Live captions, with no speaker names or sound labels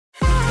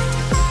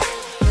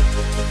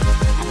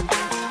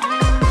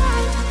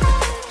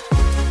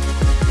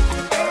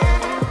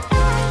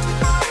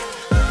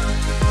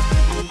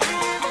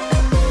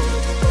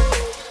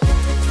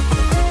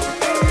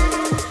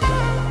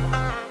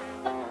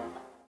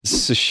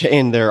So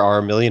Shane, there are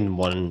a million and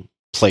one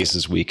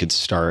places we could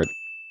start.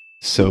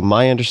 So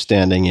my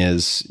understanding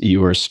is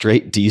you were a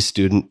straight D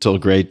student till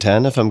grade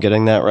 10, if I'm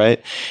getting that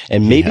right.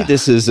 And maybe Yeah.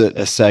 this is a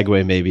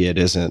segue, maybe it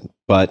isn't.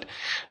 But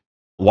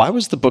why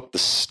was the book The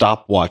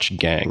Stopwatch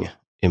Gang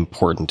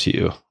important to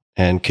you?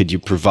 And could you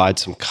provide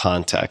some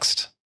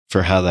context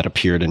for how that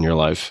appeared in your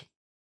life?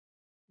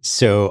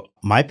 So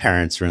my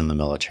parents were in the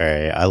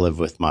military. I live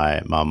with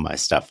my mom, my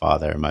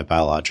stepfather. My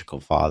biological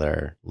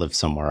father lived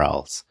somewhere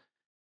else.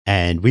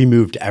 And we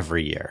moved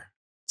every year.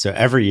 So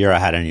every year I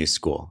had a new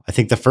school. I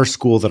think the first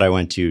school that I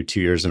went to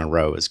 2 years in a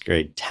row was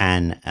grade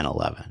 10 and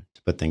 11,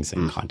 to put things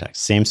in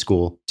context. Same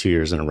school, 2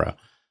 years in a row.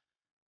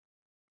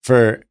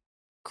 For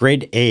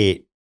grade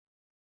 8,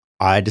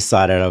 I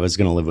decided I was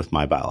going to live with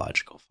my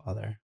biological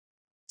father.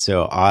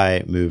 So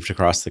I moved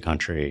across the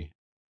country,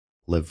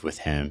 lived with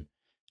him.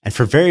 And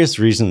for various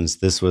reasons,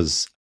 this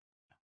was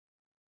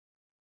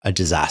a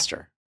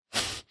disaster.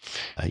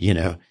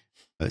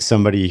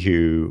 Somebody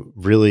who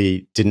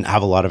really didn't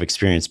have a lot of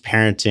experience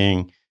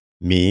parenting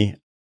me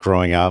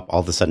growing up,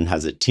 all of a sudden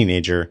has a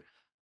teenager.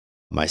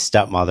 My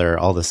stepmother,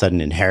 all of a sudden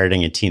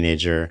inheriting a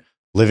teenager,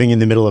 living in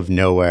the middle of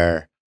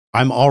nowhere.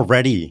 I'm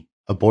already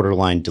a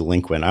borderline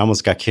delinquent. I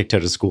almost got kicked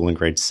out of school in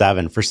grade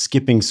 7 for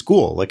skipping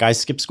school. Like I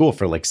skipped school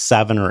for like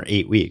 7 or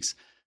 8 weeks.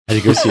 I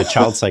had to go see a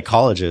child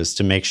psychologist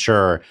to make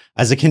sure,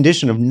 as a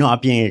condition of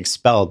not being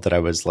expelled, that I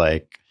was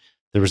like,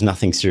 there was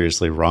nothing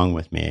seriously wrong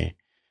with me.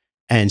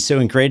 And so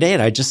in grade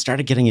 8, I just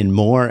started getting in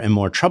more and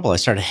more trouble. I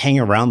started hanging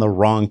around the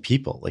wrong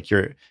people. Like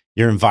your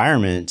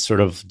environment sort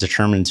of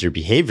determines your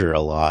behavior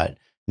a lot,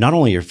 not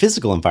only your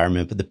physical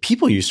environment, but the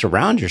people you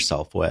surround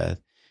yourself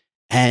with.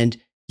 And,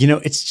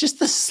 it's just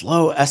the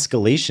slow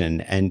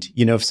escalation. And,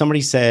 if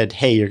somebody said,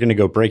 hey, you're going to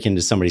go break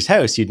into somebody's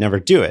house, you'd never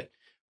do it.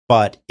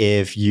 But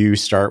if you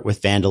start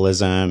with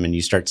vandalism and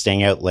you start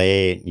staying out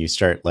late and you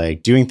start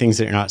like doing things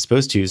that you're not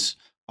supposed to,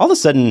 all of a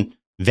sudden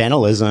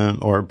vandalism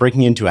or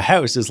breaking into a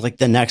house is like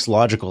the next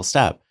logical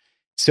step.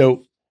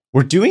 So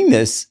we're doing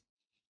this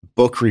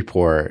book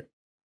report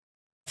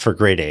for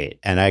grade 8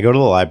 and I go to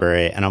the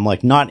library and I'm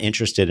like not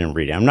interested in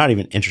reading. I'm not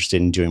even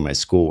interested in doing my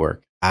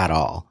schoolwork at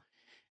all.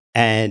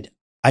 And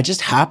I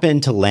just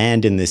happened to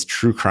land in this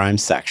true crime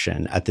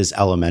section at this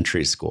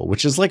elementary school,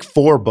 which is like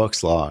 4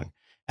 books long.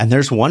 And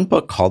there's one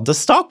book called The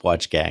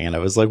Stopwatch Gang. And I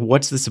was like,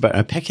 what's this about? And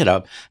I pick it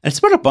up and it's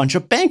about a bunch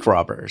of bank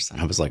robbers. And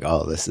I was like,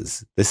 oh, this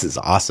is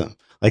awesome.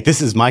 Like,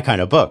 this is my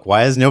kind of book.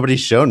 Why has nobody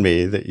shown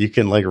me that you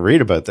can like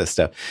read about this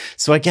stuff?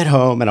 So I get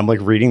home and I'm like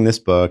reading this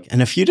book.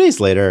 And a few days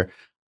later,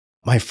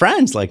 my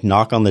friends like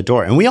knock on the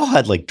door and we all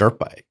had like dirt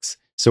bikes.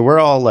 So we're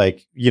all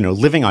like,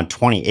 living on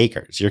 20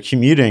 acres. You're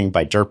commuting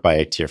by dirt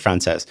bike to your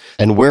friend's house.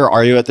 And where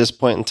are you at this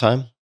point in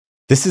time?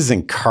 This is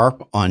in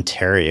Carp,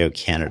 Ontario,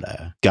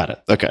 Canada. Got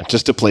it. Okay.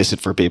 Just to place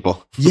it for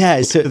people.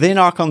 Yeah. So they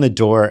knock on the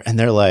door and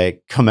they're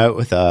like, come out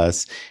with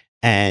us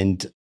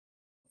and,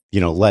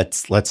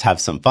 let's have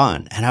some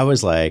fun. And I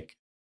was like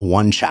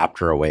 1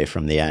 chapter away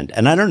from the end.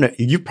 And I don't know,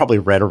 you've probably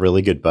read a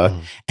really good book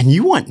and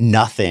you want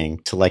nothing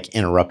to like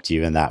interrupt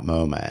you in that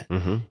moment.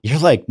 You're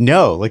like,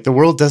 no, like the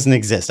world doesn't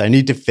exist. I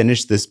need to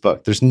finish this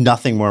book. There's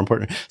nothing more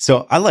important.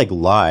 So I like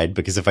lied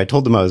because if I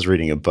told them I was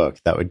reading a book,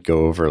 that would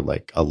go over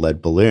like a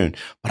lead balloon.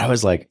 But I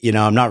was like,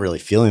 I'm not really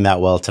feeling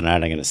that well tonight.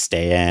 I'm going to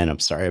stay in. I'm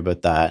sorry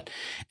about that.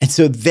 And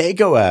so they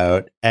go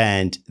out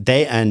and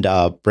they end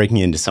up breaking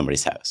into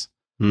somebody's house.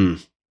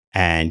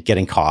 And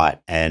getting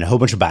caught, and a whole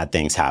bunch of bad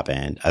things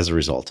happened as a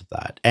result of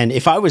that. And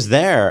if I was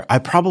there, I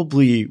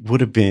probably would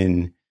have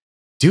been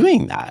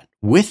doing that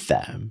with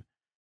them.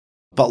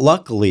 But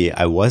luckily,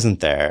 I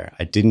wasn't there.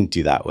 I didn't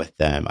do that with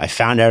them. I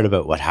found out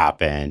about what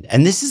happened.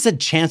 And this is a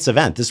chance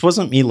event. This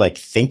wasn't me like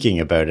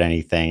thinking about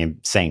anything and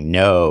saying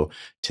no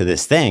to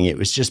this thing. It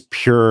was just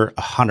pure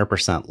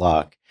 100%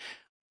 luck.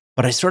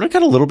 But I sort of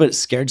got a little bit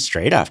scared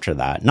straight after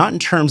that. Not in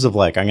terms of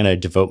like, I'm going to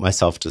devote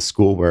myself to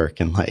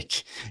schoolwork and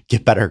like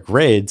get better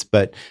grades,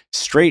 but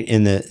straight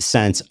in the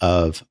sense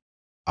of,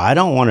 I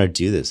don't want to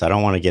do this. I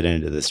don't want to get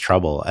into this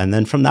trouble. And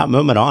then from that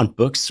moment on,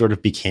 books sort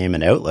of became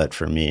an outlet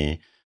for me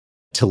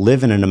to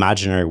live in an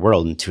imaginary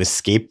world and to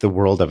escape the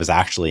world I was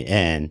actually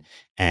in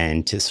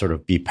and to sort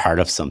of be part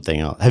of something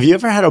else. Have you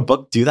ever had a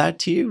book do that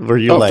to you? Where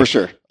you're like, for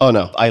sure. Oh,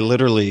 no. I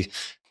literally,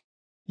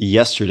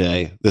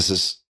 yesterday, this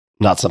is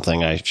not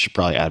something I should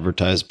probably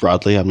advertise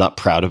broadly. I'm not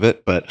proud of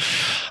it, but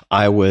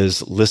I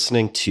was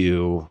listening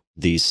to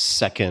the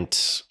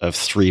second of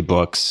 3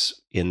 books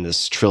in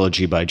this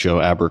trilogy by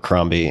Joe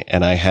Abercrombie,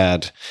 and I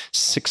had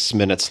 6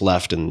 minutes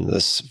left in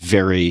this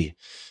very,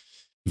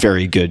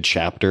 very good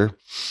chapter.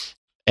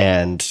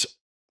 And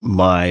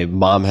my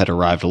mom had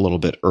arrived a little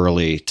bit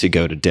early to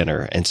go to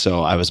dinner. And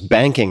so I was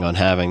banking on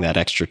having that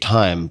extra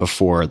time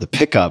before the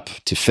pickup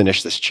to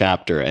finish this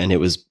chapter. And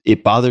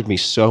it bothered me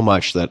so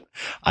much that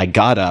I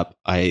got up,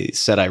 I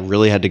said I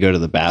really had to go to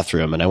the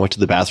bathroom, and I went to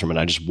the bathroom and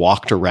I just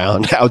walked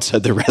around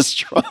outside the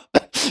restaurant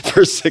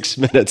for 6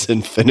 minutes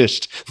and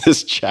finished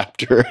this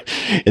chapter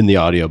in the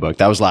audiobook.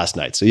 That was last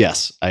night. So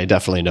yes, I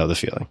definitely know the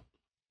feeling.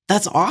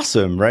 That's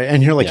awesome, right?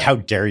 And you're like, Yeah. how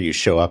dare you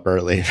show up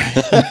early?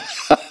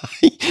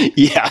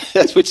 Yeah,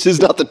 which is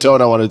not the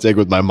tone I want to take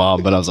with my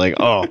mom, but I was like,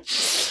 oh,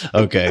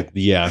 okay.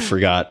 Yeah, I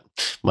forgot.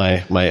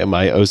 My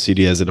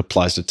OCD as it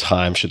applies to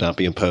time should not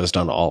be imposed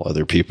on all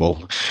other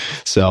people.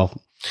 So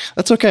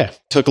that's okay.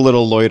 Took a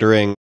little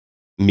loitering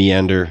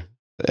meander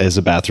as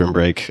a bathroom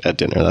break at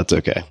dinner. That's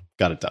okay.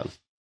 Got it done.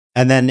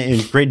 And then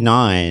in grade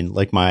 9,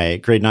 like my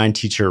grade 9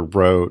 teacher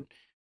wrote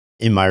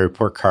in my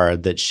report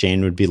card that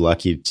Shane would be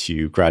lucky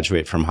to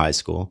graduate from high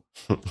school.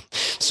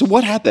 So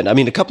what happened? I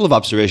mean, a couple of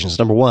observations.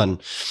 Number one,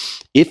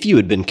 if you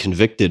had been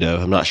convicted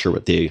of, I'm not sure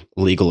what the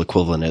legal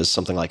equivalent is,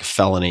 something like a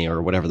felony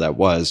or whatever that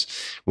was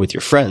with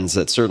your friends,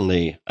 that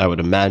certainly, I would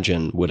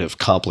imagine, would have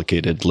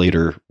complicated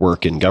later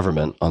work in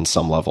government on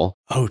some level.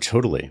 Oh,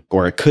 totally.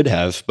 Or it could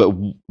have. But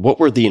what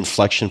were the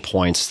inflection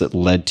points that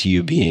led to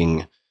you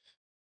being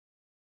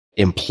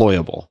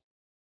employable,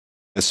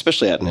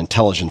 especially at an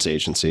intelligence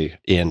agency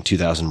in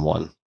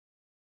 2001?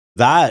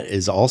 That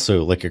is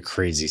also like a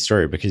crazy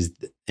story because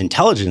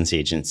intelligence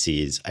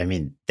agencies, I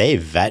mean, they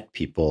vet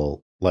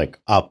people like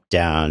up,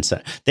 down.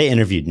 So they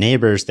interviewed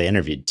neighbors, they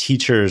interviewed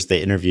teachers,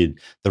 they interviewed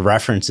the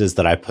references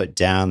that I put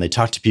down. They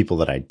talked to people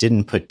that I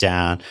didn't put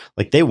down.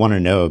 Like they want to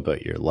know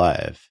about your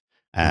life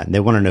and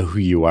they want to know who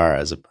you are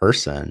as a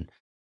person,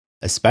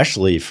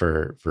 especially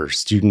for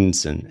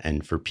students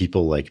and for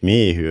people like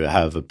me who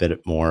have a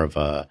bit more of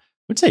a,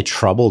 I would say,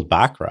 troubled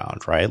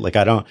background, right? Like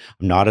I'm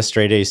not a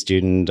straight A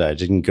student. I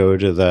didn't go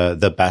to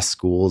the best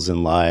schools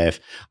in life.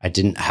 I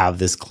didn't have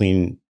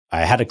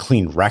I had a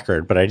clean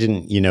record, but I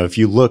didn't, if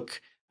you look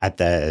at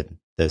the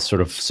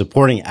sort of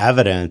supporting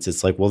evidence,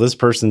 it's like, well, this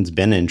person's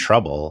been in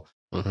trouble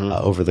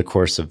over the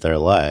course of their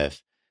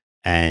life.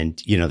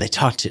 And, they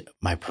talked to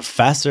my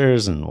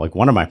professors and like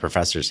one of my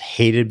professors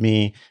hated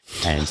me.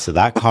 And so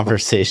that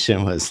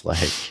conversation was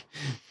like,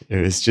 it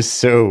was just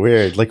so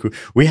weird. Like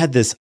we had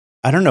this,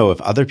 I don't know if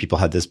other people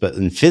had this, but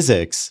in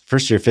physics,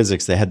 first year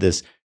physics, they had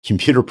this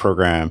computer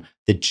program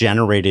that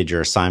generated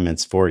your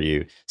assignments for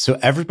you. So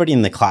everybody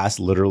in the class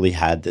literally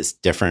had this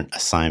different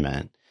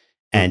assignment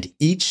and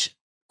each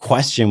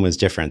question was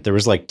different. There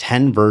was like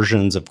 10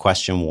 versions of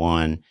question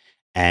 1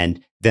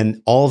 and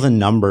then all the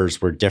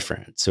numbers were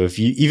different. So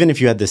even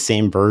if you had the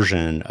same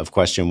version of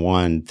question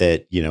 1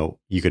 that,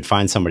 you could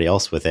find somebody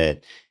else with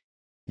it,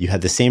 you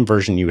had the same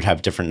version, you would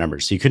have different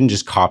numbers. So you couldn't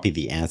just copy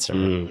the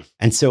answer.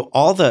 And so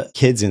all the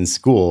kids in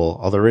school,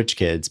 all the rich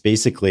kids,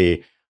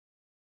 basically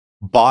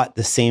bought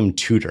the same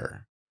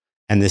tutor.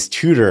 And this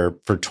tutor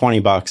for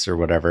 $20 or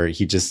whatever,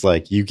 he just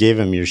you gave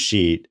him your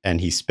sheet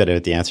and he spit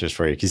out the answers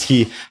for you because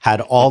he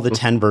had all the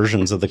 10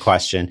 versions of the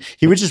question.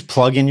 He would just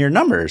plug in your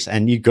numbers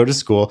and you'd go to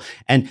school.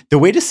 And the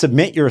way to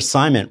submit your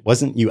assignment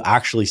wasn't you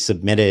actually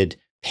submitted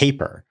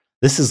paper.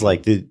 This is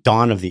like the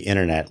dawn of the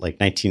internet, like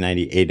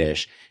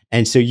 1998-ish.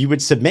 And so you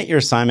would submit your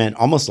assignment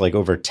almost like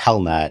over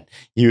Telnet.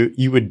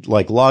 You would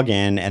log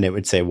in and it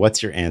would say,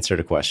 what's your answer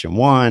to question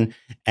 1?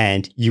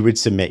 And you would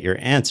submit your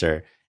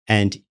answer.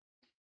 And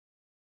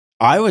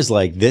I was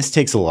like, this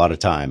takes a lot of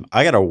time.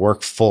 I got to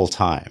work full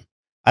time.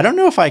 I don't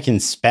know if I can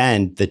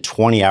spend the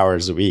 20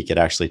 hours a week it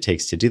actually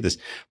takes to do this,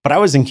 but I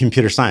was in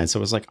computer science. So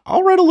I was like,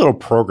 I'll write a little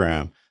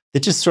program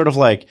that just sort of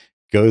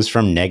goes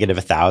from negative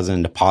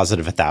 1,000 to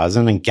positive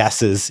 1,000 and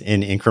guesses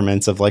in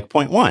increments of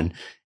 0.1.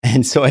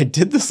 And so I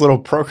did this little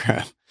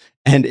program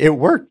and it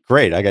worked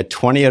great. I got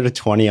 20 out of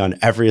 20 on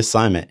every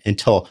assignment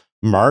until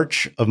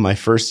March of my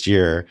first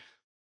year.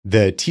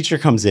 The teacher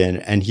comes in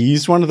and he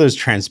used one of those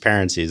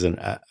transparencies. And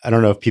I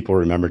don't know if people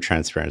remember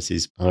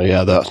transparencies. Oh,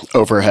 yeah, the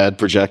overhead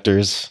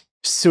projectors.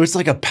 So it's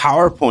like a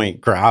PowerPoint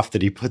graph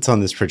that he puts on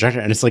this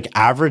projector. And it's like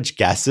average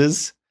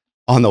guesses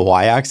on the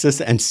y-axis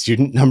and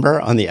student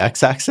number on the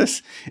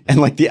x-axis.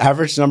 And the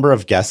average number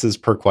of guesses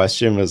per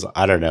question was,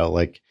 I don't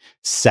know,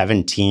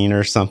 17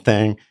 or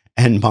something.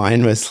 And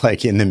mine was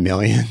in the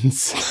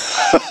millions.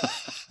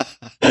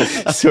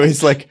 So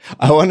he's like,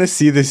 I want to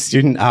see this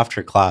student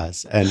after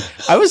class. And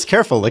I was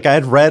careful. I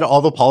had read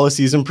all the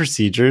policies and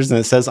procedures and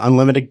it says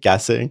unlimited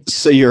guessing.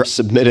 So you're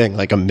submitting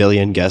 1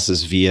 million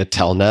guesses via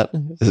Telnet?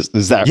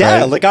 Is that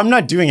right? Yeah, I'm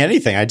not doing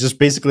anything. I just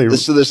basically...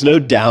 So there's no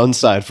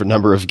downside for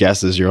number of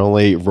guesses. You're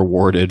only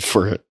rewarded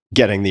for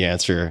getting the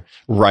answer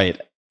right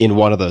in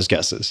one of those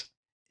guesses.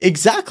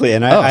 Exactly.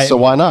 And so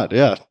why not?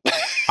 Yeah.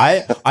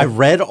 I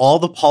read all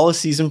the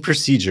policies and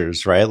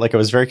procedures, right? I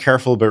was very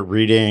careful about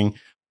reading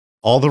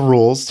all the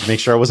rules to make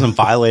sure I wasn't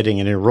violating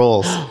any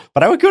rules.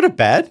 But I would go to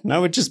bed and I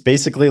would just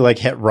basically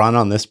hit run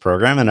on this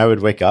program and I would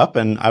wake up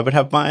and I would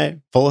have my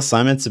full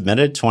assignment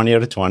submitted, 20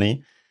 out of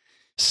 20.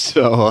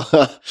 So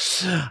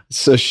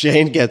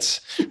Shane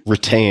gets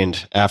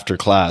retained after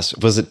class.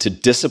 Was it to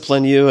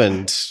discipline you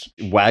and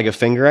wag a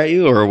finger at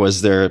you, or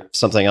was there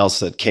something else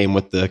that came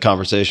with the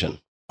conversation?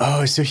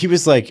 Oh, so he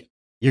was like,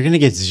 you're going to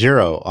get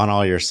 0 on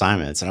all your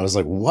assignments. And I was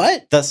like,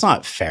 what? That's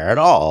not fair at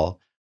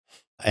all.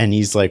 And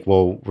he's like,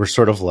 well, we're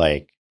sort of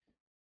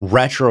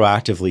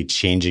retroactively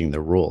changing the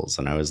rules.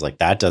 And I was like,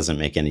 that doesn't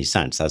make any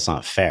sense. That's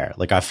not fair.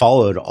 Like I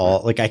followed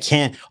all, like I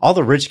can't, all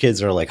the rich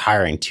kids are like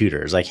hiring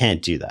tutors. I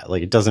can't do that.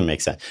 Like it doesn't make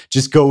sense.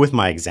 Just go with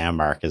my exam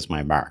mark as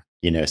my mark,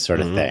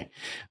 sort of thing.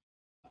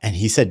 And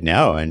he said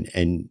no.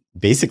 And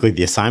basically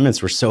the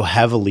assignments were so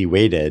heavily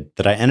weighted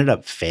that I ended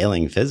up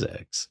failing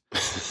physics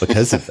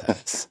because of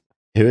this.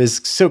 It was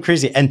so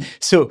crazy. And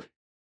so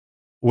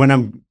when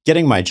I'm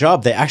getting my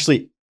job, they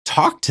actually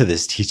talked to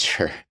this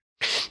teacher.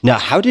 Now,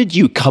 how did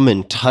you come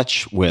in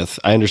touch with,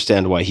 I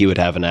understand why he would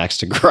have an axe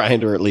to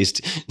grind, or at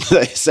least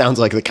it sounds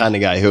like the kind of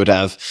guy who would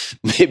have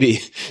maybe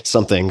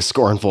something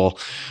scornful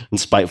and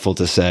spiteful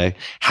to say.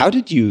 How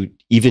did you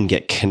even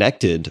get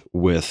connected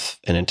with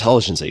an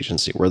intelligence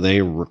agency? Were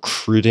they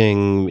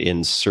recruiting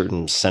in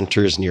certain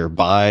centers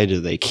nearby? Do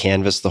they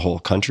canvass the whole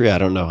country? I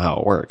don't know how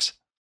it works.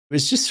 It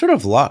was just sort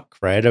of luck,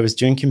 right? I was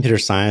doing computer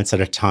science at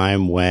a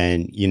time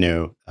when,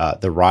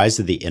 the rise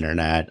of the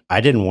internet, I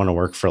didn't want to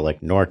work for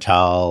like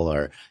Nortel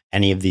or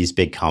any of these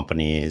big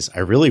companies. I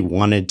really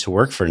wanted to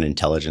work for an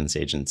intelligence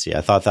agency.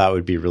 I thought that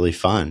would be really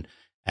fun.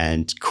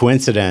 And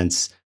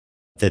coincidence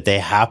that they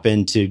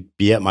happened to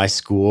be at my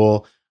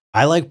school.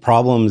 I like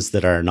problems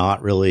that are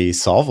not really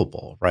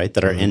solvable, right?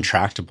 That are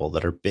intractable,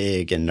 that are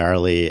big and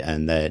gnarly,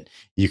 and that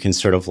you can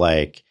sort of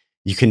like,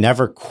 you can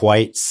never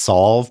quite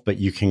solve, but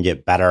you can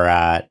get better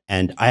at.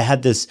 And I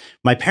had this,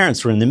 my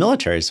parents were in the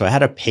military, so I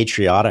had a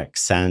patriotic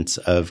sense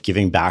of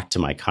giving back to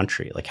my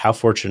country. Like, how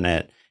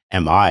fortunate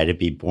am I to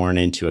be born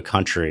into a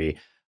country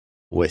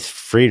with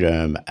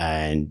freedom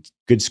and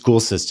good school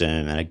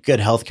system and a good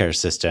healthcare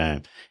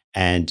system.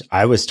 And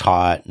I was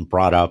taught and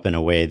brought up in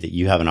a way that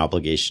you have an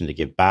obligation to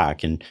give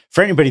back. And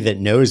for anybody that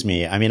knows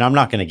me, I mean, I'm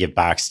not going to give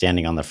back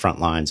standing on the front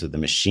lines with a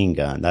machine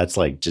gun. That's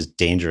like just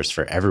dangerous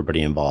for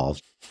everybody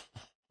involved.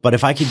 But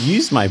if I could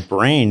use my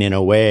brain in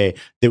a way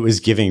that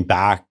was giving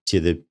back to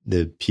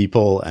the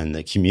people and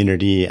the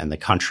community and the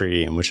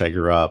country in which I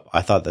grew up,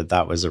 I thought that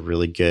that was a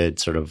really good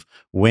sort of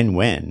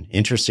win-win.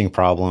 Interesting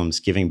problems,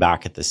 giving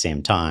back at the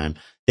same time.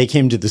 They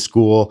came to the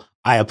school.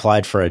 I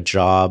applied for a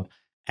job.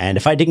 And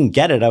if I didn't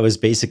get it, I was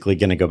basically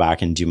going to go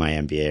back and do my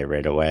MBA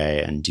right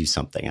away and do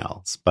something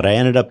else. But I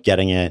ended up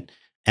getting it,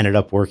 ended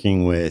up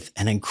working with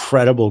an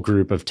incredible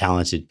group of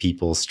talented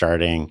people,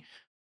 starting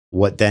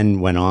what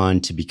then went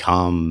on to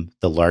become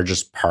the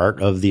largest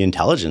part of the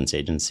intelligence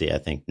agency, I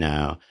think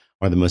now,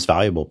 or the most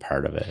valuable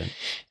part of it.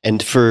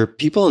 And for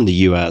people in the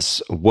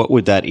US, what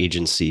would that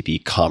agency be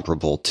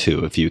comparable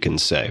to, if you can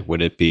say?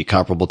 Would it be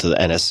comparable to the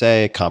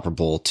NSA,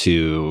 comparable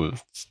to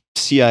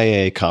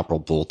CIA,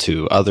 comparable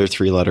to other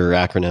three-letter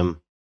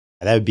acronym?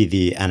 That would be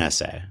the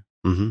NSA.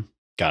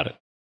 Got it.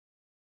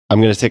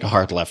 I'm going to take a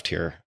hard left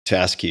here to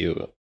ask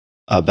you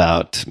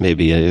about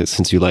maybe,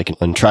 since you like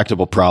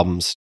intractable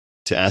problems,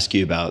 to ask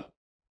you about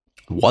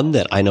one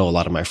that I know a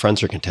lot of my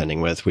friends are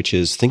contending with, which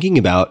is thinking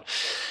about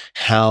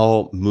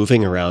how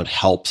moving around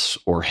helps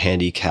or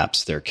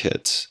handicaps their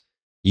kids.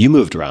 You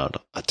moved around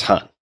a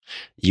ton.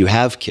 You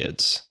have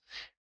kids.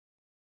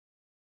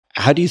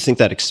 How do you think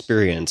that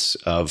experience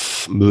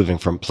of moving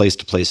from place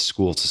to place,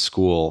 school to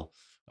school,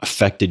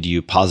 affected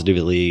you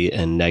positively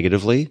and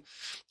negatively,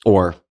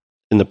 or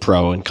in the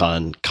pro and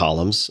con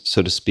columns,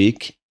 so to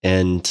speak?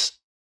 And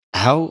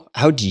how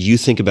do you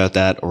think about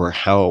that, or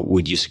how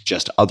would you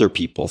suggest other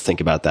people think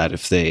about that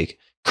if they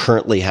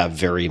currently have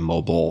very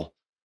mobile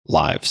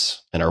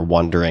lives and are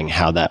wondering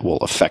how that will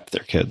affect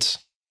their kids?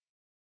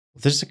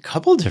 There's a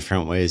couple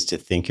different ways to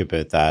think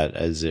about that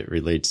as it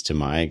relates to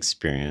my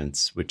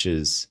experience, which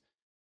is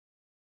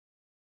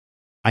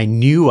I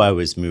knew I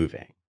was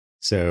moving.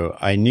 So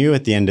I knew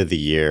at the end of the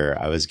year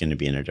I was going to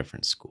be in a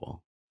different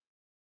school.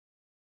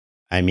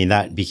 I mean,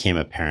 that became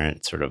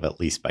apparent sort of at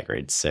least by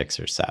grade 6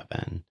 or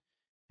 7.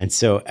 And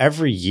so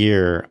every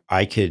year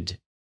I could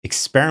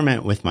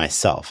experiment with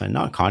myself, and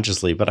not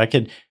consciously, but I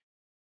could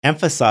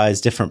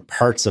emphasize different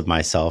parts of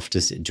myself.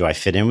 Do I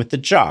fit in with the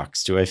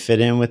jocks? Do I fit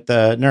in with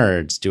the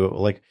nerds?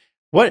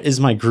 What is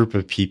my group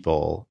of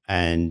people?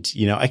 And,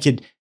 I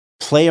could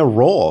play a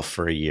role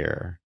for a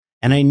year.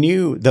 And I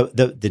knew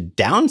the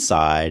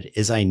downside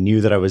is I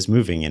knew that I was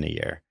moving in a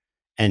year.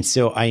 And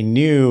so I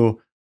knew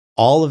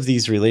all of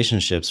these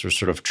relationships were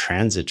sort of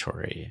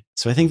transitory.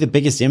 So I think the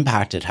biggest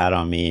impact it had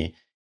on me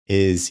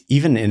is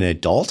even in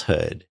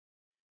adulthood,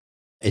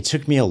 it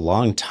took me a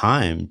long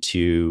time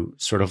to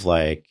sort of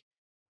like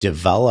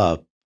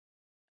develop,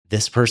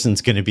 this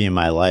person's going to be in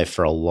my life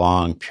for a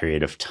long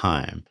period of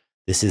time.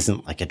 This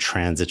isn't like a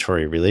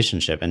transitory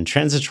relationship. And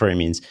transitory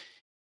means,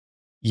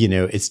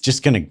 it's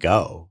just going to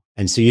go.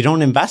 And so you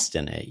don't invest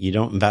in it. You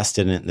don't invest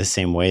in it the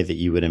same way that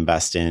you would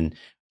invest in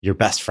your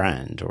best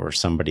friend or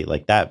somebody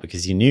like that,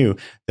 because you knew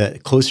that the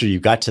closer you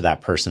got to that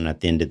person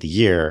at the end of the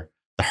year,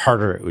 the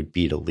harder it would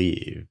be to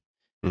leave.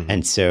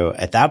 And so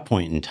at that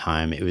point in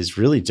time, it was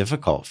really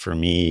difficult for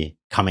me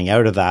coming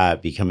out of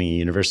that, becoming a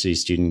university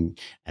student,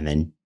 and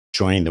then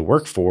joining the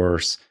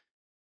workforce,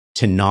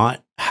 to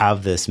not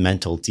have this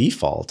mental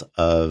default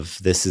of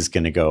this is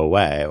going to go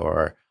away,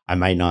 or I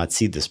might not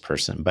see this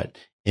person. But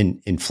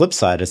in flip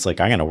side, it's like,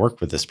 I'm going to work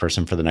with this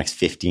person for the next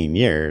 15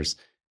 years.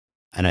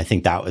 And I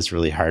think that was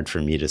really hard for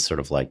me to sort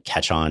of like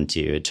catch on to.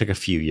 It took a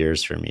few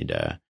years for me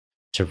to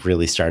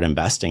really start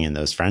investing in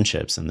those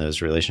friendships and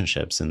those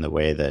relationships in the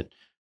way that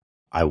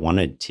I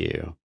wanted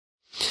to.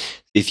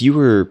 If you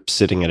were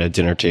sitting at a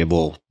dinner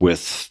table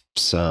with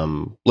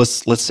some,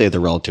 let's say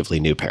they're relatively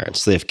new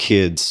parents, they have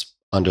kids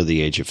under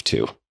the age of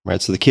 2,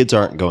 right? So the kids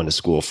aren't going to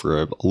school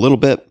for a little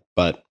bit,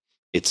 but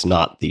it's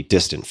not the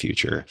distant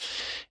future.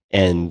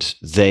 And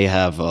they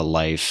have a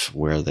life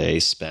where they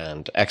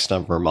spend X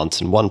number of months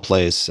in one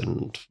place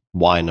and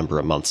Y number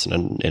of months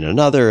in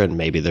another. And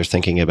maybe they're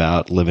thinking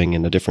about living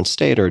in a different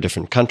state or a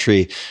different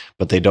country,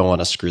 but they don't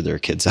want to screw their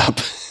kids up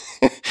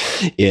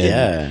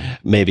in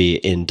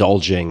maybe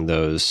indulging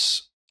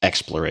those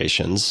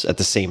explorations. At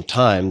the same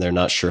time, they're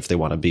not sure if they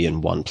want to be in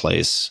one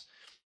place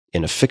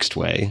in a fixed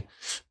way.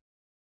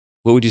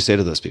 What would you say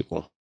to those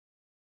people?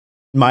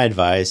 My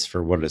advice,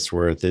 for what it's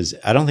worth, is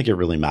I don't think it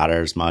really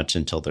matters much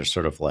until they're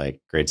sort of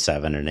like grade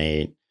 7 and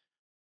 8.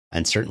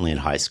 And certainly in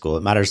high school,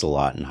 it matters a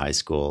lot in high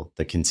school.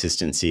 The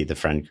consistency, the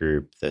friend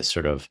group, the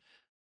sort of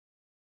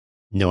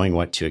knowing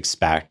what to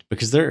expect.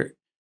 Because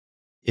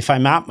if I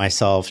map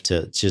myself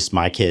to just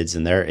my kids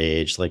and their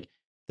age, like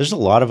there's a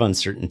lot of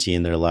uncertainty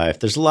in their life.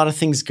 There's a lot of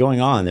things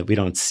going on that we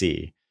don't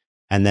see.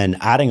 And then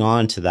adding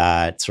on to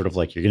that, sort of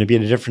like you're going to be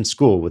in a different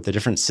school with a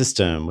different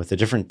system, with the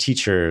different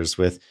teachers,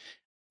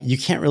 you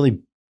can't really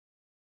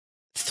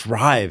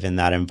thrive in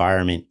that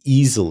environment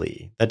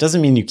easily. That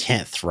doesn't mean you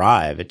can't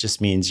thrive. It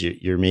just means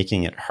you're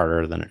making it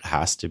harder than it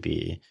has to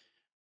be.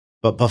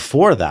 But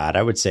before that,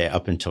 I would say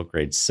up until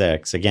grade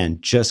 6, again,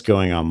 just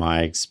going on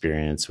my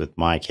experience with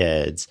my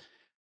kids,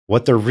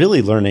 what they're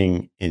really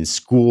learning in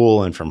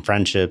school and from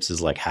friendships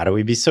is like, how do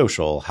we be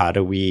social? How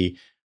do we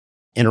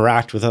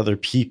interact with other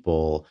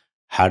people?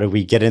 How do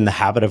we get in the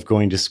habit of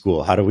going to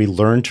school? How do we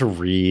learn to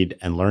read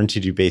and learn to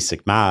do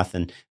basic math?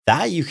 And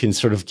that you can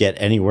sort of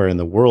get anywhere in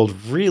the world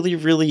really,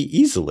 really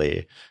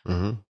easily.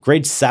 Mm-hmm.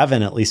 Grade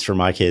 7, at least for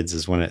my kids,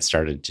 is when it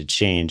started to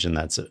change. And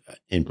that's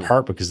in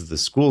part because of the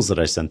schools that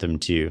I sent them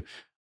to.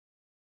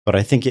 But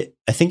I think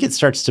it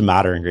starts to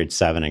matter in grade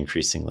 7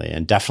 increasingly,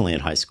 and definitely in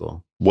high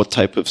school. What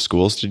type of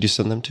schools did you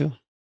send them to?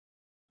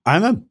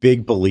 I'm a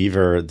big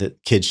believer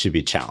that kids should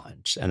be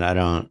challenged. And I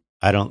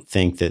don't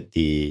think that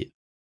the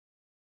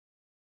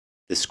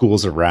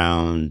schools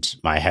around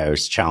my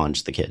house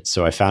challenged the kids.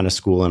 So I found a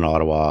school in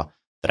Ottawa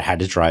that I had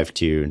to drive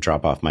to and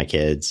drop off my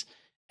kids.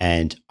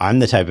 And I'm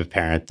the type of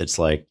parent that's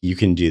like, you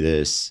can do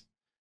this.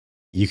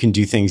 You can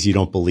do things you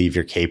don't believe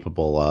you're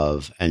capable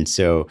of. And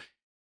so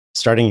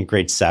starting in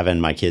grade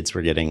 7, my kids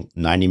were getting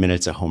 90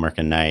 minutes of homework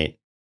a night.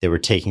 They were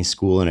taking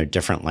school in a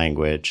different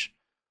language.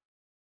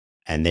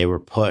 And they were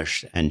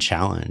pushed and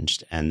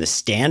challenged. And the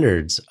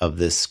standards of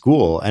this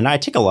school, and I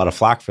take a lot of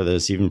flack for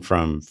this, even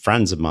from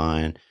friends of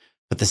mine,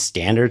 but the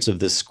standards of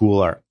this school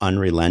are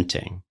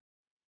unrelenting.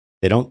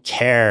 They don't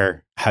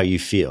care how you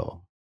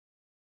feel.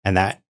 And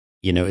that,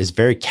 is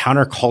very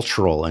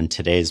countercultural in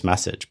today's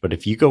message. But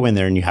if you go in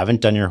there and you haven't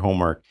done your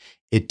homework,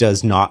 it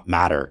does not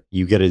matter.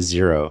 You get a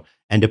 0.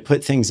 And to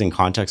put things in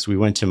context, we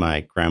went to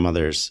my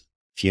grandmother's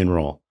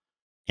funeral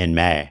in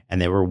May, and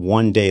they were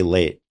 1 day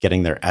late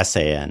getting their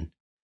essay in.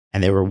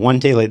 And they were 1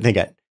 day late. They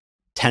got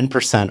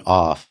 10%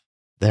 off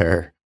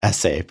their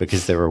essay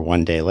because they were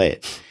 1 day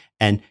late.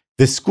 And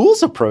the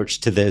school's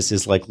approach to this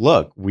is like,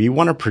 look, we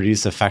want to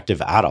produce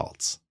effective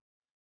adults.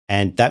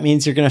 And that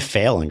means you're going to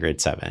fail in grade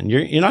 7.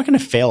 You're not going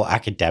to fail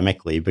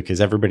academically because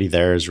everybody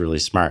there is really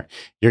smart.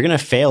 You're going to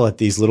fail at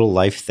these little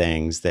life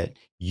things that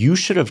you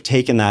should have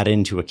taken that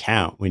into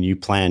account when you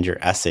planned your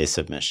essay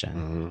submission.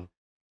 Mm-hmm.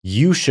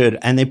 You should,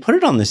 and they put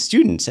it on the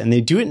students, and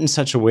they do it in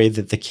such a way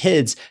that the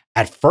kids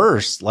at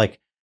first, like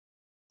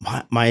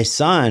my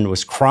son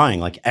was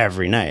crying like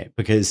every night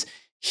because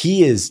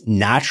he is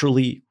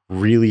naturally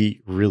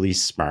really, really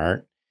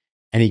smart.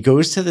 And he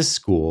goes to the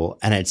school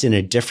and it's in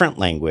a different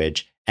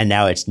language. And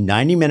now it's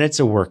 90 minutes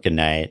of work a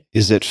night.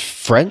 Is it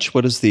French?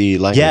 What is the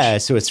language? Yeah,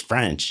 so it's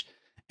French.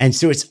 And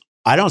so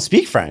I don't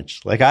speak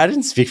French. Like I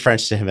didn't speak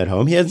French to him at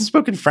home. He hasn't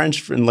spoken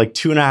French in like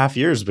 2.5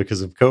 years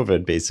because of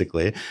COVID,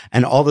 basically.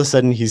 And all of a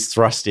sudden he's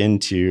thrust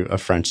into a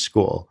French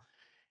school.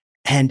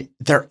 And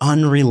they're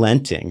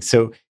unrelenting.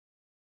 So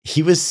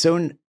he was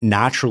so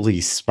naturally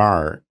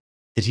smart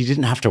that he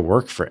didn't have to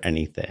work for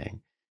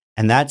anything.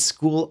 And that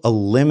school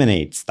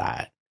eliminates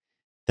that.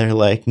 They're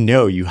like,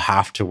 no, you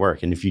have to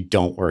work. And if you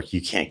don't work,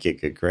 you can't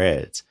get good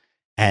grades.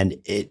 And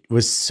it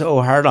was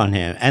so hard on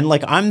him. And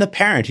like, I'm the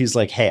parent who's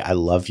like, hey, I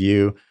love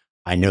you.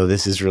 I know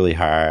this is really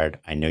hard.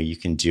 I know you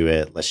can do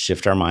it. Let's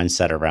shift our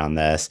mindset around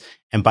this.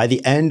 And by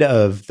the end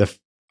of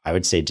I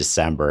would say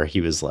December,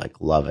 he was like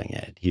loving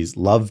it. He's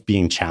loved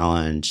being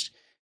challenged.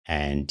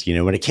 And,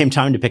 when it came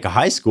time to pick a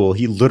high school,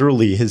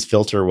 his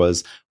filter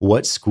was,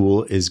 what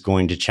school is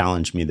going to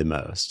challenge me the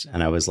most?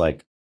 And I was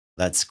like,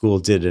 that school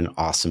did an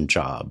awesome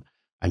job.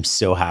 I'm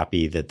so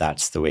happy that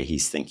that's the way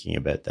he's thinking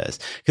about this.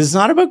 Because it's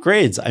not about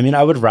grades. I mean,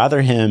 I would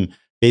rather him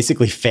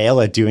basically fail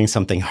at doing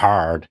something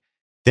hard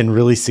than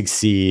really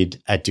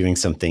succeed at doing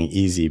something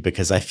easy.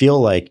 Because I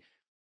feel like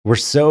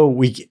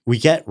we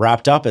get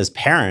wrapped up as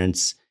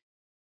parents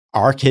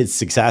our kids'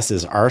 success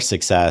is our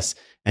success.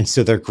 And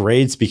so their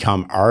grades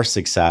become our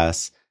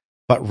success.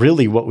 But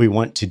really, what we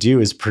want to do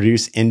is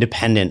produce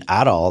independent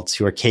adults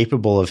who are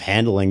capable of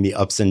handling the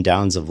ups and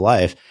downs of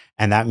life.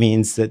 And that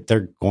means that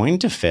they're going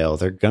to fail.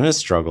 They're going to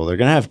struggle. They're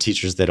going to have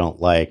teachers they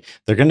don't like.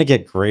 They're going to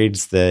get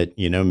grades that,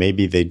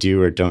 maybe they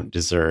do or don't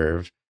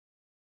deserve.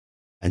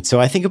 And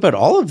so I think about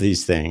all of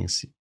these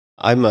things.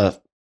 I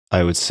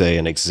would say,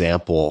 an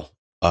example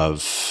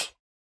of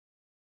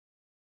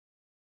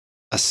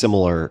a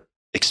similar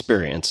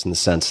experience in the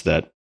sense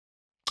that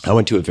I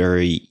went to a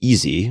very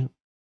easy,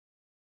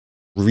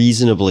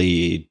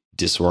 reasonably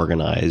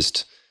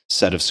disorganized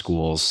set of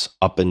schools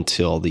up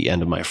until the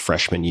end of my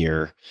freshman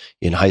year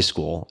in high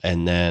school,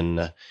 and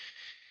then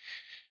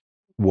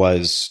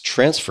was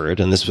transferred,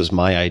 and this was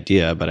my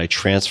idea, but I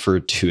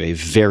transferred to a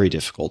very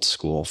difficult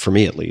school, for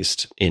me at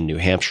least, in New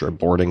Hampshire, a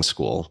boarding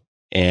school.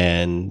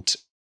 And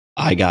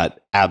I got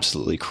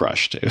absolutely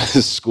crushed. It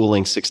was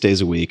schooling 6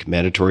 days a week,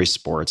 mandatory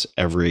sports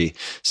every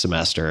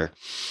semester.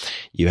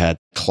 You had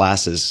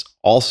classes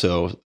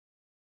also,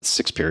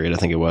 6th period, I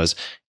think it was,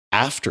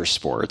 after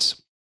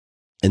sports.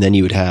 And then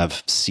you would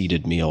have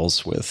seated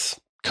meals with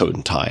coat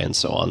and tie and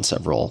so on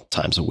several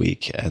times a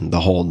week and the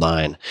whole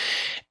nine.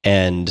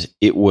 And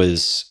it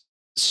was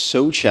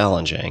so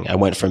challenging. I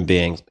went from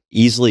being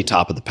easily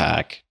top of the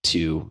pack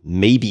to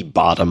maybe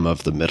bottom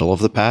of the middle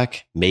of the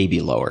pack, maybe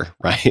lower,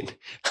 right?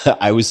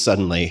 I was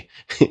suddenly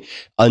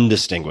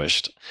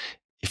undistinguished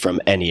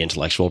from any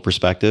intellectual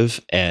perspective.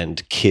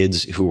 And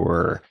kids who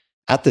were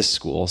at this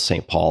school,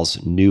 St.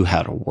 Paul's, knew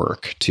how to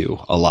work too,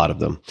 a lot of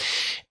them.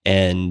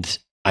 And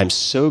I'm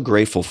so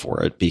grateful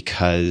for it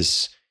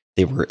because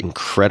they were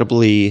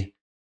incredibly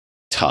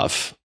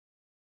tough.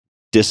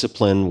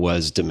 Discipline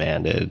was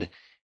demanded.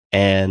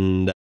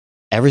 And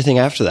everything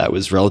after that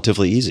was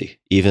relatively easy,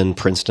 even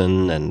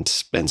Princeton and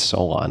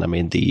so on. I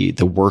mean, the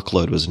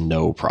workload was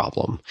no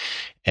problem.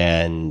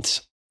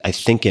 And I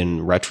think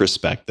in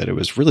retrospect that it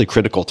was really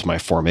critical to my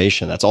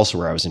formation. That's also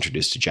where I was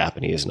introduced to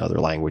Japanese and other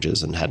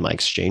languages and had my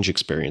exchange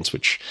experience,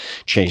 which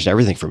changed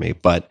everything for me.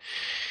 But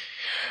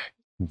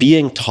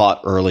being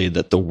taught early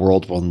that the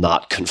world will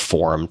not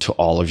conform to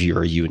all of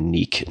your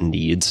unique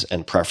needs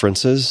and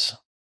preferences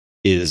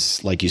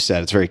is, like you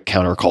said, it's very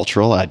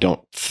countercultural. I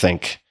don't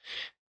think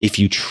if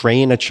you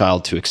train a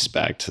child to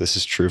expect, this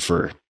is true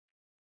for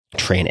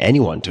train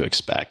anyone to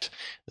expect,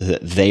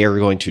 that they are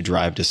going to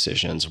drive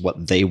decisions.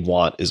 What they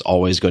want is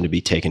always going to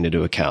be taken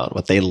into account.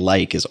 What they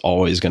like is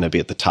always going to be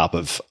at the top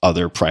of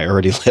other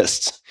priority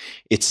lists.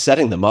 It's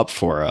setting them up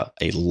for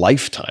a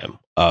lifetime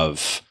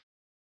of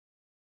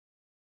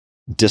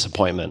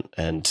disappointment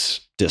and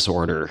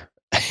disorder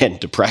and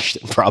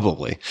depression,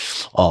 probably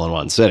all in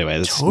one. So anyway,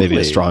 this is maybe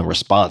a strong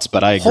response,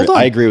 but I agree.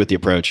 I agree with the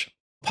approach.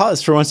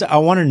 Pause for one second. I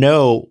want to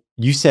know,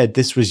 you said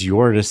this was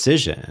your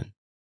decision.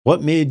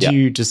 What made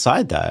you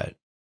decide that?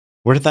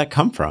 Where did that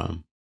come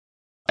from?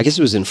 I guess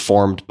it was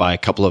informed by a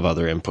couple of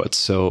other inputs.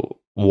 So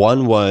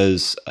one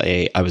was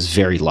I was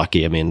very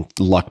lucky. I mean,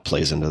 luck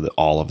plays into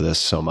all of this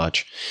so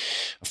much.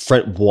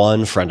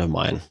 One friend of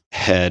mine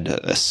had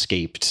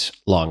escaped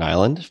Long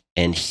Island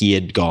and he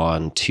had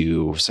gone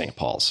to St.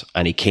 Paul's,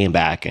 and he came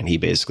back and he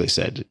basically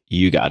said,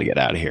 "You got to get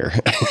out of here.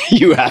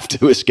 You have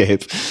to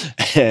escape."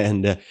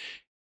 And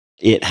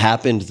it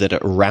happened that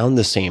around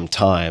the same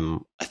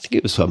time, I think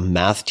it was a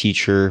math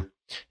teacher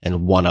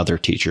and one other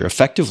teacher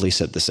effectively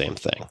said the same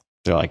thing.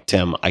 They're like,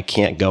 "Tim, I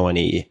can't go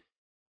any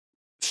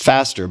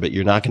faster, but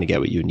you're not going to get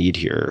what you need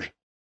here."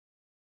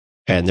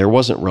 And there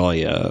wasn't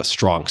really a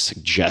strong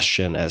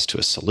suggestion as to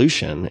a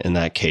solution in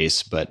that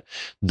case, but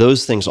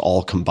those things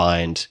all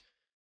combined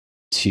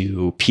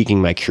to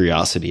piquing my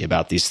curiosity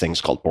about these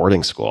things called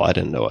boarding school. I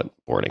didn't know what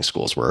boarding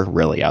schools were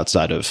really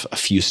outside of a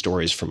few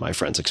stories from my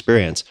friend's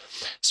experience.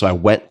 So I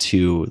went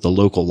to the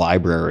local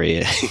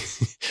library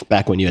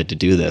back when you had to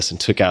do this and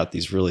took out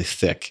these really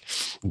thick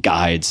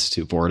guides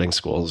to boarding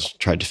schools,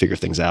 tried to figure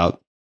things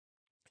out,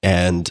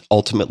 and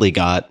ultimately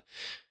got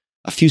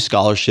a few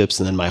scholarships.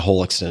 And then my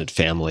whole extended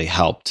family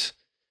helped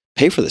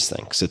pay for this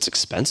thing because it's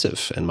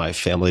expensive. And my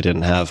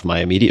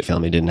immediate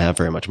family didn't have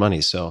very much money.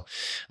 So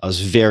I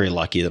was very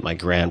lucky that my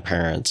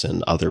grandparents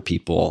and other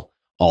people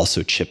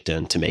also chipped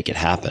in to make it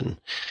happen.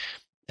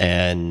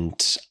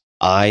 And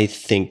I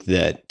think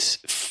that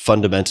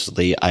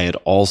fundamentally, I had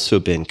also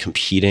been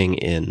competing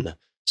in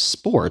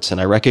sports. And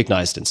I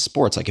recognized in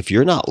sports, like if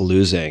you're not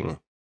losing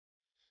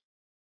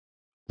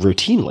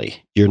routinely,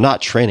 you're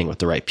not training with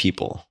the right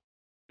people.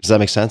 Does that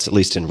make sense? At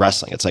least in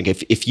wrestling. It's like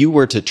if you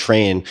were to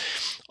train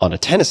on a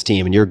tennis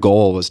team and your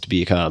goal was to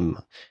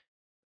become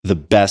the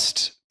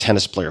best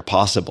tennis player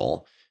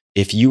possible,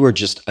 if you were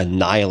just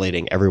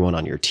annihilating everyone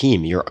on your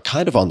team, you're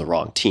kind of on the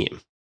wrong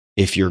team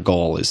if your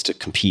goal is to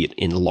compete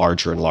in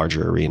larger and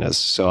larger arenas.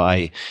 So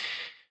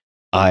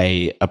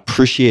I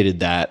appreciated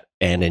that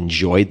and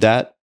enjoyed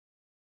that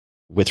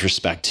with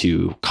respect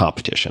to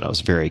competition. I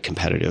was very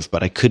competitive,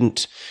 but I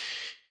couldn't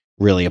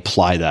really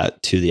apply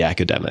that to the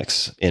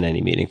academics in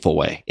any meaningful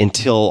way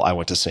until I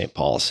went to St.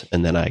 Paul's,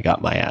 and then I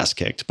got my ass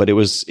kicked. But it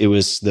was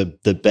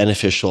the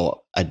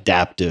beneficial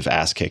adaptive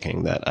ass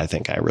kicking that I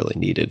think I really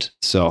needed.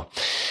 So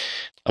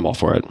I'm all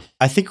for it.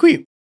 I think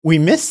we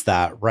miss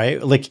that,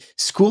 right? Like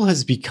school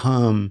has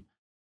become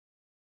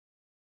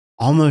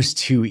almost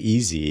too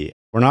easy.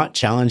 We're not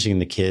challenging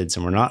the kids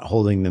and we're not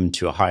holding them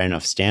to a high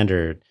enough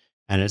standard.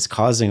 And it's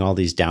causing all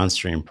these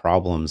downstream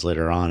problems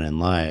later on in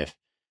life.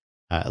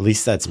 At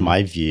least that's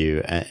my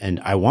view.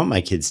 And I want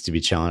my kids to be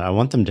challenged. I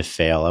want them to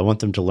fail. I want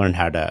them to learn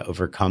how to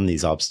overcome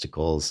these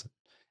obstacles.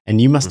 And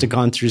you must have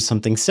gone through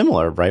something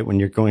similar, right? When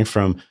you're going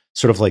from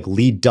sort of like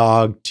lead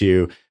dog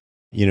to,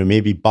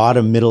 maybe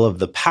bottom middle of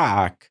the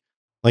pack,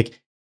 like,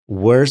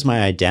 where's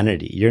my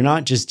identity? You're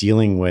not just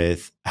dealing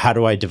with how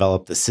do I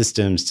develop the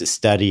systems to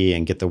study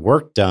and get the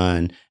work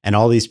done, and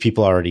all these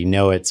people already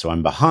know it, so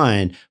I'm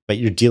behind, but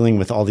you're dealing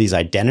with all these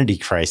identity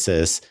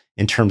crises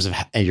in terms of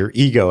your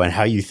ego and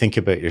how you think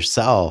about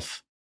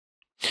yourself.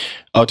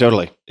 Oh,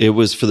 totally. It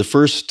was for the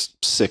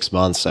first 6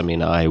 months. I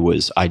mean, I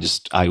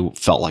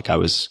felt like I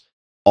was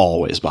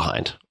always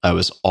behind. I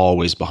was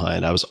always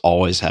behind. I was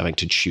always having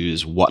to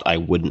choose what I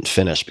wouldn't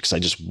finish because I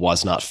just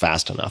was not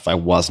fast enough. I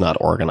was not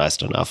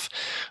organized enough.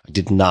 I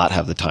did not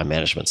have the time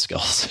management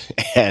skills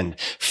and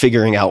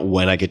figuring out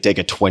when I could take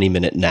a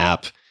 20-minute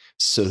nap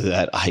so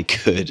that I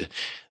could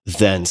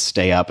then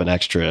stay up an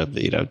extra,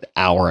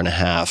 hour and a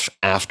half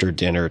after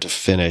dinner to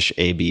finish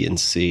A, B, and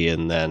C,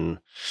 and then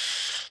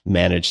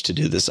manage to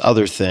do this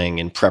other thing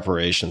in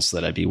preparation so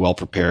that I'd be well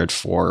prepared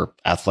for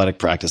athletic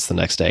practice the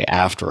next day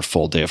after a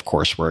full day of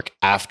coursework,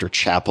 after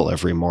chapel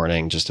every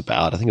morning, just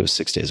about. I think it was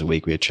 6 days a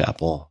week we had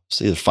chapel.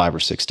 It's either 5 or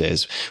 6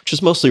 days, which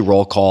is mostly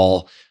roll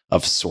call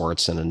of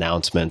sorts and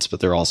announcements, but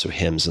there are also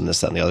hymns and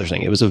this, that, and the other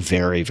thing. It was a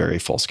very, very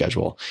full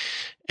schedule.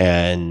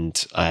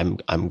 And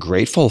I'm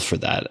grateful for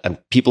that. And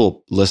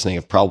people listening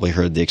have probably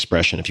heard the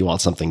expression, if you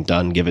want something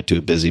done, give it to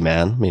a busy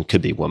man. I mean, it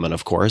could be women,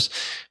 of course.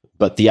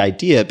 But the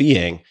idea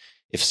being,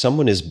 if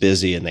someone is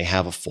busy and they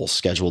have a full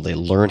schedule, they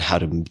learn how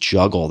to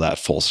juggle that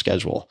full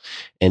schedule.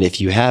 And if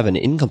you have an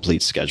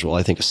incomplete schedule,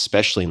 I think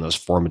especially in those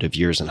formative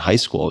years in high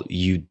school,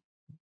 you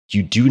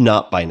do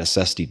not by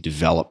necessity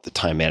develop the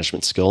time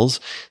management skills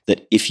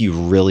that if you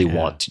really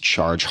want to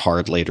charge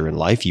hard later in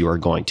life, you are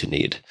going to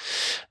need.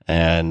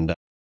 And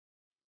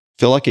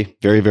feel lucky,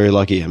 very, very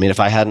lucky. I mean, if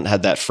I hadn't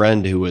had that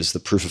friend who was the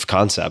proof of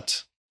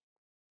concept,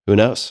 who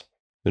knows?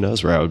 Who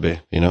knows where I would be?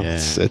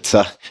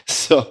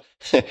 So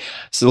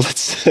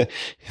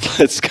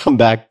let's come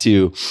back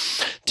to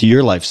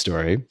your life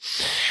story.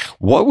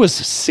 What was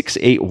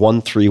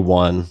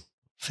 68131? I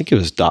think it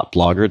was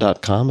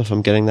 .blogger.com, if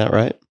I'm getting that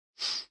right.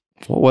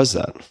 What was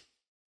that?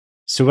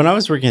 So when I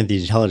was working at the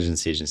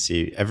intelligence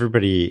agency,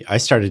 I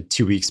started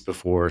 2 weeks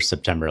before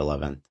September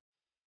 11th.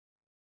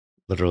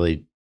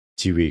 Literally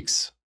 2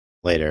 weeks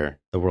later,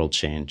 the world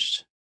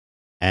changed.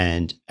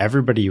 And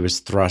everybody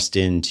was thrust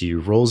into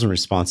roles and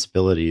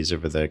responsibilities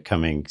over the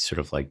coming sort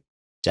of like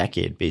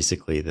decade,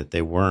 basically, that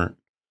they weren't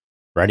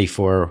ready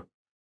for.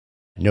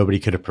 Nobody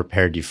could have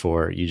prepared you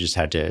for. You just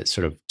had to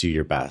sort of do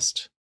your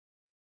best.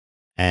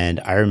 And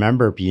I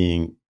remember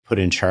being put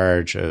in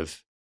charge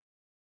of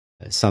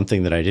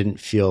something that I didn't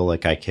feel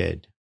like I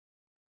could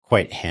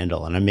quite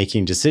handle. And I'm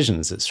making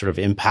decisions that sort of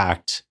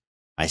impact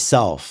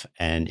myself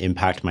and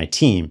impact my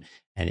team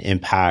and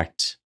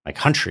impact my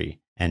country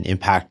and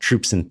impact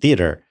troops in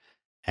theater.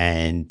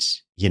 And,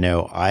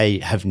 I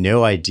have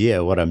no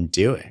idea what I'm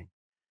doing.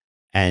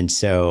 And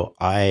so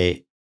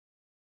I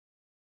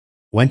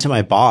went to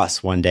my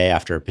boss one day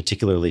after a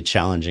particularly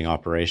challenging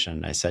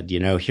operation. I said,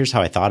 here's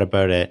how I thought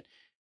about it.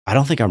 I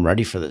don't think I'm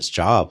ready for this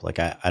job. Like,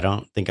 I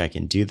don't think I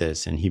can do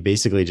this. And he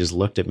basically just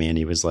looked at me and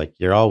he was like,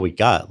 you're all we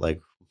got.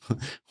 Like,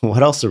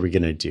 what else are we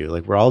going to do?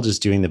 Like, we're all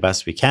just doing the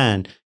best we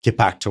can. Get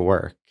back to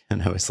work.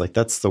 And I was like,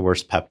 that's the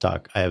worst pep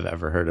talk I have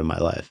ever heard in my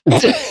life.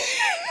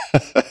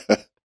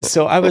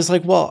 So I was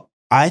like, well,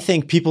 I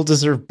think people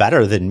deserve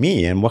better than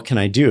me. And what can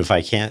I do if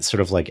I can't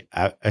sort of like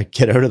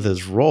get out of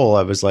this role?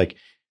 I was like,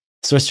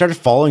 so I started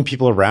following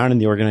people around in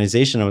the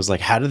organization. I was like,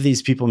 how do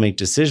these people make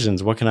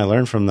decisions? What can I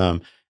learn from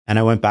them? And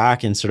I went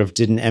back and sort of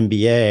did an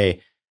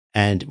MBA.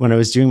 And when I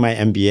was doing my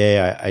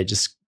MBA, I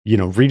just,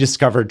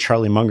 rediscovered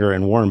Charlie Munger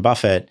and Warren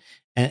Buffett.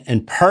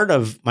 And part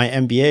of my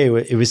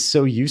MBA, it was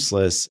so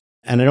useless.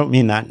 And I don't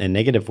mean that in a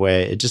negative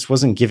way. It just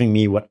wasn't giving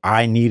me what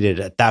I needed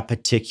at that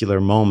particular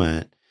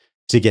moment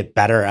to get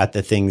better at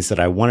the things that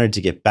I wanted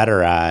to get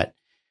better at.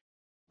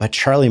 But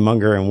Charlie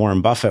Munger and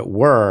Warren Buffett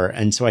were.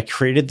 And so I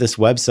created this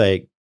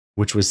website,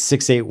 which was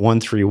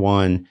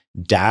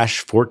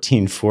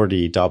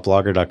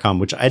 68131-1440.blogger.com,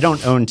 which I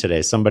don't own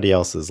today. Somebody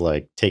else is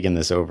like taking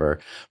this over,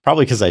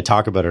 probably because I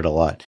talk about it a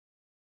lot.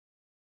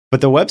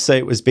 But the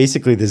website was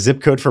basically the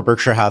zip code for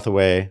Berkshire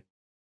Hathaway,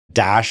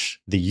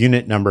 dash the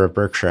unit number of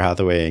Berkshire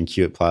Hathaway in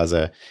Kiewit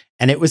Plaza.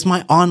 And it was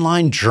my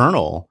online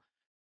journal.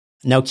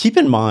 Now, keep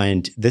in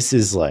mind, this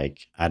is like,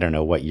 I don't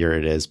know what year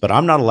it is, but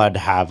I'm not allowed to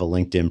have a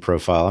LinkedIn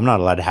profile. I'm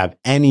not allowed to have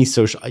any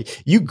social.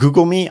 You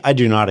Google me, I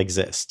do not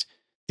exist.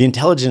 the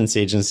intelligence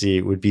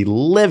agency would be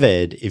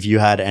livid if you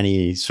had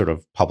any sort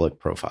of public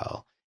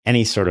profile,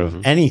 any sort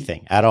of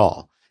anything at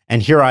all.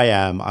 And here I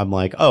am, I'm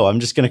like, oh, I'm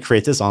just going to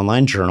create this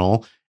online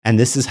journal. And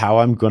this is how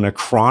I'm going to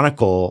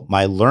chronicle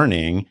my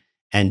learning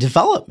and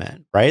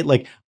development, right?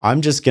 Like,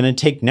 I'm just going to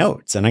take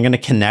notes and I'm going to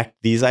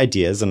connect these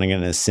ideas and I'm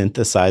going to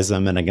synthesize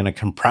them and I'm going to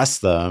compress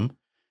them.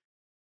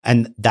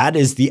 And that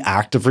is the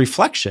act of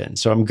reflection.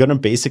 So I'm going to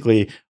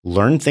basically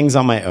learn things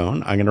on my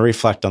own. I'm going to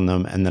reflect on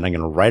them and then I'm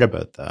going to write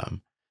about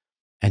them.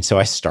 And so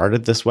I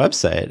started this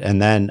website.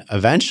 And then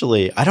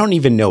eventually, I don't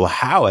even know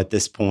how at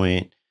this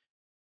point,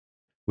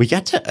 we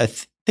got to, I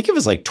think it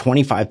was like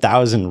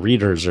 25,000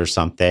 readers or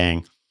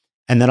something.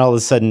 And then all of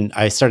a sudden,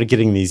 I started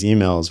getting these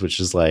emails, which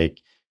is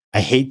like, I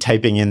hate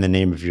typing in the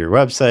name of your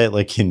website.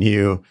 Like, can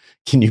you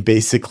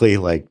basically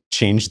like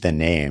change the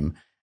name?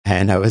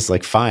 And I was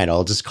like, fine,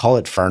 I'll just call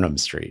it Farnam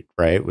Street,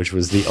 right? Which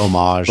was the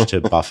homage to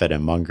Buffett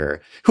and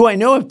Munger, who I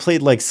know have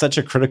played like such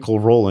a critical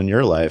role in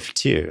your life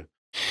too.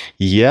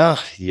 Yeah,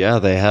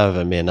 they have.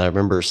 I mean, I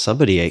remember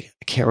somebody, I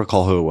can't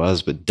recall who it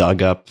was, but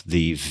dug up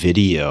the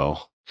video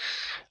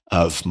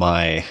of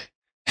my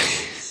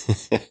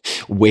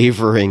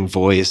wavering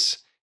voice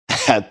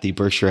at the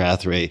Berkshire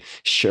Hathaway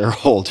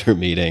shareholder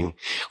meeting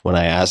when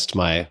I asked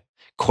my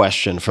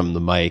question from the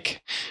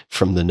mic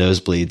from the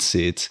nosebleed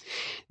seats.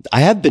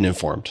 I have been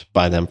informed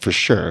by them for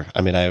sure.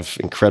 I mean, I have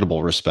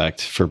incredible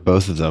respect for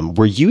both of them.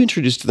 Were you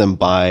introduced to them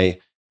by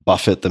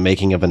Buffett, The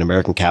Making of an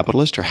American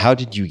Capitalist, or how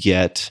did you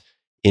get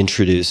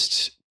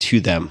introduced to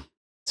them?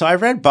 So I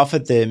read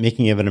Buffett, The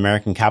Making of an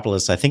American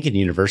Capitalist, I think in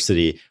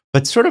university,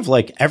 but sort of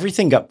like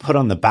everything got put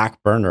on the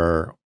back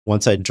burner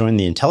once I joined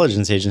the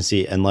intelligence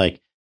agency and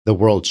like the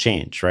world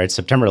changed, right?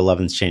 September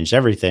 11th changed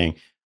everything.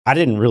 I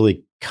didn't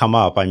really come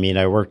up. I mean,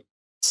 I worked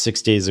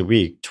 6 days a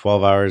week,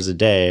 12 hours a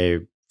day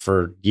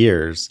for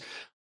years.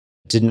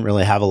 Didn't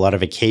really have a lot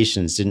of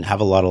vacations, didn't have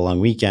a lot of long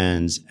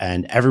weekends,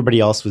 and everybody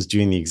else was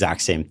doing the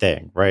exact same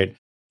thing, right?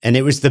 And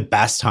it was the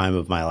best time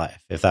of my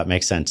life, if that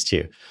makes sense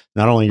too.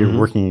 Not only you're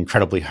working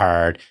incredibly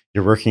hard,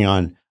 you're working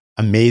on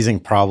amazing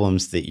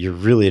problems that you're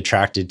really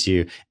attracted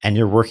to, and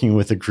you're working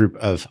with a group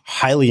of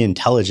highly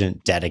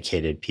intelligent,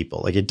 dedicated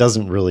people. Like, it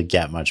doesn't really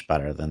get much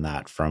better than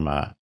that from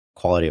a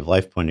quality of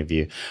life point of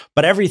view.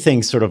 But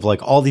everything sort of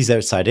like all these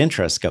outside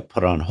interests got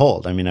put on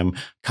hold. I mean, I'm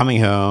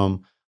coming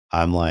home,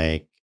 I'm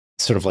like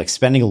sort of like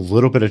spending a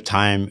little bit of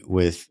time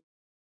with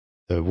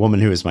the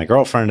woman who was my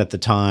girlfriend at the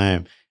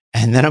time.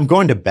 And then I'm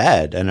going to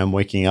bed and I'm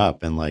waking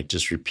up and like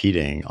just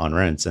repeating on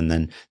rinse. And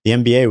then the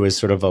MBA was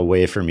sort of a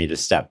way for me to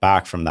step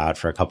back from that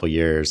for a couple of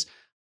years,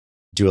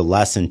 do a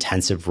less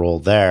intensive role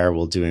there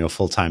while doing a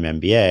full-time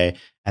MBA.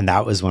 And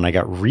that was when I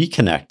got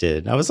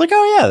reconnected. I was like,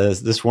 oh yeah,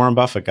 this Warren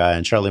Buffett guy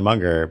and Charlie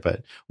Munger,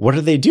 but what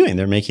are they doing?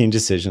 They're making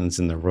decisions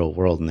in the real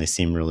world and they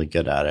seem really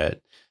good at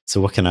it.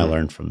 So what can I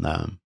learn from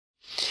them?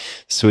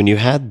 So when you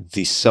had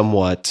the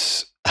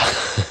somewhat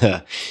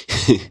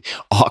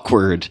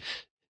awkward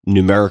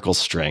numerical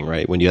string,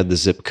 right? When you had the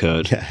zip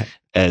code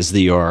as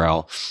the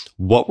URL,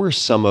 what were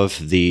some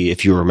of the,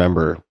 if you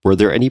remember, were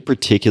there any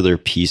particular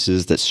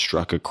pieces that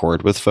struck a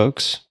chord with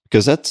folks?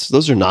 Because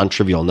those are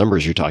non-trivial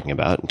numbers you're talking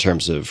about in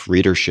terms of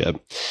readership.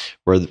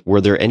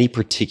 Were there any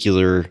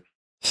particular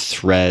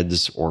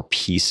threads or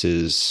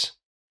pieces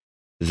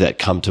that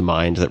come to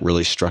mind that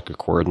really struck a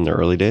chord in the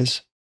early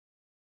days?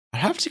 I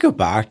have to go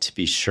back to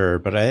be sure,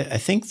 but I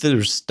think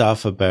there's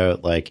stuff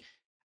about like,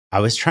 I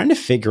was trying to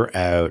figure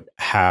out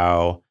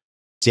how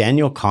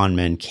Daniel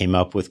Kahneman came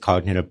up with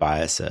cognitive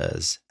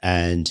biases,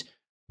 and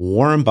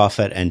Warren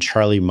Buffett and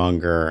Charlie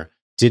Munger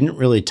didn't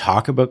really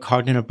talk about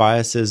cognitive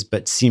biases,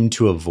 but seemed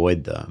to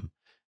avoid them.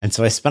 And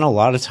so I spent a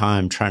lot of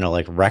time trying to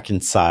like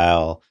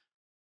reconcile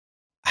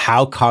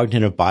how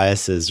cognitive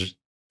biases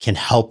can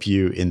help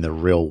you in the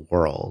real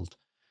world.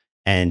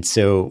 And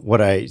so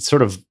what I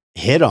sort of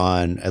hit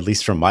on, at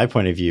least from my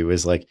point of view,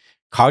 is like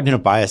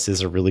cognitive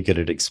biases are really good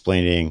at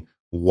explaining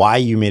why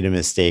you made a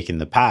mistake in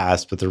the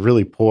past, but they're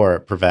really poor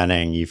at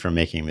preventing you from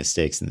making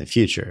mistakes in the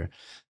future.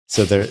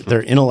 So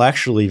they're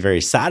intellectually very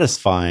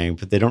satisfying,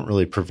 but they don't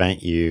really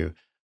prevent you.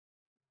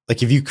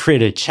 Like if you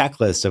create a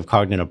checklist of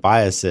cognitive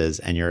biases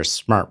and you're a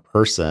smart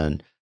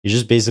person, you're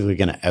just basically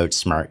going to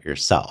outsmart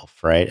yourself,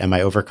 right? Am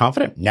I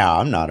overconfident? No,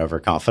 I'm not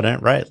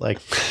overconfident, right? Like,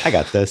 I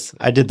got this.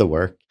 I did the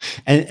work.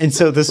 And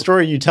so the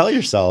story you tell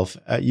yourself,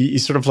 you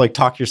sort of like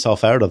talk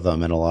yourself out of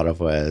them in a lot of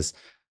ways,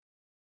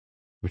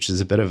 which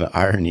is a bit of an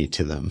irony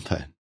to them.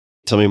 But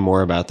tell me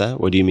more about that.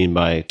 What do you mean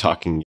by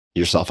talking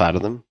yourself out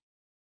of them?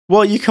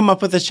 Well, you come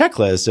up with a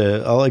checklist.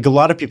 Like a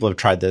lot of people have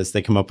tried this.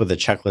 They come up with a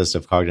checklist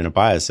of cognitive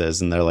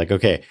biases, and they're like,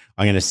 "Okay,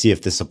 I'm going to see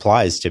if this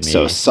applies to me."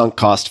 So, sunk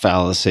cost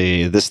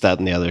fallacy, this, that,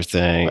 and the other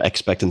thing,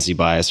 expectancy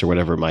bias, or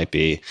whatever it might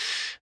be.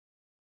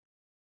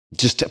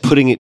 Just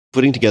putting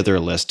together a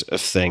list of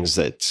things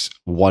that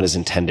one is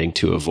intending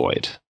to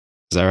avoid.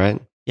 Is that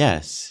right?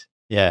 Yes.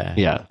 Yeah.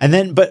 Yeah. And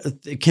then, but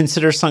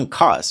consider sunk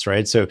costs,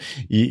 right? So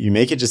you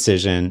make a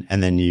decision,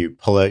 and then you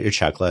pull out your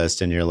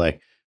checklist, and you're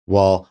like,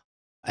 "Well,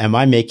 am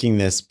I making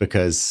this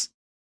because,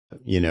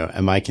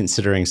 am I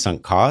considering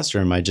sunk cost, or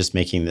am I just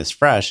making this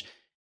fresh?"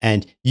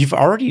 And you've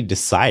already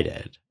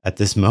decided at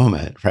this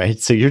moment, right?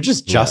 So you're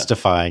just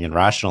justifying and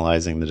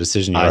rationalizing the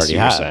decision you already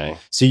have.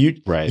 So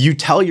you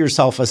tell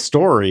yourself a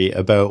story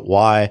about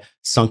why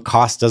sunk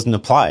cost doesn't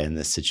apply in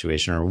this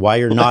situation, or why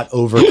you're not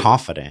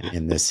overconfident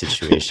in this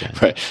situation.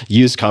 Right.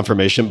 Use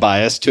confirmation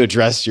bias to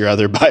address your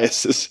other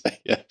biases.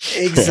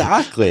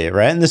 Exactly,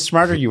 right? And the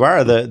smarter you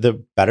are,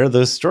 the better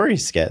those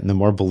stories get and the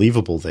more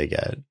believable they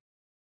get.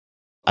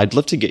 I'd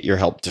love to get your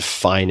help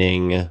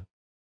defining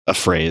a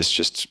phrase,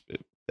 just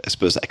I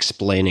suppose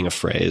explaining a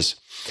phrase,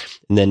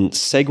 and then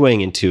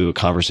segueing into a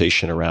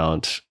conversation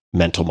around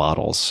mental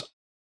models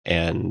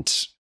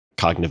and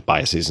cognitive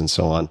biases and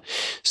so on.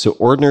 So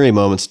ordinary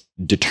moments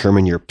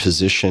determine your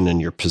position,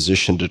 and your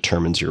position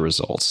determines your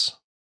results.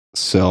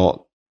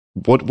 So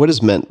what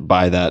is meant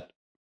by that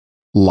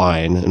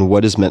line, and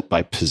what is meant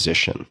by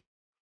position?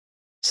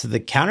 So the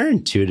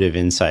counterintuitive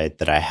insight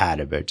that I had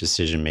about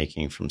decision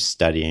making from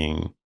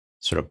studying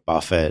sort of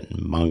Buffett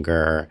and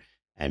Munger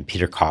and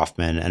Peter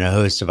Kaufman and a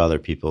host of other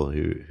people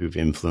who've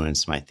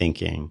influenced my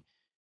thinking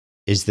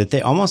is that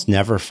they almost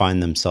never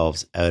find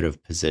themselves out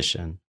of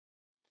position.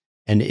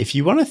 And if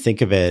you want to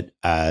think of it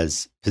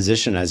as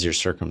position as your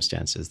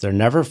circumstances, they're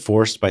never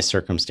forced by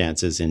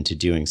circumstances into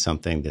doing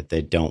something that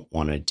they don't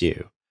want to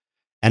do.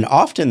 And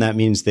often that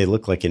means they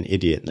look like an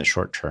idiot in the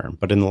short term,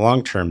 but in the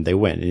long term, they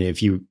win. And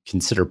if you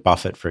consider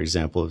Buffett, for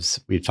example, as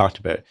we've talked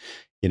about,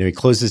 he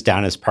closes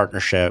down his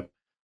partnership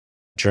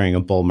during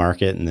a bull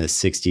market in the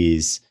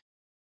 60s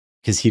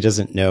because he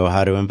doesn't know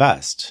how to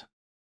invest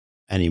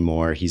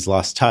anymore. He's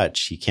lost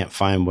touch. He can't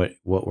find what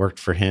worked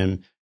for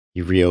him.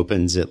 He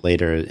reopens it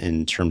later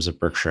in terms of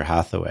Berkshire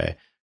Hathaway.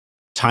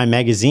 Time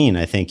magazine,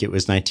 I think it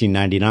was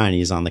 1999,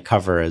 he's on the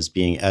cover as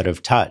being out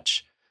of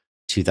touch.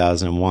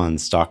 2001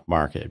 stock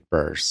market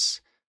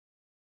bursts.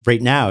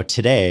 Right now,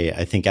 today,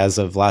 I think as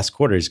of last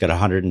quarter, he's got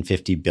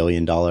 $150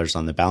 billion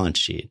on the balance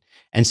sheet.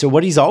 And so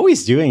what he's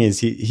always doing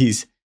is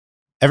he's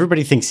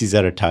everybody thinks he's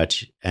out of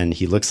touch and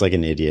he looks like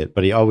an idiot,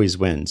 but he always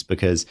wins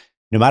because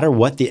no matter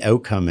what the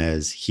outcome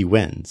is, he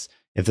wins.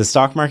 If the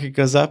stock market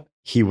goes up,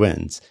 he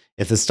wins.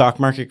 If the stock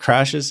market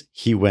crashes,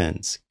 he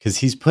wins because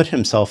he's put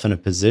himself in a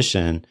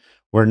position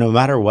where no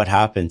matter what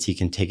happens, he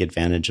can take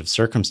advantage of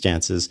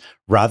circumstances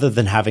rather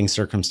than having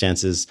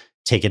circumstances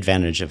take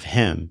advantage of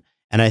him.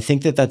 And I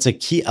think that that's a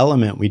key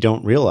element we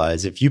don't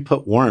realize. If you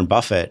put Warren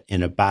Buffett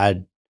in a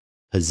bad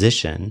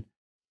position,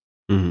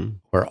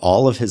 where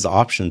all of his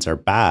options are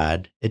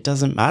bad, it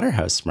doesn't matter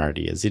how smart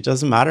he is. It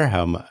doesn't matter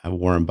how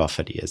Warren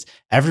Buffett he is.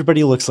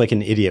 Everybody looks like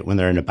an idiot when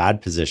they're in a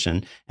bad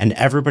position, and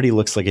everybody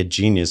looks like a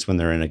genius when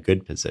they're in a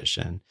good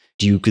position.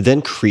 You could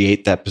then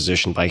create that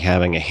position by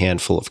having a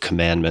handful of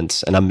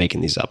commandments, and I'm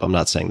making these up. I'm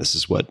not saying this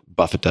is what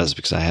Buffett does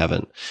because I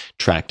haven't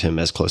tracked him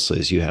as closely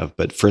as you have.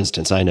 But for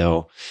instance, I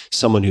know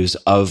someone who's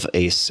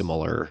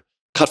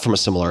cut from a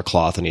similar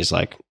cloth, and he's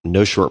like,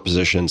 no short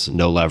positions,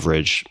 no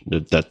leverage,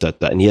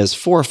 and he has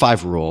 4 or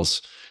 5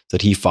 rules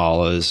that he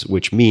follows,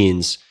 which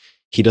means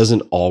he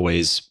doesn't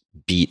always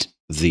beat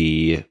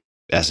the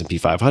S&P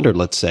 500,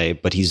 let's say,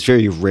 but he's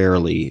very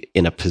rarely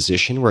in a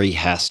position where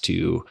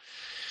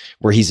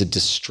where he's a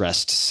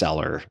distressed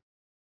seller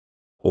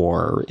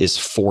or is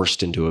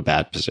forced into a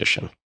bad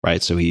position,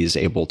 right? So he's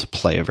able to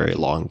play a very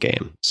long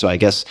game. So I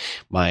guess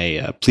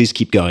please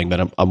keep going,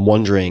 but I'm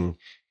wondering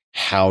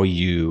how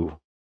you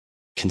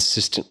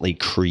consistently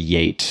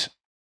create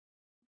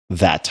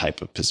that type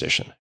of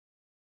position.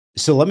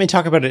 So let me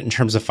talk about it in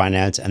terms of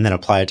finance and then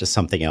apply it to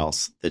something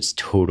else that's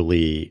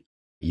totally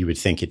you would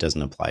think it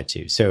doesn't apply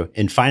to. So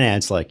in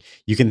finance, like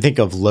you can think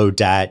of low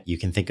debt, you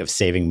can think of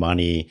saving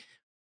money,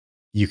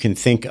 you can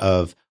think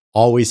of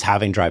always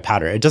having dry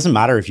powder. It doesn't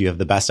matter if you have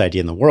the best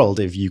idea in the world.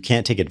 If you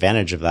can't take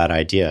advantage of that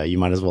idea, you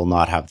might as well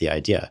not have the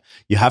idea.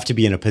 You have to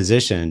be in a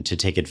position to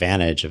take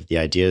advantage of the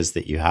ideas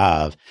that you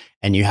have.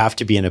 And you have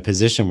to be in a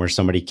position where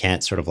somebody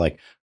can't sort of like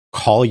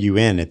call you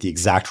in at the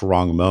exact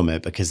wrong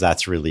moment because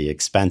that's really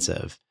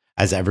expensive,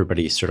 as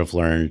everybody sort of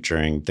learned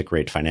during the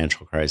great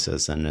financial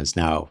crisis and is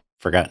now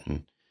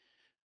forgotten.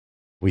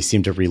 We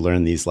seem to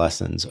relearn these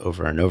lessons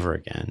over and over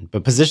again.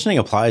 But positioning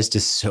applies to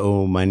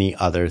so many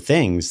other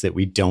things that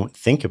we don't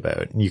think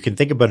about. And you can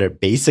think about it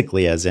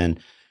basically as in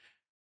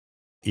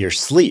your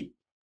sleep,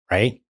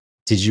 right?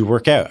 Did you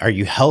work out? Are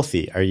you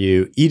healthy? Are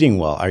you eating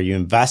well? Are you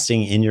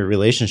investing in your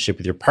relationship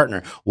with your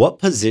partner? What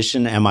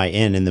position am I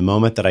in the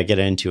moment that I get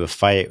into a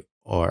fight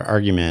or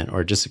argument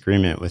or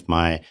disagreement with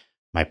my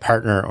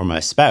partner or my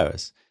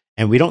spouse?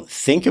 And we don't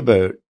think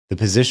about the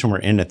position we're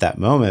in at that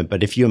moment.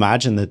 But if you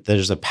imagine that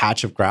there's a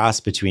patch of grass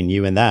between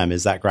you and them,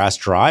 is that grass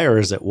dry or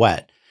is it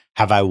wet?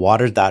 Have I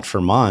watered that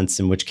for months,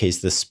 in which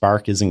case the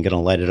spark isn't going to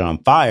light it on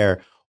fire?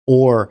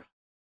 Or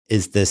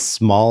is this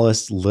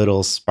smallest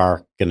little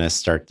spark going to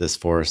start this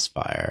forest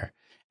fire?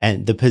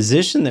 And the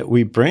position that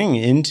we bring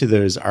into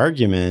those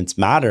arguments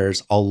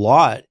matters a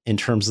lot in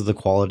terms of the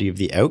quality of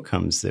the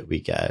outcomes that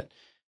we get.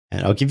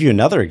 And I'll give you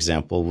another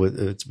example.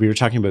 We were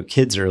talking about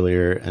kids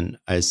earlier, and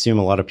I assume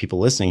a lot of people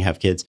listening have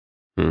kids.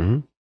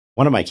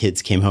 One of my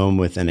kids came home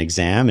with an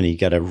exam and he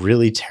got a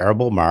really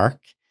terrible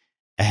mark.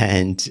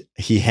 And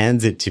he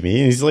hands it to me.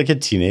 And he's like a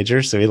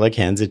teenager. So he like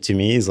hands it to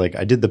me. He's like,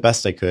 I did the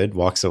best I could,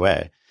 walks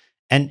away.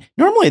 And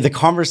normally the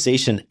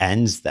conversation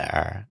ends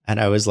there. And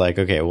I was like,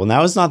 okay, well,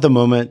 now is not the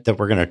moment that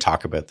we're going to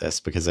talk about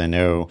this because I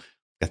know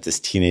I've got this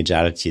teenage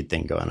attitude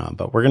thing going on,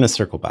 but we're going to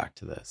circle back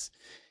to this.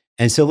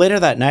 And so later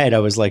that night, I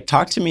was like,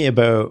 talk to me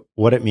about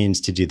what it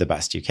means to do the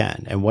best you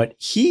can. And what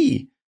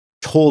he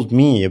told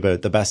me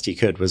about the best he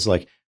could was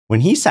like, when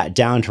he sat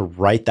down to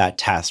write that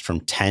test from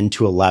 10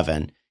 to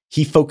 11,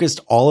 he focused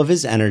all of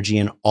his energy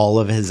and all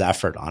of his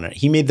effort on it.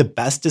 He made the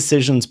best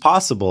decisions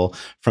possible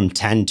from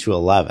 10 to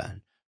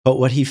 11. But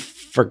what he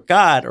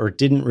forgot or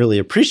didn't really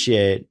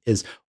appreciate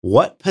is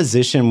what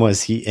position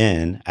was he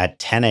in at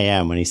 10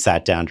 a.m. when he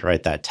sat down to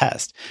write that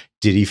test?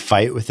 Did he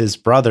fight with his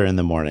brother in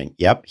the morning?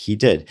 Yep, he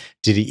did.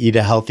 Did he eat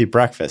a healthy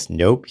breakfast?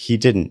 Nope, he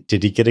didn't.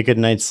 Did he get a good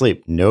night's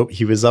sleep? Nope,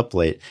 he was up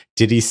late.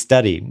 Did he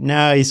study?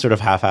 No, he sort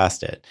of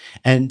half-assed it.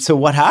 And so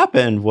what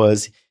happened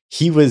was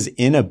he was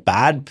in a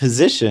bad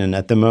position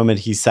at the moment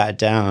he sat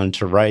down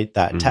to write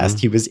that test.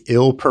 He was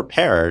ill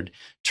prepared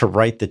to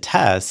write the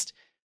test.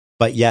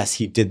 But yes,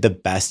 he did the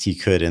best he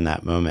could in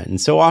that moment. And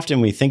so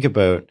often we think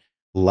about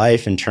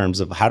life in terms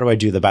of how do I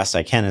do the best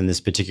I can in this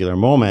particular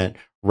moment,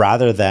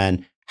 rather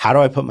than how do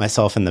I put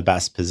myself in the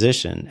best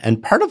position?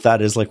 And part of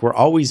that is like we're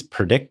always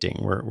predicting.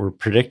 We're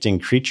predicting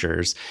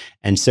creatures.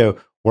 And so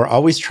we're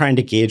always trying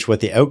to gauge what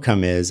the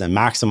outcome is and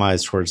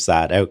maximize towards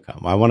that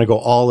outcome. I want to go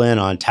all in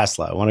on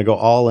Tesla. I want to go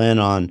all in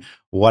on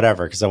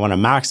whatever because I want to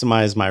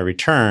maximize my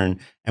return.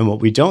 And what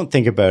we don't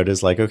think about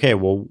is like, okay,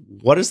 well,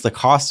 what is the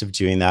cost of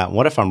doing that?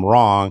 What if I'm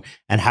wrong?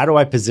 And how do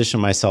I position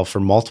myself for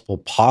multiple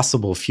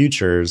possible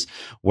futures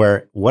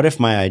where what if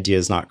my idea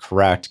is not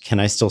correct? Can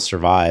I still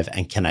survive?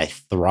 And can I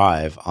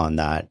thrive on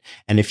that?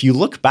 And if you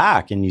look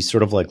back and you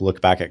sort of like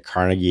look back at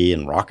Carnegie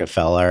and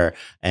Rockefeller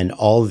and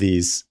all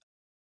these,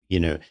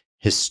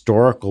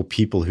 historical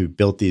people who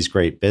built these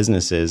great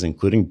businesses,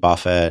 including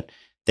Buffett,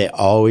 they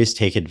always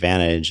take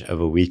advantage of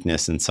a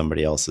weakness in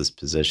somebody else's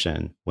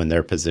position when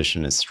their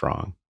position is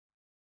strong.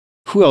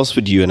 Who else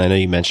would you, and I know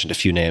you mentioned a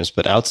few names,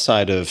 but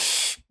outside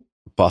of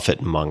Buffett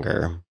and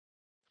Munger,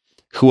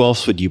 who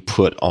else would you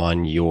put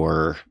on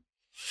your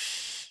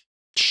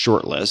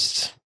short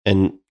list?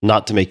 And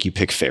not to make you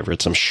pick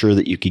favorites, I'm sure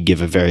that you could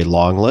give a very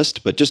long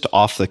list, but just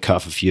off the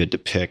cuff, if you had to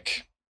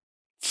pick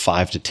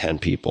 5 to 10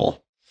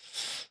 people,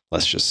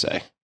 let's just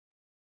say.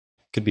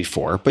 Could be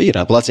 4,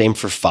 but let's aim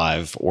for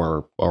 5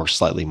 or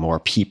slightly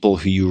more people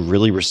who you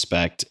really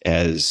respect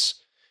as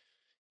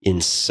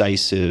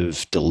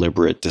incisive,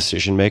 deliberate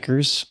decision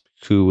makers.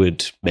 Who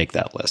would make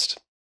that list?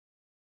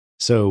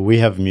 So we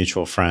have a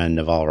mutual friend,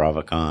 Naval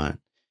Ravikant.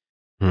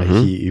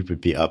 He would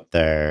be up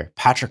there.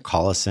 Patrick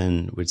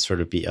Collison would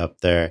sort of be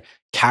up there.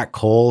 Kat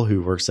Cole,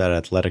 who works at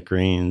Athletic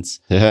Greens.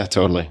 Yeah,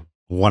 totally.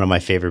 One of my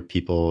favorite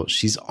people.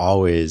 She's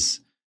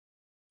always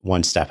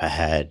one step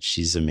ahead.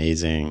 She's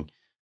amazing.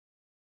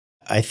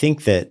 I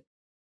think that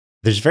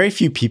there's very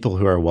few people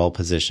who are well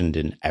positioned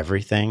in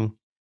everything.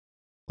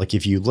 Like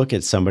if you look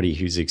at somebody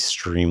who's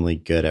extremely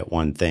good at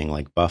one thing,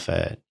 like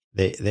Buffett,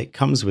 that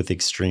comes with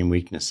extreme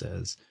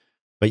weaknesses.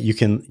 But you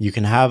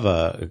can have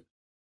a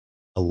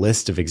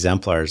list of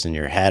exemplars in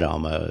your head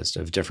almost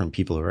of different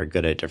people who are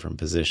good at different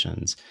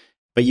positions.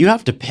 But you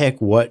have to pick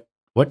what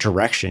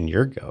direction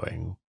you're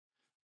going.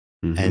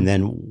 And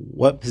then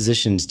what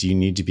positions do you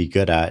need to be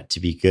good at to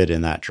be good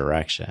in that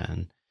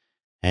direction?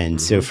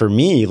 And so for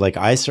me, like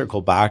I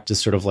circle back to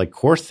sort of like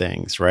core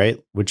things, right?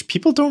 Which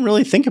people don't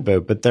really think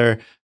about, but they're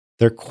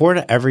core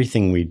to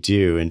everything we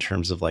do in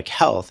terms of like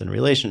health and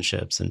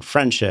relationships and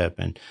friendship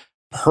and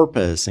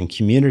purpose and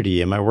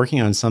community. Am I working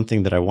on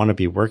something that I want to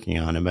be working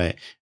on?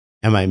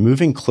 Am I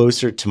moving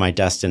closer to my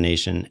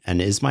destination?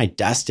 And is my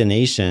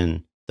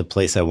destination the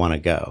place I want to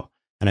go?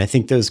 And I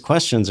think those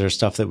questions are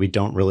stuff that we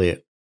don't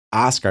really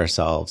ask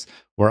ourselves.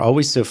 We're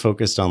always so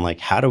focused on like,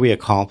 how do we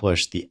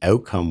accomplish the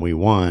outcome we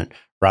want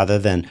rather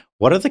than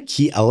what are the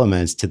key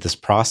elements to this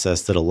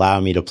process that allow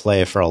me to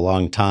play for a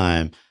long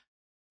time?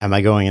 Am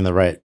I going in the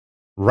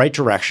right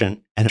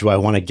direction? And do I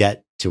want to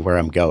get to where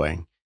I'm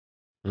going?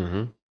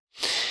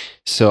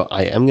 So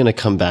I am going to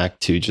come back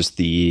to just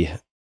the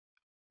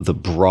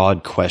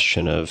broad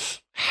question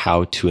of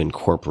how to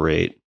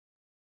incorporate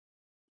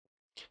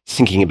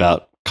thinking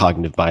about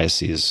cognitive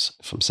biases,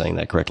 if I'm saying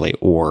that correctly,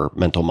 or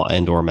mental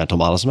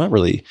models. I'm not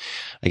really,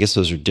 I guess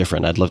those are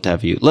different. I'd love to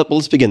have you,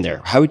 let's begin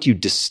there. How would you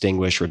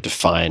distinguish or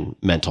define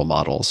mental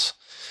models?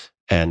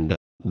 And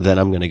then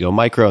I'm going to go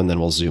micro and then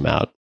we'll zoom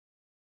out.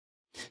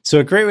 So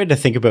a great way to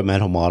think about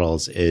mental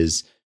models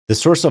is the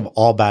source of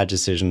all bad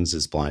decisions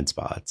is blind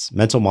spots.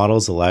 Mental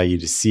models allow you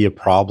to see a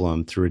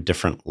problem through a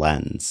different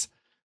lens.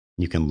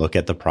 You can look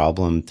at the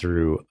problem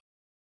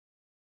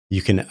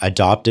you can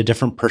adopt a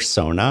different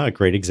persona. A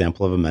great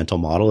example of a mental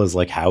model is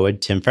like, how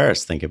would Tim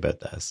Ferriss think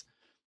about this?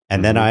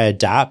 And then I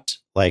adapt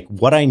like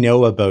what I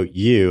know about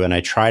you and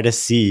I try to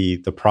see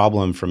the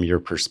problem from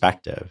your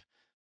perspective.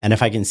 And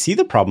if I can see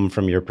the problem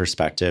from your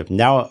perspective,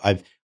 now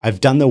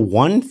I've done the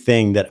one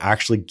thing that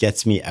actually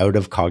gets me out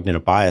of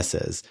cognitive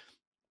biases,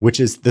 which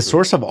is the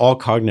source of all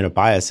cognitive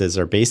biases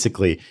are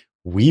basically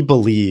we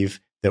believe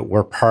that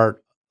we're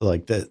part,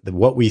 like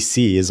what we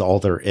see is all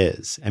there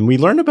is. And we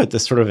learn about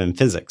this sort of in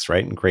physics,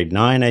 right? In grade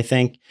 9, I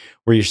think,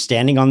 where you're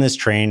standing on this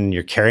train and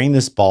you're carrying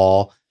this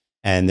ball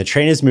and the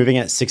train is moving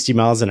at 60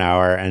 miles an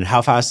hour. And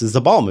how fast is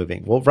the ball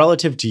moving? Well,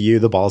 relative to you,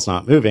 the ball's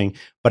not moving.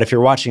 But if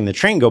you're watching the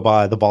train go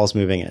by, the ball's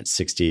moving at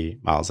 60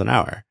 miles an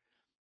hour.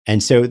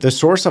 And so the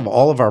source of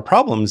all of our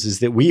problems is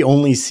that we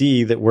only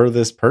see that we're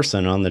this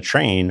person on the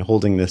train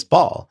holding this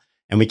ball.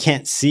 And we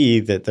can't see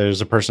that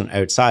there's a person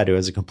outside who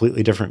has a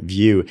completely different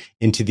view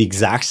into the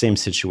exact same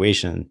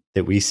situation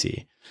that we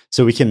see.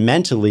 So we can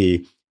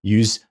mentally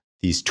use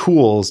these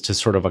tools to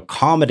sort of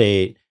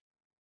accommodate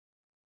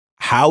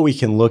how we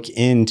can look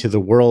into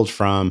the world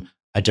from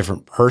a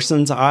different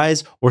person's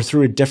eyes or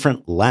through a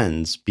different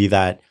lens, be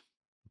that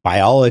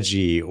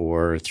biology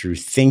or through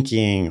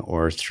thinking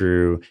or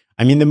through,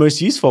 I mean, the most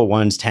useful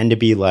ones tend to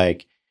be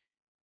like,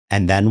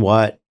 and then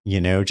what? You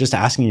know, just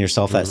asking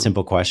yourself that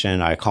simple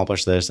question, I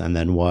accomplished this, and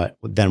then what?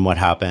 Then what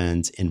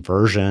happens?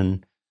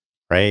 Inversion,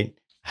 right?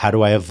 How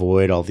do I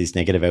avoid all these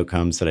negative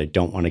outcomes that I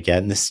don't want to get?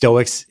 And the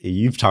Stoics,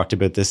 you've talked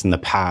about this in the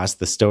past.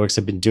 The Stoics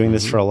have been doing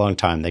this for a long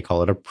time. They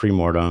call it a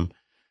premortem.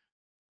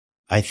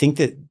 I think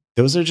that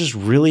those are just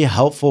really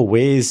helpful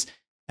ways.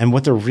 And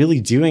what they're really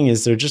doing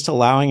is they're just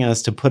allowing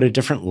us to put a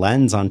different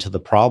lens onto the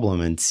problem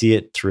and see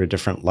it through a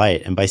different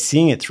light. And by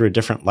seeing it through a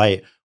different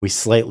light, we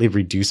slightly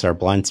reduce our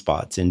blind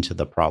spots into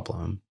the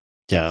problem.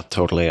 Yeah,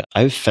 totally.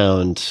 I've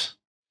found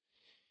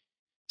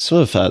some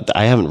of,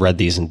 I haven't read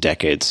these in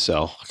decades,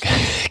 so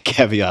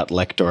caveat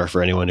lector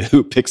for anyone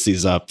who picks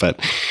these up, but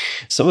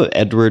some of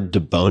Edward de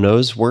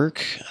Bono's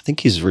work, I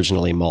think he's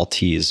originally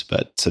Maltese,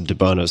 but so de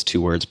Bono's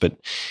 2 words, but,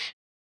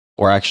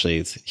 or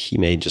actually he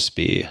may just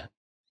be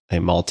a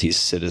Maltese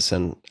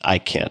citizen. I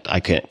can't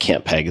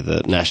peg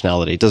the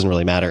nationality. It doesn't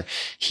really matter.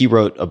 He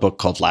wrote a book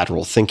called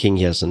Lateral Thinking.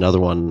 He has another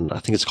one, I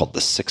think it's called The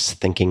 6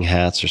 Thinking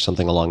Hats or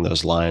something along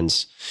those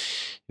lines,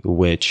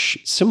 which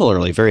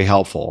similarly very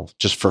helpful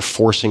just for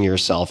forcing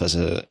yourself as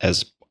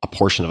a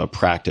portion of a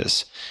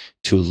practice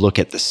to look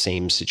at the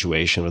same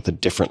situation with a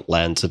different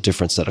lens, a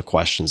different set of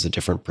questions, a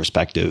different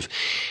perspective.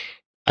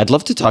 I'd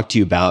love to talk to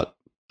you about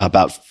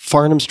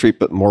Farnam Street,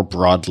 but more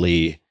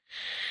broadly,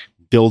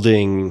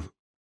 building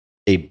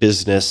a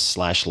business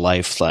 /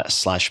 life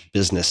 /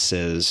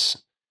 businesses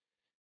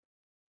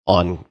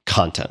on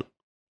content,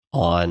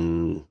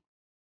 on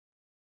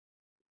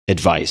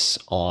advice,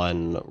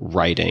 on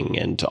writing,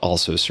 and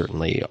also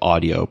certainly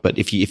audio. But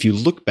if you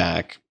look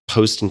back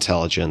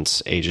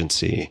post-intelligence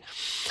agency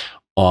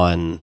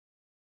on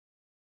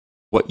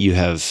what you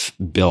have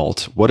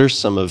built, what are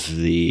some of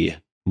the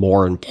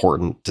more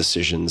important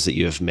decisions that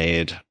you have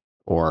made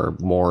or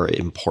more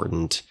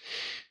important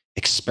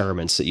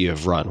experiments that you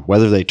have run,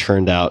 whether they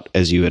turned out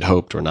as you had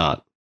hoped or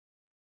not?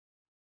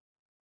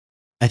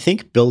 I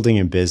think building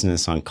a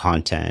business on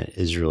content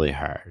is really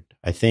hard.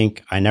 I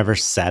think I never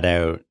set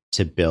out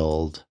to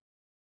build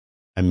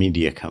a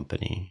media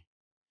company.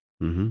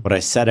 What I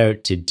set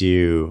out to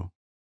do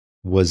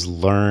was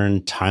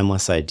learn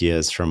timeless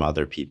ideas from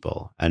other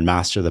people and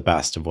master the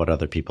best of what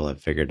other people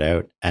have figured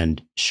out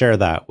and share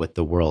that with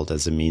the world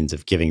as a means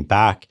of giving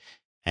back.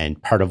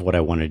 And part of what I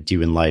want to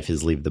do in life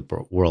is leave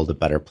the world a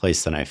better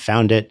place than I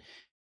found it.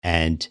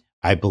 And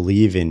I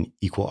believe in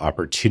equal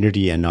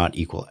opportunity and not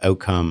equal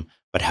outcome.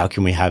 But how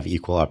can we have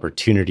equal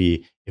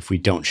opportunity if we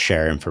don't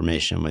share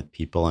information with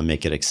people and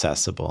make it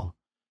accessible?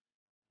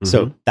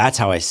 So that's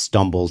how I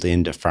stumbled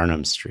into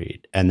Farnam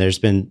Street. And there's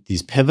been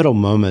these pivotal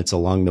moments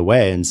along the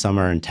way, and some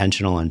are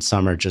intentional and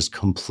some are just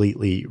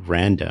completely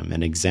random.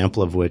 An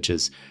example of which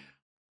is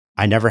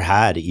I never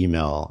had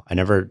email. I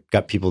never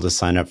got people to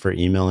sign up for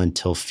email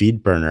until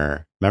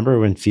FeedBurner. Remember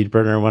when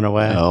FeedBurner went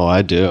away? Oh,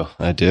 I do.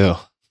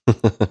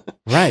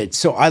 Right.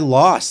 So I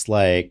lost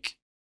like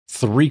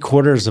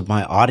 3/4 of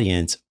my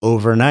audience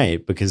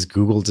overnight because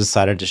Google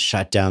decided to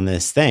shut down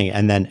this thing.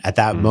 And then at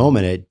that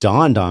moment, it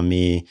dawned on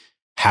me,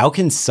 how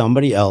can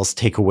somebody else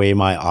take away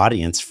my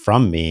audience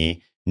from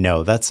me?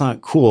 No, that's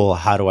not cool.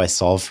 How do I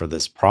solve for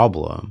this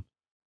problem?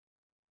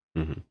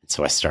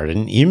 So I started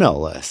an email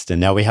list, and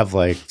now we have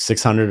like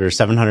 600 or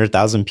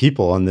 700,000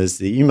 people on the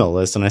email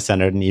list. And I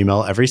send out an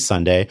email every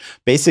Sunday,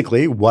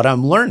 basically what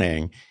I'm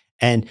learning.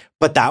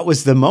 But that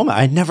was the moment.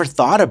 I never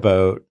thought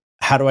about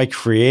how do I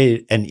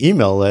create an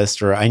email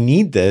list or I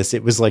need this.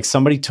 It was like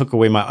somebody took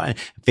away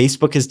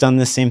Facebook has done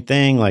the same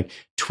thing. Like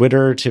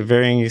Twitter to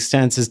varying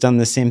extents has done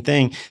the same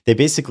thing. They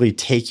basically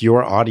take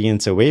your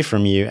audience away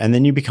from you and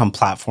then you become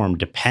platform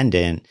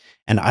dependent.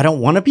 And I don't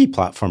want to be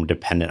platform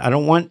dependent. I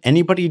don't want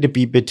anybody to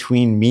be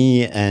between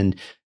me and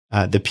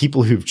the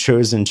people who've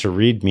chosen to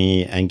read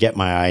me and get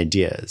my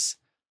ideas.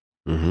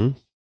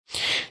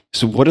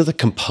 So what are the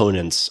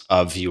components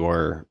of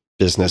your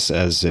business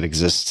as it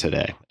exists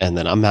today? And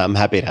then I'm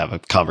happy to have a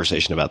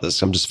conversation about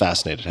this. I'm just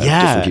fascinated how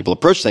different people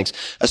approach things,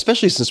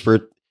 especially since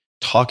we're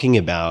talking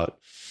about,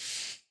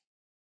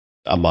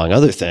 among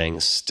other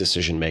things,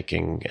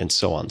 decision-making and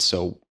so on.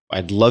 So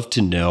I'd love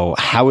to know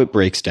how it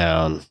breaks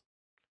down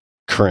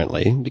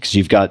currently, because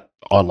you've got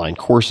online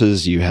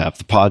courses, you have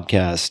the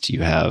podcast,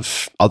 you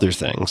have other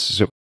things.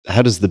 So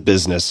how does the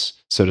business,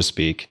 so to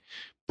speak,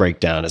 break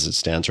down as it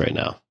stands right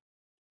now?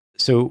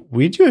 So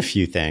we do a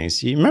few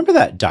things. You remember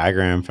that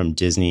diagram from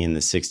Disney in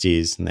the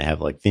 60s, and they have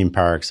like theme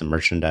parks and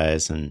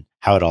merchandise and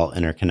how it all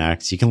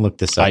interconnects? You can look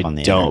this up on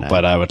the internet.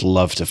 But I would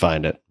love to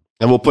find it.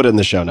 And we'll put it in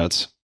the show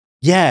notes.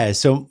 Yeah.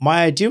 So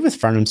my idea with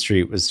Farnam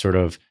Street was sort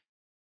of,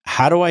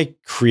 how do I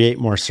create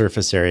more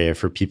surface area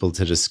for people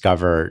to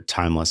discover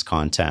timeless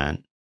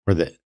content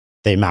where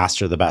they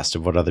master the best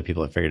of what other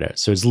people have figured out?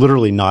 So it's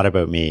literally not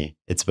about me.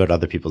 It's about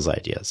other people's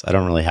ideas. I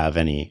don't really have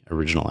any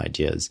original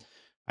ideas.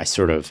 I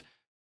sort of,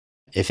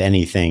 if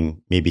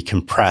anything, maybe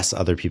compress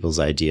other people's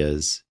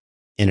ideas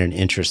in an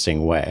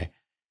interesting way.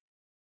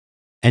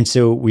 And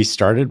so we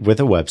started with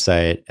a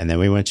website, and then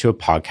we went to a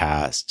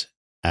podcast.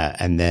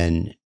 And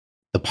then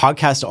the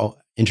podcast,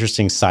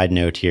 interesting side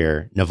note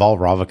here, Naval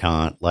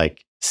Ravikant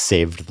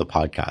saved the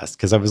podcast,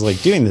 because I was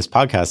doing this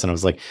podcast and I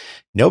was like,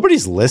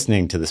 nobody's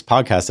listening to this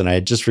podcast. And I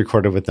had just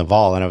recorded with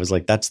Naval, and I was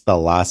like, that's the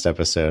last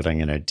episode I'm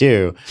going to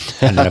do.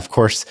 And then of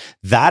course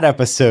that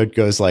episode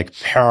goes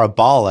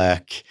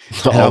parabolic.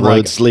 All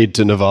roads lead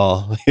to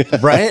Naval.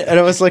 Right. And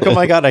I was like, oh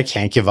my God, I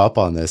can't give up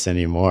on this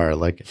anymore.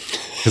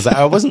 Because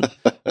I wasn't,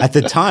 at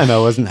the time, I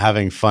wasn't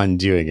having fun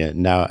doing it.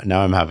 Now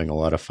I'm having a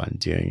lot of fun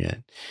doing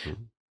it.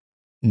 Mm-hmm.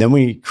 Then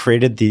we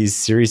created these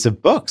series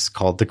of books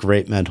called The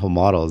Great Mental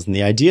Models. And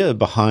the idea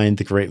behind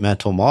The Great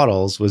Mental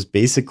Models was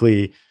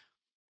basically,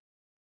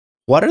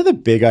 what are the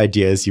big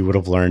ideas you would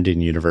have learned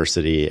in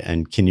university?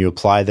 And can you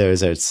apply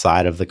those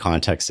outside of the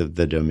context of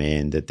the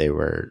domain that they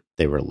were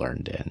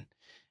learned in?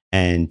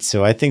 And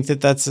so I think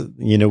that's,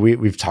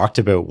 we've talked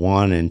about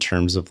one in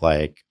terms of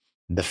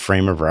the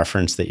frame of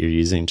reference that you're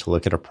using to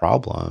look at a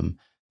problem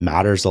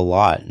matters a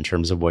lot in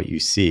terms of what you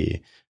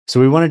see. So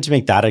we wanted to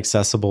make that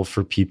accessible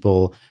for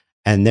people.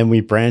 And then we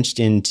branched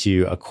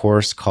into a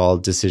course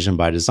called Decision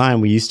by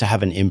Design. We used to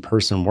have an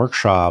in-person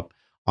workshop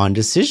on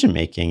decision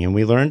making, and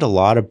we learned a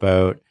lot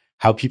about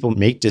how people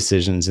make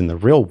decisions in the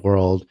real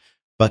world,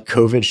 but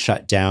COVID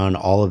shut down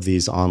all of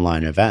these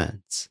online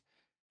events.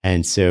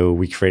 And so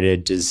we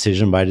created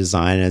Decision by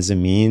Design as a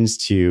means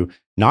to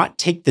not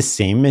take the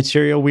same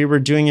material we were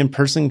doing in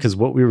person, because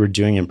what we were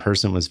doing in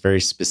person was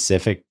very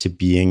specific to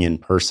being in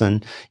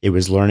person. It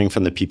was learning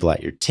from the people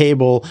at your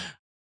table.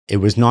 It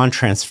was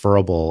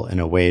non-transferable in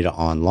a way to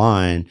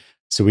online.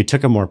 So we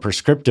took a more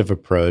prescriptive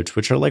approach,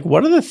 which are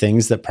what are the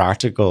things that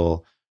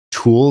practical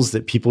tools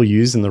that people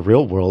use in the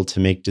real world to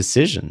make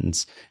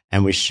decisions?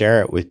 And we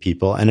share it with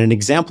people. And an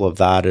example of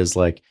that is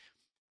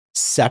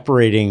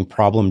separating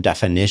problem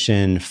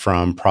definition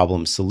from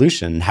problem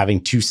solution, having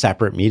two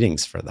separate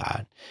meetings for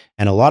that.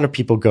 And a lot of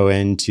people go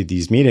into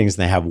these meetings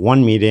and they have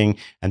one meeting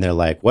and they're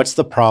like, what's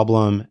the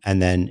problem?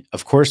 And then,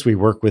 of course, we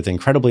work with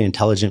incredibly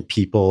intelligent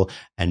people,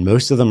 and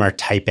most of them are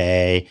type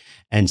A.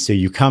 And so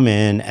you come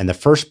in, and the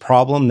first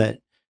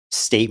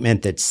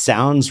statement that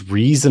sounds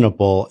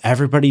reasonable,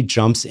 everybody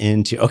jumps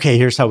into, okay,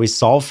 here's how we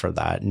solve for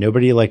that.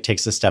 Nobody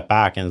takes a step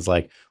back and is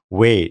like,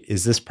 wait,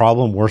 is this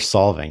problem worth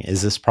solving?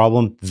 Is this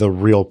problem the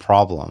real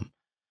problem?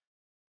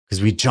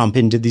 Because we jump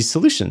into these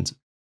solutions.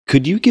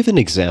 Could you give an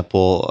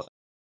example?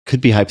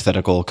 Could be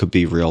hypothetical, could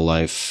be real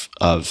life,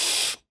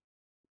 of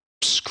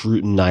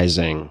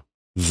scrutinizing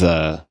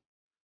the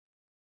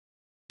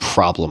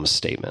problem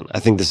statement. I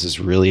think this is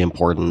really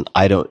important.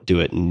 I don't do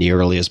it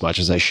nearly as much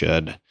as I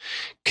should.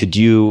 Could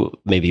you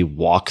maybe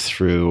walk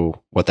through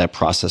what that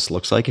process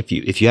looks like? If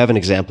you have an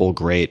example,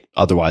 great.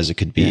 Otherwise, it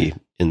could be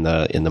in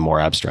the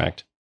more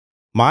abstract.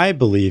 My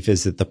belief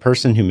is that the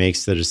person who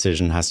makes the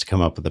decision has to come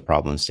up with a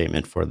problem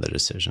statement for the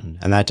decision.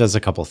 And that does a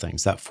couple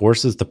things. That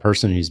forces the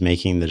person who's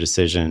making the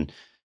decision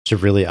to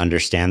really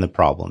understand the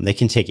problem. They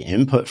can take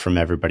input from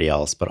everybody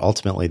else, but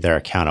ultimately they're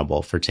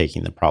accountable for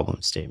taking the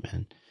problem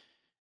statement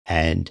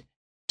and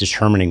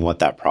determining what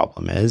that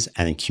problem is,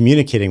 and then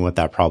communicating what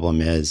that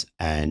problem is,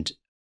 and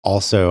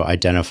also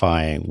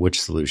identifying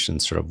which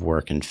solutions sort of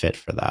work and fit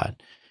for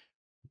that.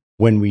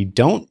 When we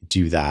don't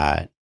do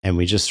that, and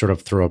we just sort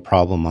of throw a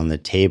problem on the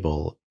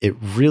table, it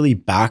really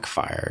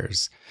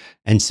backfires.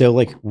 And so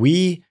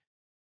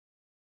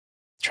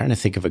trying to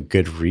think of a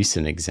good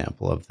recent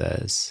example of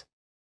this.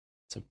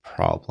 It's a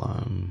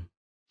problem.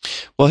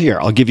 Well, here,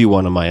 I'll give you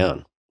one of my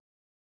own.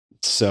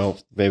 So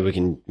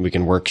maybe we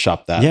can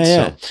workshop that.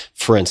 Yeah. So,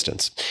 for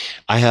instance,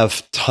 I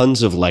have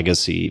tons of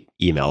legacy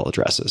email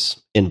addresses,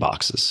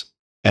 inboxes.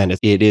 And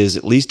it is,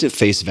 at least at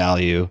face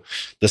value,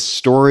 the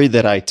story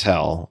that I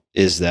tell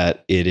is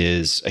that it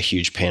is a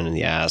huge pain in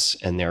the ass,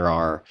 and there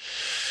are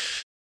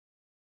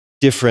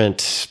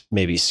different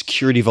maybe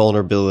security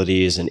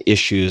vulnerabilities and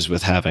issues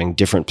with having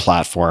different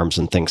platforms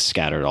and things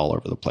scattered all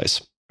over the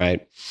place,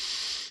 right?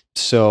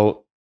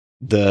 So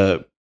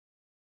the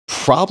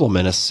problem,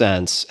 in a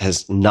sense,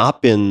 has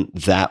not been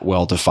that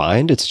well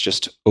defined. It's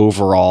just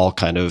overall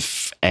kind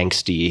of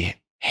angsty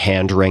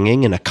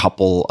hand-wringing and a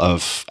couple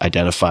of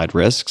identified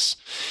risks.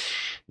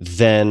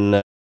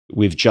 Then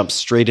we've jumped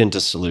straight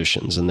into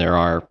solutions, and there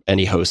are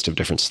any host of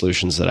different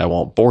solutions that I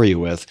won't bore you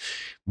with,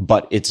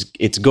 but it's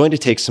going to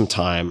take some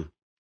time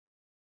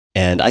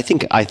And I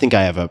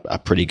have a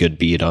pretty good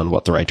bead on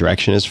what the right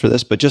direction is for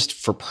this, but just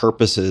for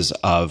purposes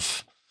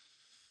of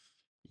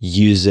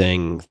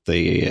using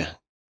the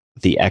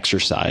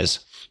exercise,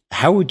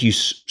 how would you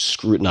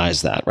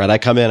scrutinize that, right? I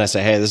come in, I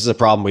say, hey, this is a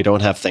problem. We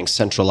don't have things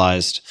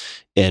centralized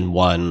in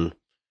one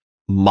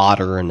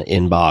modern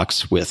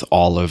inbox with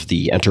all of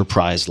the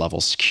enterprise level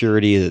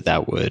security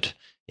that would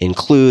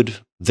include.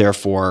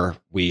 Therefore,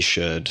 we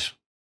should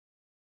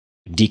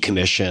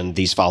decommission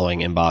these following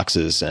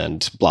inboxes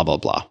and blah, blah,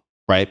 blah,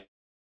 right?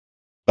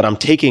 But I'm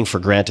taking for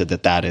granted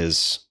that that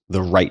is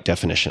the right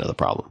definition of the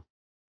problem.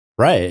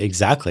 Right,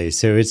 exactly.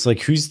 So it's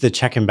like, who's the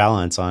check and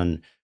balance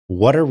on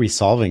what are we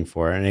solving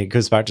for? And it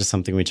goes back to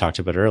something we talked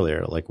about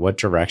earlier, like what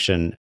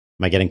direction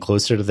am I getting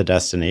closer to the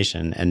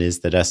destination? And is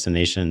the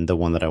destination the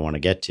one that I want to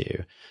get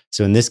to?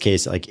 So in this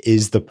case, like,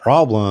 is the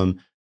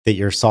problem that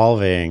you're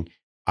solving,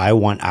 I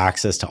want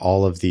access to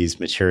all of these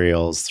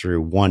materials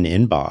through one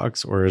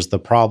inbox, or is the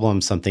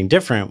problem something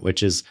different,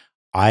 which is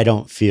I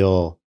don't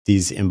feel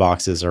these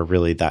inboxes are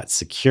really that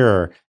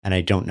secure and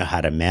I don't know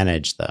how to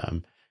manage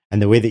them.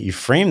 And the way that you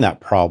frame that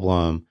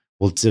problem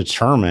will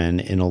determine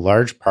in a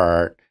large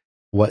part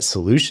what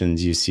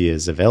solutions you see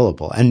as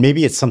available. And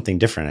maybe it's something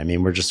different. I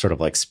mean, we're just sort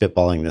of like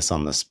spitballing this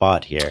on the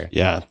spot here.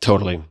 Yeah,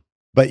 totally.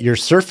 But your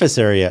surface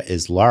area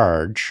is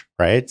large,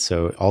 right?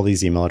 So all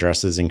these email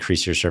addresses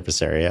increase your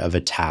surface area of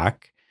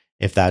attack,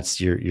 if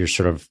that's your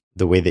sort of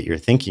the way that you're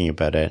thinking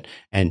about it.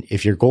 And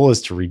if your goal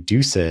is to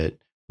reduce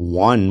it,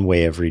 one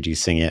way of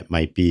reducing it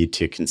might be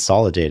to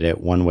consolidate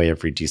it. One way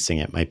of reducing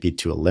it might be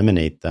to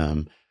eliminate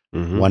them.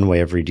 Mm-hmm. One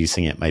way of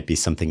reducing it might be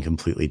something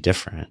completely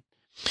different.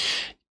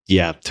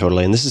 Yeah,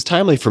 totally. And this is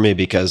timely for me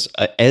because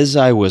as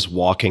I was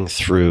walking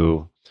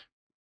through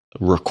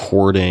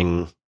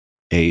recording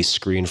a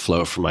screen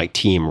flow for my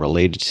team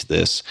related to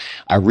this,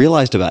 I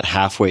realized about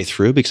halfway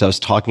through, because I was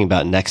talking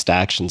about next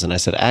actions, and I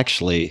said,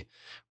 actually,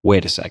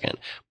 wait a second.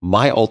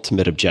 My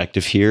ultimate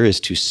objective here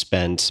is to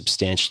spend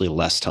substantially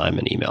less time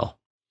in email.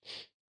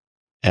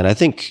 And I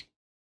think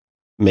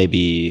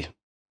maybe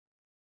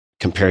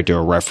compared to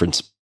a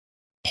reference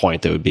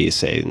point that would be,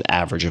 say, an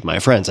average of my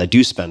friends, I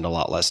do spend a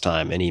lot less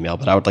time in email,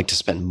 but I would like to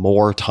spend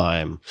more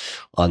time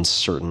on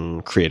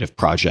certain creative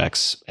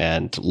projects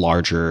and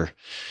larger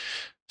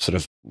sort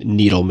of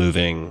needle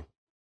moving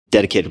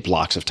dedicated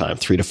blocks of time,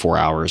 3 to 4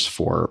 hours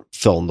for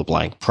fill in the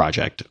blank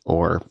project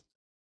or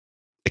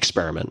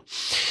experiment.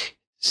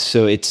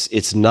 So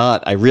it's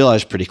not, I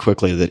realized pretty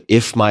quickly that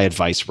if my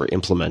advice were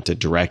implemented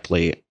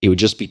directly, it would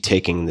just be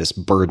taking this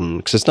burden,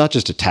 because it's not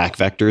just attack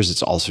vectors,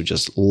 it's also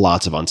just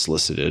lots of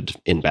unsolicited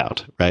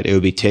inbound, right? It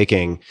would be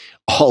taking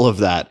all of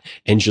that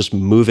and just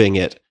moving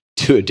it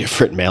to a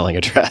different mailing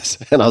address.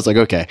 And I was like,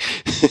 okay,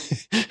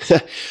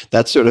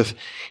 that sort of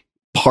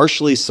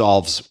partially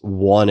solves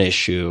one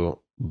issue,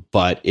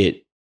 but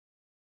it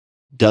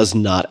does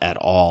not at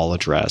all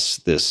address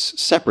this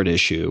separate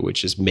issue,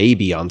 which is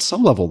maybe on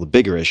some level the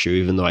bigger issue,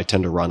 even though I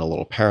tend to run a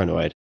little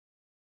paranoid.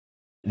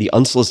 The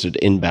unsolicited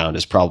inbound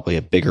is probably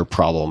a bigger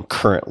problem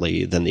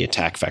currently than the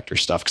attack vector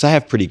stuff, because I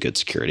have pretty good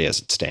security as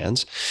it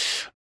stands,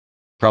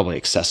 probably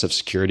excessive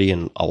security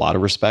in a lot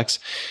of respects.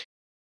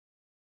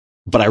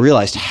 But I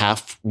realized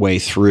halfway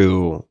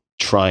through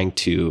trying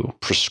to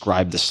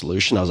prescribe the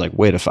solution, I was like,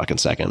 wait a fucking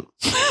second.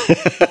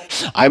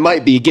 I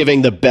might be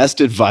giving the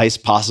best advice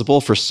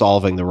possible for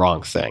solving the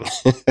wrong thing.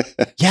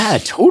 Yeah,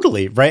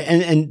 totally. Right.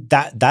 And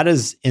that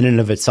is in and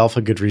of itself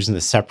a good reason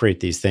to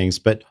separate these things.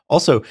 But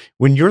also,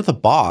 when you're the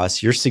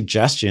boss, your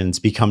suggestions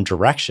become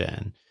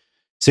direction.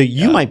 So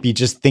you might be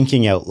just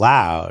thinking out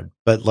loud,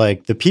 but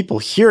like the people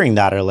hearing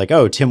that are like,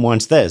 oh, Tim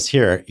wants this.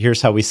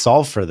 Here's how we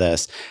solve for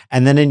this.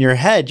 And then in your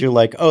head, you're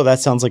like, oh,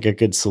 that sounds like a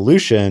good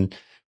solution,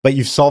 but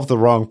you've solved the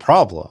wrong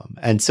problem.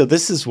 And so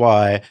this is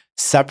why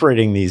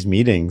separating these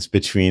meetings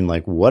between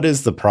like, what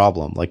is the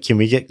problem? Like, can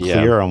we get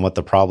clear on what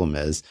the problem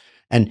is?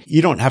 And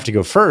you don't have to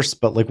go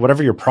first, but like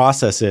whatever your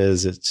process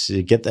is, it's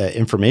to get the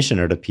information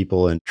out of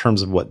people in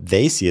terms of what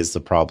they see as the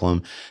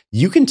problem.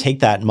 You can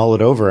take that and mull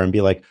it over and be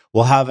like,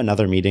 we'll have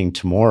another meeting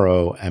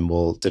tomorrow and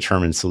we'll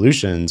determine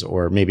solutions,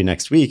 or maybe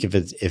next week if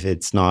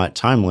it's not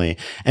timely.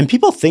 And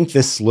people think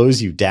this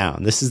slows you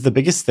down. This is the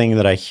biggest thing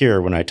that I hear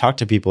when I talk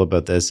to people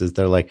about this is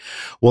they're like,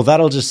 well,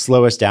 that'll just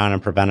slow us down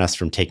and prevent us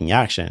from taking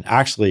action.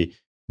 Actually,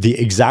 the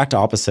exact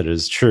opposite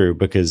is true,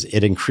 because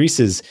it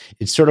increases,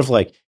 it's sort of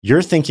like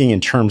you're thinking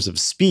in terms of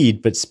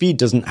speed, but speed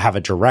doesn't have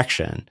a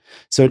direction.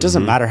 So it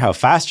doesn't matter how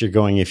fast you're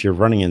going. If you're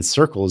running in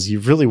circles,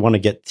 you really want to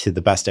get to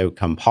the best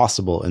outcome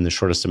possible in the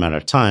shortest amount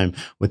of time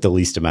with the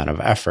least amount of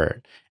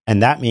effort.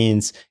 And that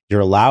means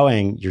you're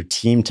allowing your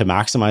team to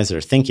maximize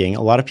their thinking.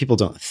 A lot of people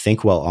don't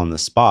think well on the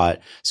spot.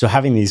 So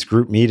having these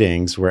group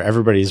meetings where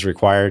everybody is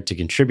required to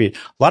contribute,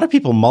 a lot of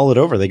people mull it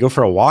over. They go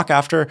for a walk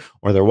after,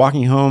 or they're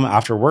walking home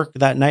after work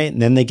that night,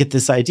 and then they get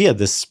this idea,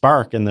 this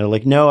spark, and they're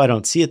like, no, I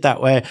don't see it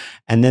that way.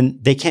 And then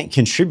they can't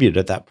contribute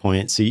at that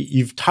point. So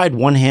you've tied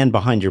one hand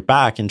behind your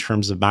back in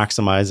terms of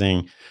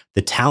maximizing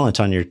the talent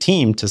on your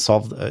team to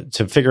solve,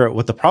 to figure out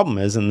what the problem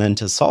is and then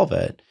to solve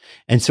it.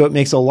 And so it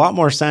makes a lot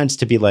more sense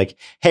to be like,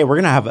 hey, we're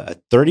going to have a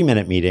 30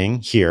 30-minute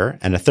meeting here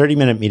and a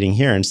 30-minute meeting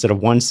here instead of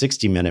one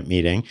 60-minute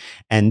meeting.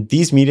 And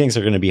these meetings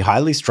are going to be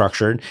highly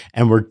structured,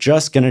 and we're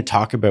just going to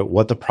talk about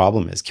what the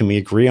problem is. Can we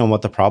agree on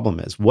what the problem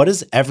is? What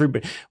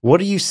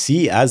do you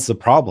see as the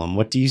problem?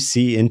 What do you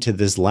see into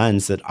this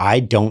lens that I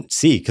don't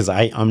see? Because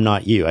I'm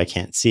not you. I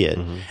can't see it.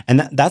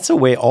 And that's a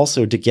way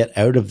also to get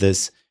out of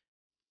this.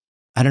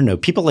 I don't know.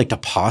 People like to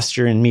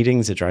posture in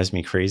meetings. It drives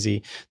me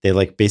crazy. They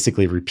like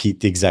basically repeat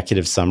the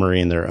executive summary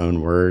in their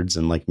own words,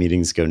 and like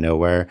meetings go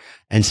nowhere.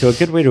 And so a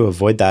good way to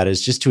avoid that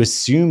is just to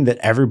assume that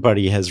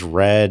everybody has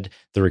read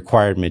the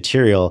required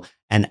material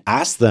and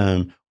ask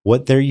them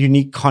what their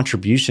unique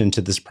contribution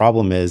to this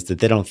problem is that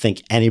they don't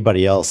think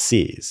anybody else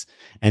sees.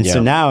 And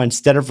so now,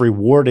 instead of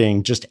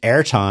rewarding just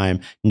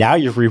airtime, now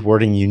you're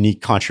rewarding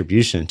unique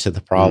contribution to the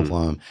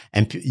problem.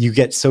 And you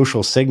get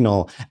social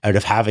signal out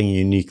of having a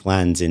unique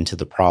lens into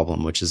the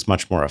problem, which is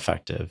much more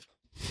effective.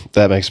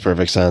 That makes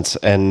perfect sense.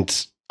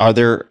 And are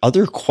there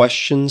other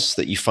questions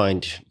that you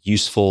find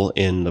useful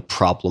in the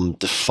problem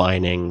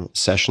defining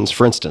sessions?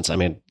 For instance, I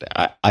mean,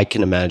 I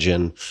can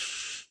imagine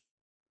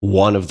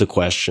one of the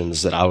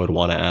questions that I would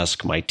want to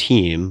ask my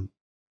team,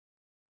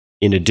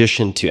 in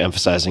addition to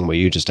emphasizing what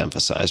you just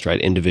emphasized, right?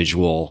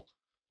 Individual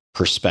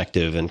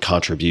perspective and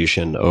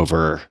contribution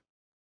over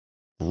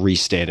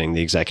restating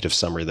the executive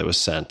summary that was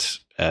sent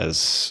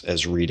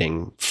as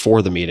reading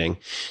for the meeting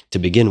to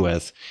begin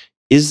with.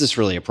 Is this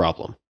really a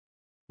problem?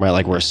 Right?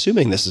 Like, we're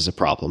assuming this is a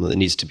problem that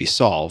needs to be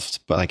solved,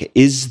 but like,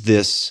 is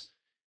this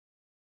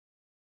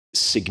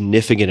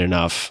significant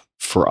enough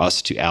for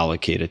us to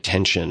allocate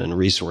attention and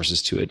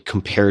resources to it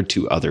compared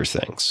to other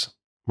things,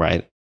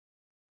 right?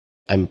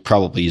 I'm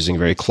probably using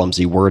very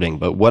clumsy wording,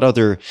 but what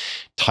other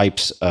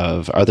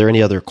are there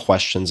any other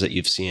questions that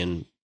you've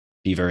seen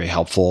be very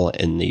helpful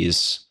in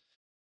these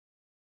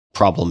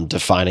problem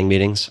defining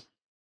meetings?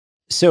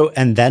 So,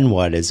 and then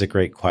what is a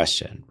great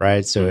question,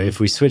 right? So if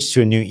we switch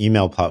to a new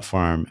email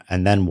platform,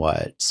 and then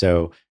what?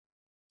 So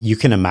you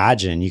can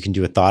imagine, you can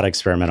do a thought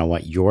experiment on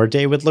what your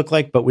day would look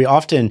like, but we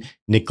often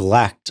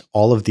neglect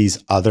all of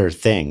these other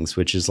things,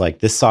 which is like,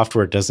 this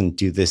software doesn't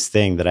do this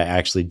thing that I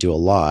actually do a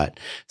lot.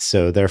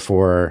 So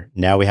therefore,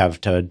 now we have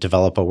to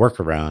develop a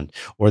workaround.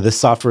 Or this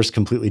software is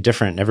completely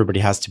different and everybody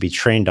has to be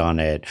trained on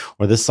it.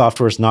 Or this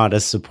software is not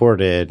as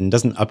supported and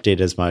doesn't update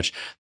as much.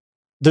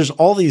 There's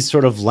all these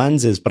sort of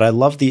lenses, but I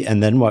love the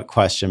and then what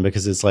question,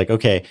 because it's like,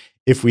 okay,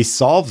 if we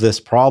solve this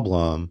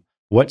problem,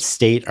 what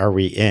state are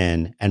we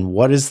in, and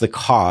what is the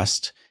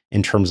cost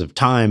in terms of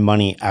time,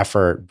 money,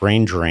 effort,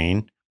 brain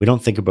drain? We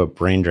don't think about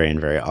brain drain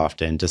very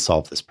often to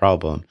solve this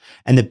problem.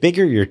 And the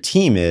bigger your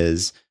team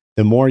is,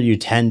 the more you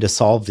tend to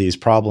solve these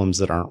problems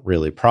that aren't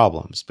really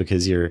problems,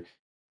 because you're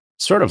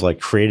sort of like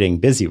creating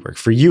busy work.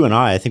 For you and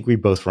I think we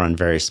both run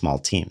very small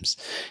teams.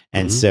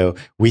 And so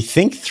we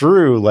think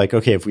through like,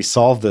 okay, if we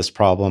solve this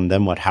problem,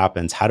 then what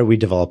happens? How do we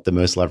develop the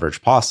most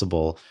leverage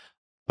possible?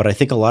 But I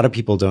think a lot of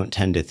people don't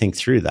tend to think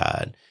through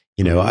that.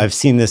 You know, I've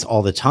seen this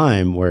all the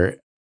time where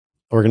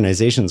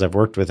organizations I've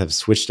worked with have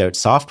switched out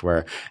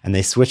software, and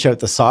they switch out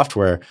the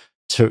software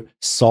to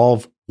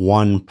solve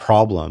one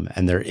problem,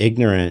 and they're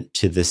ignorant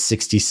to the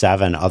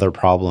 67 other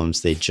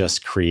problems they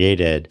just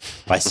created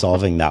by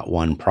solving that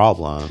one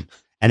problem.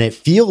 And it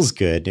feels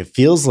good. It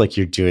feels like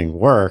you're doing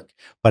work,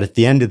 but at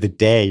the end of the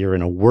day, you're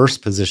in a worse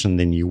position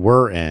than you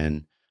were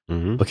in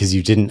because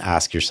you didn't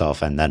ask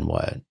yourself, and then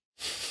what?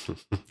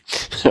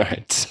 All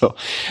right. So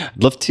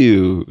I'd love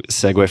to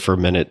segue for a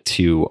minute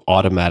to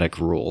automatic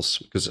rules,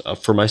 because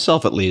for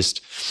myself, at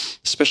least,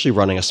 especially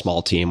running a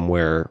small team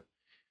where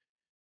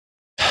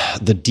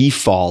the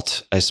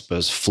default, I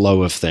suppose,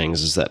 flow of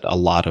things is that a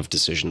lot of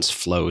decisions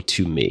flow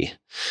to me.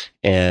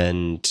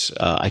 And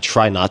I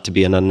try not to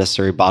be an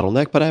unnecessary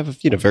bottleneck, but I have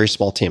a very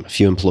small team, a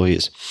few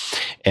employees.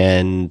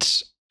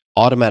 And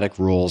automatic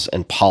rules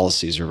and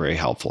policies are very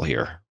helpful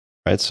here.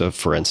 Right. So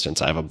for instance,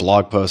 I have a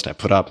blog post I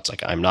put up. It's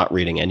like, I'm not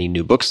reading any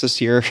new books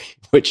this year,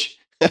 which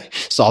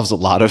solves a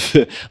lot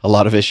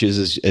of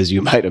issues, as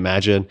you might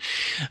imagine.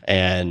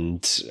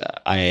 And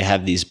I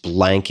have these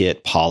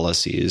blanket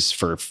policies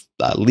for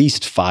at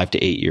least 5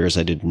 to 8 years.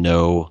 I did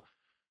no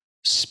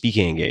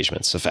speaking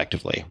engagements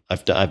effectively.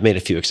 I've made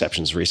a few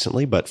exceptions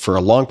recently, but for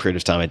a long period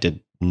of time, I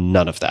did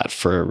none of that.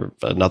 For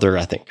another,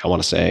 I think I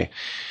want to say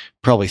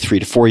probably 3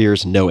 to 4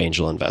 years, no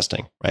angel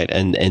investing. Right.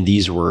 And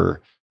these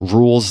were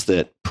rules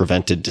that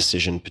prevented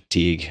decision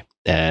fatigue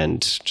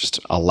and just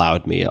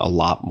allowed me a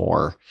lot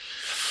more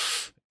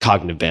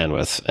cognitive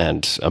bandwidth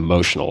and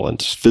emotional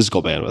and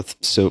physical bandwidth.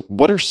 So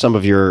what are some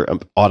of your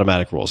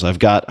automatic rules? I've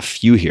got a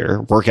few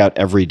here. Work out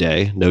every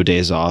day, no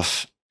days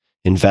off.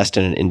 Invest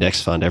in an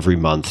index fund every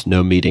month,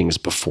 no meetings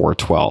before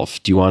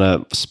 12. Do you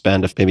want to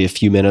spend maybe a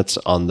few minutes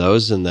on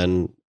those, and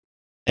then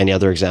any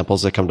other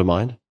examples that come to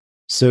mind?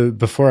 So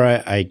before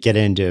I get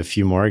into a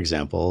few more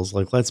examples,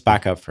 like, let's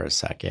back up for a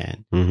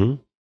second.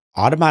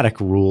 Automatic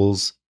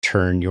rules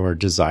turn your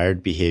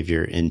desired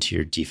behavior into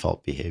your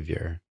default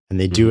behavior,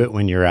 and they do it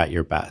when you're at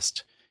your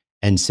best.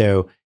 And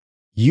so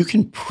you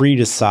can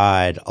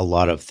pre-decide a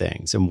lot of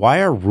things. And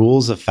why are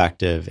rules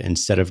effective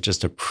instead of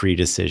just a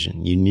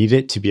pre-decision? You need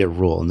it to be a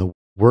rule. And the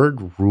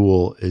word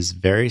rule is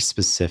very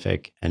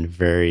specific and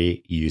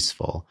very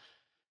useful.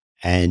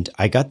 And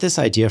I got this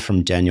idea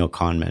from Daniel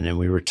Kahneman, and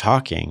we were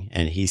talking,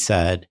 and he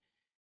said,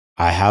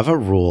 I have a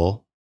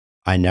rule.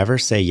 I never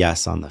say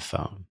yes on the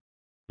phone.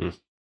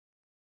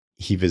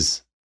 He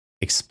was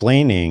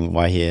explaining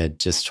why he had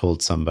just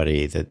told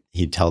somebody that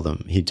he'd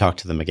talk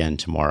to them again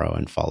tomorrow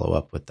and follow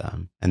up with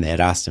them. And they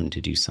had asked him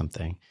to do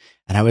something.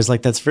 And I was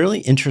like, that's really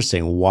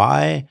interesting.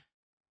 Why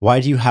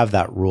do you have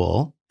that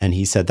rule? And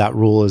he said, that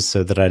rule is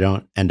so that I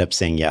don't end up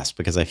saying yes,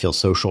 because I feel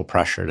social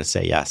pressure to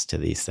say yes to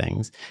these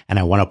things. And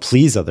I want to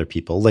please other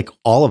people. Like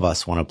all of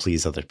us want to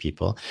please other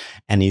people.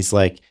 And he's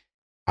like,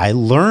 I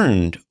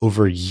learned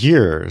over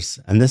years,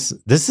 and this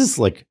is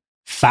like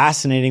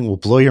fascinating, will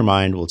blow your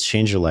mind, will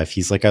change your life.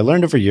 He's like, I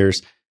learned over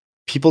years,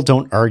 people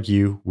don't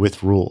argue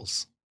with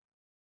rules.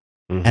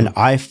 And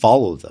I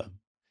follow them.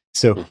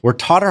 So we're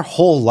taught our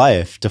whole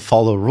life to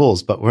follow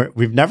rules, but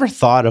we've never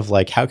thought of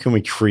like, how can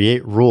we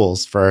create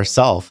rules for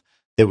ourselves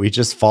that we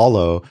just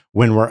follow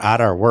when we're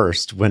at our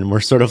worst, when we're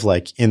sort of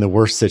like in the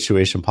worst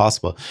situation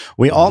possible.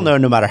 We all know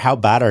no matter how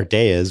bad our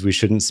day is, we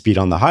shouldn't speed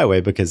on the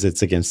highway because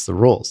it's against the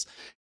rules.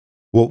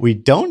 What we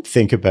don't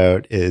think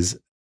about is,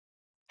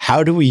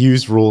 how do we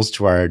use rules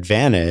to our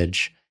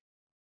advantage?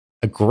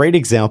 A great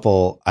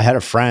example, I had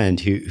a friend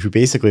who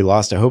basically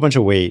lost a whole bunch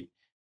of weight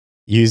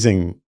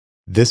using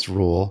this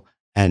rule.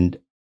 And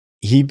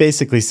he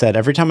basically said,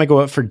 every time I go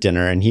out for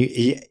dinner, and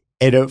he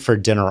ate out for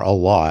dinner a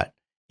lot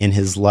in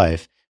his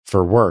life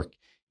for work,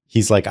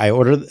 he's like,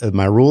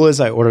 my rule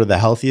is I order the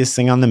healthiest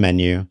thing on the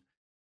menu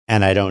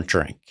and I don't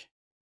drink.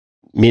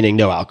 Meaning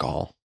no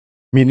alcohol.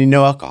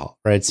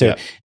 Right? So,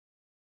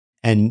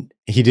 and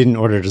he didn't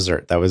order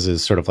dessert. That was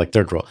his sort of like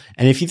third rule.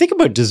 And if you think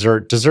about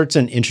dessert's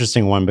an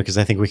interesting one because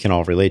I think we can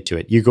all relate to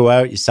it. You go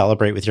out, you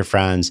celebrate with your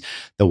friends,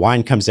 the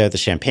wine comes out, the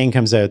champagne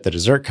comes out, the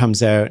dessert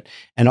comes out,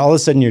 and all of a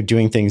sudden you're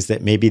doing things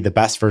that maybe the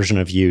best version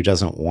of you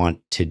doesn't want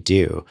to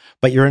do.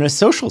 But you're in a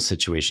social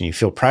situation. You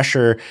feel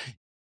pressure.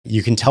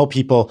 You can tell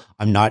people,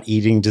 I'm not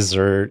eating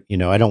dessert.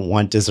 I don't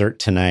want dessert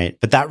tonight.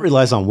 But that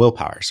relies on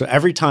willpower. So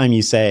every time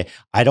you say,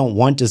 I don't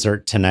want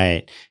dessert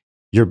tonight,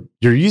 you're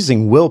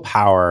using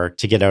willpower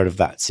to get out of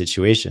that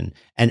situation.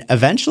 And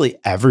eventually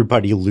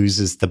everybody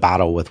loses the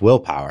battle with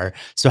willpower.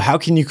 So how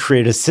can you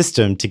create a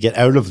system to get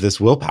out of this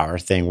willpower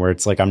thing where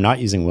it's like, I'm not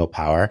using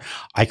willpower.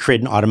 I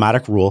create an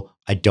automatic rule.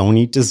 I don't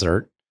eat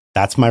dessert.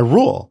 That's my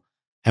rule.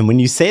 And when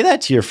you say that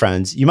to your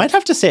friends, you might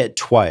have to say it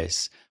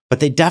twice, but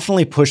they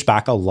definitely push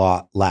back a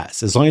lot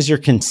less as long as you're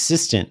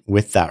consistent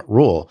with that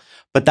rule.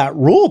 But that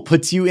rule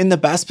puts you in the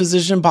best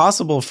position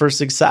possible for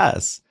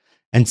success.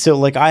 And so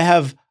like I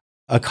have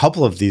a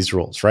couple of these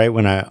rules, right?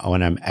 When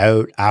I'm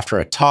out after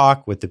a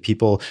talk with the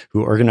people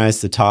who organize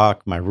the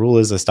talk, my rule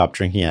is I stop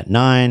drinking at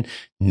 9.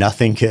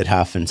 Nothing good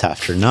happens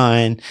after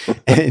 9.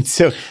 And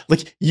so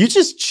like you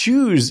just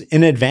choose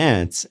in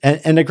advance.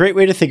 And a great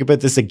way to think about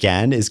this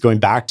again is going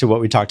back to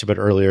what we talked about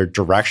earlier,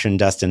 direction,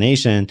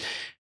 destination.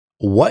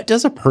 What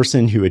does a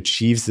person who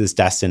achieves this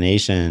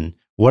destination,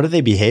 what do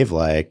they behave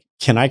like?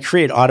 Can I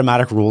create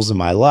automatic rules in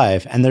my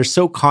life? And they're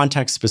so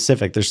context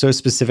specific. They're so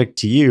specific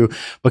to you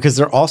because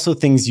they're also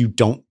things you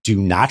don't do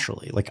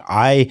naturally. Like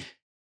I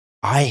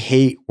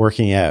hate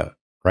working out,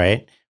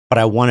 right? But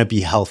I want to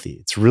be healthy.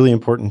 It's really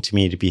important to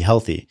me to be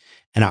healthy.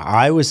 And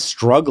I was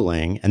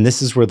struggling, and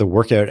this is where the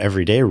workout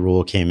every day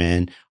rule came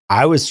in.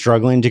 I was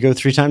struggling to go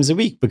 3 times a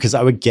week because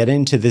I would get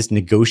into this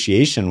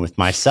negotiation with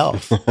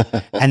myself.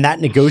 And that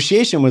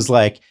negotiation was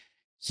like,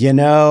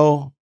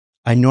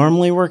 I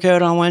normally work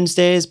out on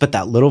Wednesdays, but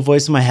that little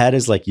voice in my head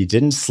is like, you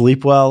didn't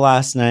sleep well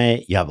last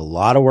night. You have a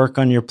lot of work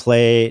on your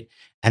plate.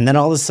 And then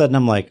all of a sudden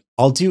I'm like,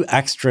 I'll do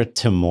extra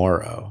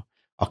tomorrow.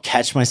 I'll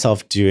catch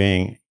myself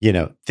doing,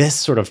 this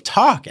sort of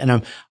talk.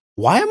 And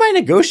why am I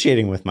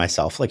negotiating with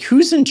myself? Like,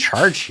 who's in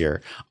charge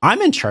here?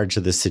 I'm in charge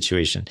of this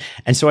situation.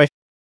 And so I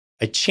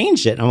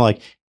changed it. And I'm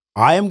like,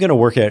 I am going to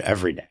work out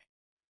every day.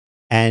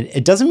 And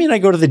it doesn't mean I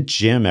go to the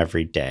gym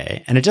every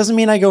day. And it doesn't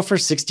mean I go for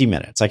 60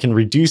 minutes. I can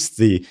reduce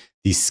the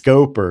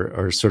scope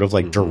or sort of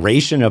like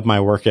duration of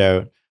my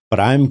workout, but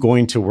I'm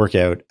going to work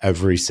out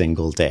every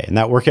single day. And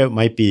that workout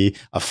might be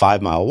a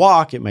 5-mile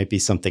walk. It might be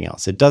something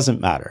else. It doesn't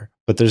matter,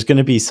 but there's going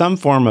to be some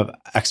form of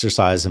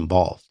exercise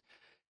involved.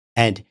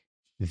 And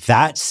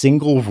that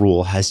single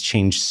rule has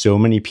changed so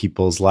many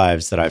people's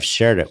lives that I've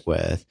shared it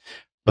with,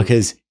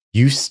 because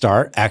you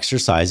start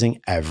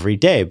exercising every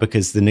day,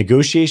 because the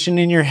negotiation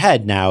in your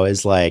head now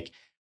is like,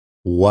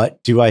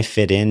 what do I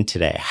fit in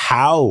today?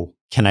 How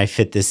can I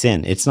fit this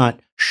in? It's not,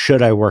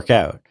 should I work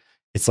out?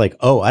 It's like,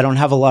 oh, I don't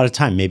have a lot of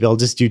time. Maybe I'll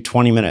just do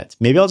 20 minutes.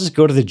 Maybe I'll just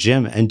go to the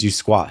gym and do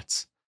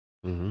squats.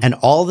 And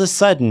all of a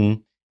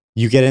sudden,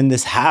 you get in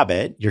this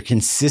habit, you're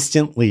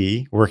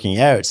consistently working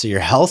out. So your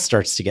health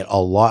starts to get a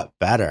lot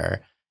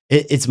better.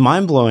 It's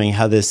mind-blowing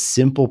how this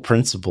simple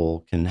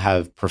principle can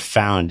have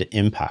profound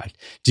impact.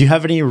 Do you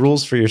have any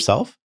rules for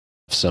yourself?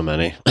 So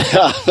many.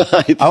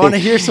 I want to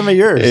hear some of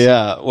yours.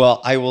 Yeah.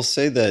 Well, I will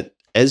say that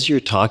as you're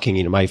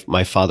talking,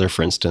 my father,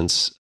 for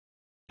instance,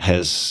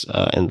 has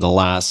in the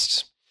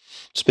last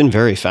It's been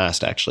very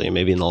fast, actually.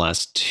 Maybe in the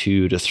last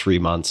 2 to 3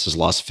 months, has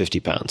lost 50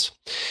 pounds.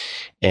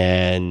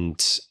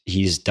 And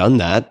he's done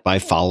that by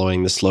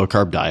following the slow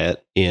carb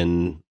diet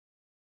in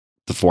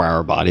the 4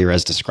 Hour Body, or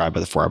as described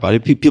by the 4 Hour Body.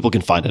 People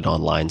can find it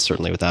online,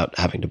 certainly without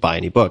having to buy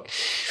any book.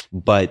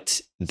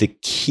 But the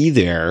key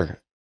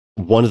there,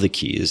 one of the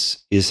keys,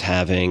 is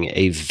having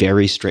a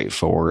very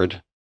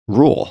straightforward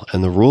rule.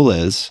 And the rule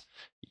is,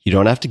 you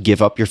don't have to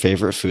give up your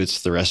favorite foods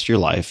for the rest of your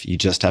life. You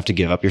just have to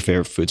give up your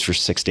favorite foods for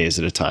 6 days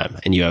at a time.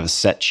 And you have a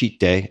set cheat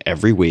day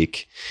every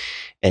week.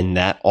 And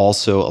that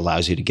also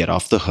allows you to get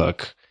off the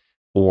hook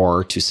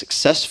or to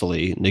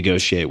successfully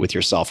negotiate with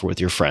yourself or with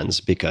your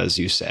friends, because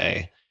you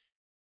say,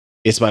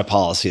 it's my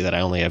policy that I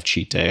only have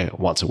cheat day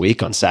once a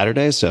week on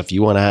Saturdays. So if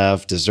you want to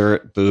have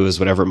dessert, booze,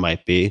 whatever it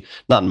might be,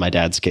 not in my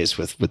dad's case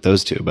with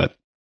those two, but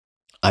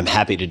I'm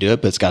happy to do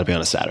it, but it's got to be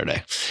on a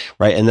Saturday,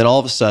 right? And then all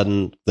of a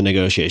sudden, the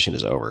negotiation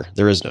is over.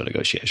 There is no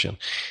negotiation.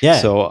 Yeah.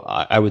 So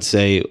I would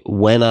say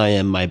when I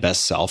am my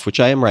best self, which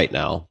I am right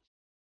now,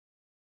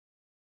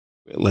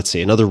 let's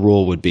see, another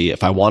rule would be,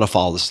 if I want to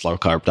follow the slow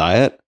carb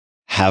diet,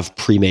 have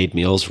pre-made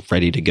meals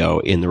ready to go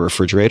in the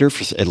refrigerator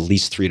for at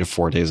least 3 to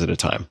 4 days at a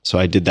time. So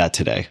I did that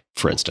today,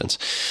 for instance,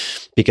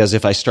 because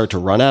if I start to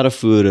run out of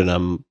food and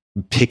I'm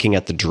picking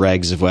at the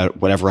dregs of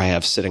whatever I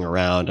have sitting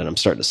around and I'm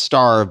starting to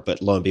starve,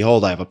 but lo and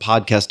behold, I have a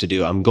podcast to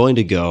do, I'm going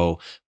to go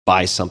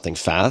buy something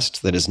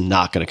fast that is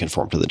not going to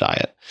conform to the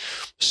diet.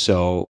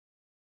 So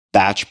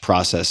batch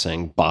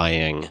processing,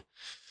 buying,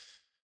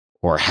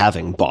 or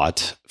having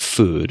bought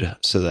food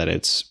so that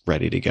it's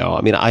ready to go.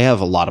 I mean, I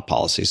have a lot of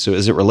policies. So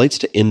as it relates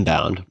to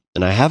inbound,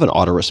 and I have an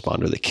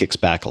autoresponder that kicks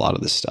back a lot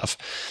of this stuff,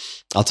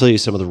 I'll tell you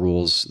some of the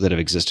rules that have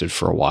existed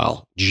for a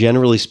while.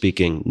 Generally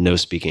speaking, no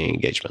speaking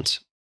engagements.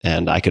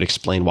 And I could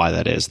explain why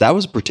that is. That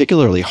was a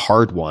particularly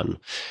hard one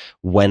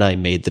when I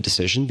made the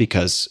decision,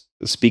 because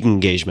speaking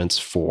engagements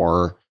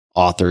for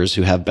authors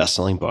who have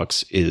best-selling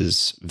books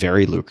is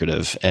very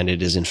lucrative. And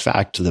it is, in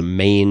fact, the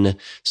main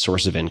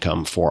source of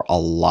income for a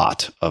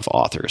lot of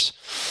authors.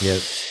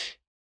 Yep.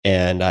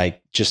 And I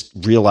just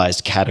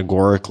realized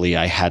categorically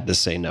I had to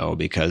say no,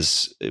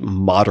 because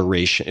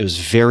moderation, it was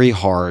very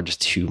hard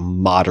to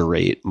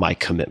moderate my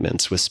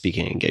commitments with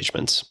speaking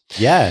engagements.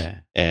 Yeah.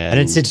 And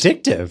it's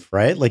addictive,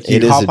 right? Like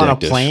you hop on a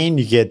plane,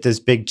 you get this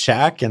big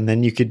check, and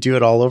then you could do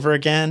it all over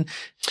again.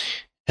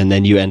 And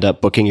then you end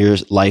up booking your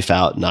life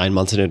out 9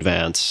 months in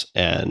advance,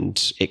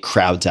 and it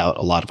crowds out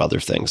a lot of other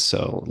things.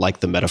 So like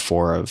the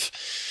metaphor of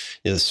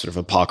this sort of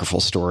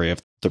apocryphal story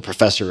of the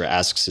professor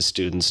asks his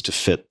students to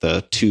fit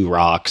the 2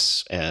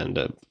 rocks and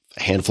a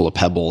handful of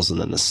pebbles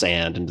and then the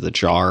sand into the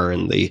jar.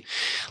 And the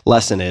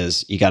lesson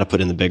is, you got to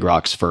put in the big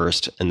rocks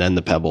first and then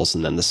the pebbles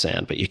and then the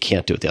sand, but you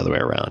can't do it the other way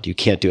around. You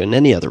can't do it in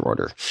any other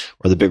order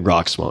or the big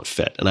rocks won't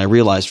fit. And I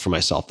realized for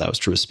myself that was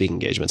true of speaking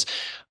engagements.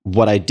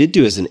 What I did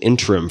do as an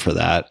interim for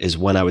that is,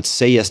 when I would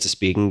say yes to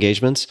speaking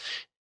engagements,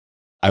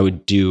 I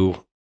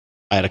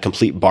had a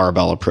complete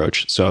barbell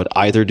approach. So I would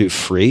either do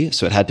free,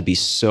 so it had to be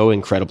so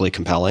incredibly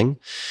compelling.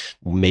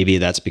 Maybe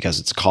that's because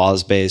it's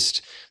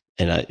cause-based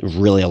and I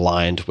really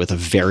aligned with a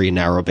very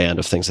narrow band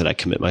of things that I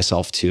commit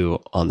myself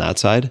to on that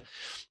side.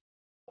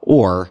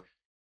 Or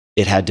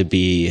it had to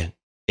be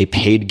a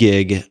paid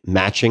gig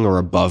matching or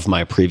above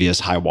my previous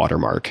high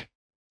watermark.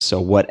 So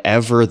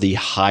whatever the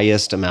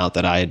highest amount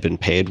that I had been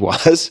paid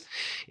was,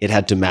 it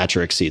had to match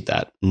or exceed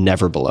that,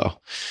 never below.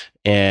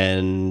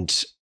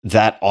 And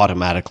that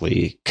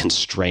automatically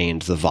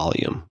constrained the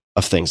volume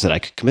of things that I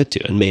could commit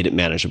to and made it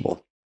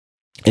manageable.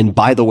 And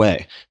by the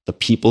way, the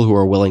people who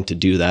are willing to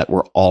do that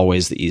were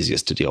always the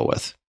easiest to deal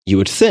with. You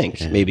would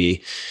think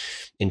maybe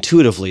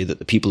intuitively that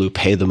the people who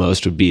pay the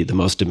most would be the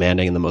most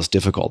demanding and the most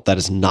difficult. That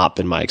has not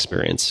been my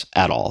experience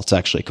at all. It's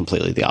actually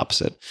completely the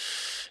opposite.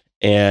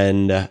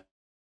 And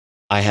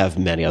I have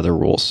many other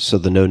rules. So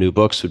the no new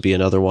books would be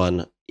another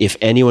one. If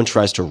anyone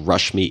tries to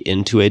rush me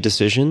into a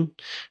decision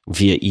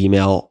via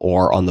email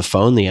or on the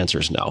phone, the answer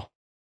is no.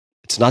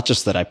 It's not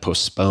just that I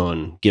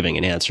postpone giving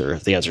an answer.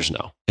 The answer is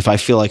no. If I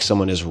feel like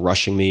someone is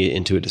rushing me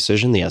into a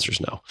decision, the answer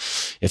is no.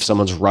 If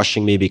someone's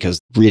rushing me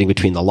because reading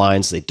between the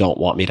lines, they don't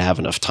want me to have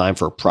enough time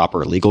for a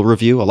proper legal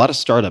review. A lot of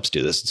startups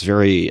do this. It's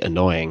very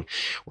annoying,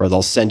 where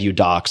they'll send you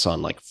docs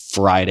on like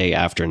Friday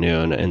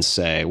afternoon and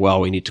say,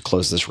 well, we need to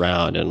close this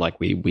round and like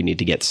we need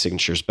to get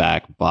signatures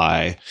back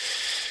by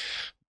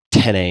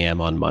 10 a.m.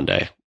 on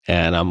Monday.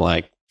 And I'm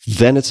like,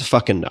 then it's a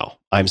fucking no.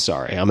 I'm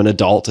sorry. I'm an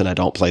adult and I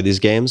don't play these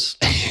games.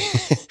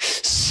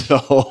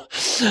 So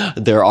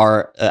there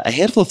are a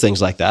handful of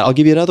things like that. I'll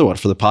give you another one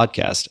for the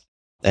podcast.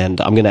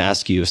 And I'm going to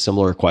ask you a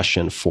similar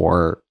question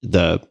for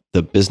the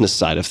business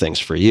side of things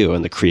for you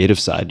and the creative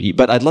side.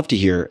 But I'd love to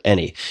hear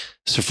any.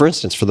 So for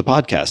instance, for the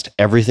podcast,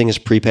 everything is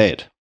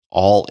prepaid.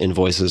 All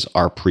invoices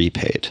are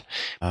prepaid.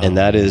 And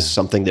that is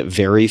something that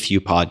very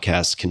few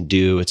podcasts can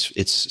do.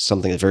 It's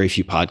something that very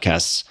few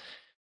podcasts,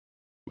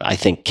 I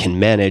think, can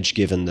manage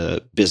given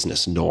the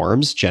business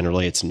norms.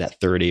 Generally, it's net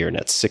 30 or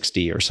net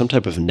 60 or some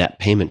type of net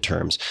payment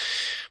terms.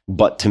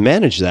 But to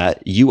manage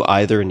that, you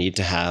either need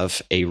to have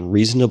a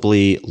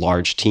reasonably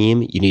large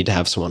team, you need to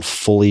have someone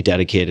fully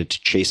dedicated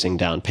to chasing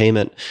down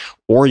payment,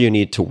 or you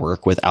need to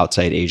work with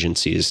outside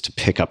agencies to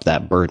pick up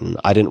that burden.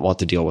 I didn't want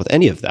to deal with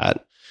any of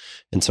that.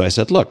 And so I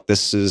said, look,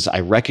 I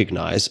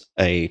recognize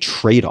a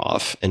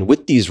trade-off. And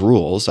with these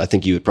rules, I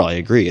think you would probably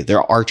agree,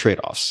 there are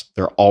trade-offs.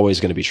 There are always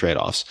going to be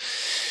trade-offs.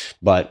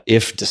 But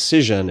if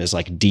decision is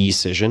like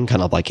decision,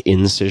 kind of like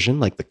incision,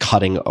 like the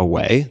cutting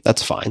away,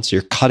 that's fine. So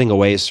you're cutting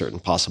away certain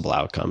possible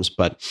outcomes.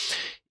 But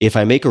if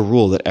I make a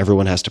rule that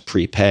everyone has to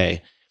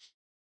prepay,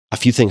 a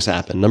few things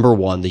happen. Number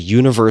one, the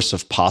universe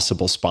of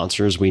possible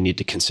sponsors we need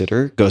to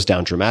consider goes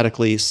down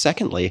dramatically.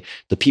 Secondly,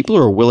 the people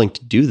who are willing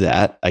to do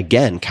that,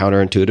 again,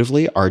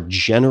 counterintuitively, are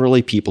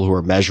generally people who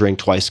are measuring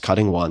twice,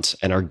 cutting once,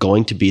 and are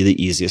going to be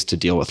the easiest to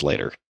deal with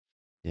later.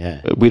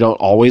 Yeah. We don't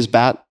always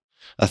bat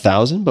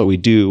 1,000, but we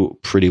do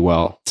pretty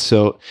well.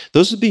 So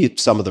those would be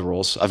some of the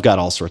rules. I've got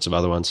all sorts of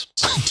other ones.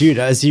 Dude,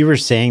 as you were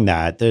saying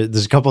that,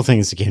 there's a couple of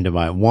things that came to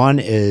mind. One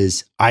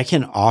is I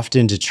can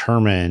often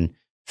determine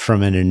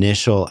from an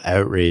initial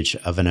outreach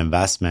of an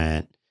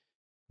investment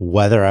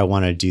whether I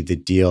want to do the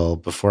deal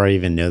before I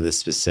even know the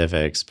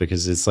specifics,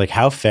 because it's like,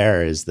 how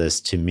fair is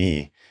this to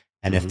me?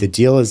 And if the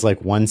deal is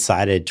like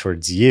one-sided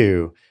towards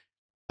you,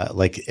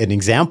 like an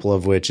example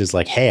of which is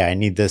like, hey, I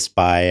need this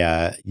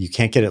by, you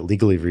can't get it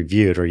legally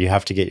reviewed, or you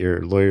have to get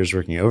your lawyers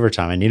working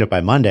overtime. I need it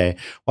by Monday.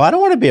 Well, I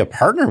don't want to be a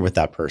partner with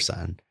that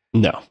person.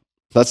 No,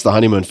 that's the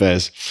honeymoon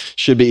phase.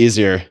 Should be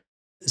easier.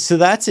 So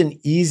that's an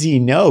easy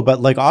no. But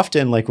like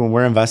often, like when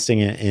we're investing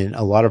in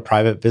a lot of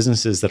private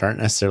businesses that aren't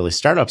necessarily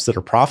startups, that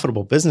are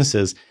profitable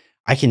businesses,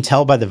 I can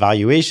tell by the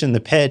valuation,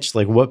 the pitch,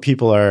 like what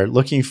people are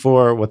looking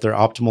for, what their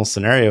optimal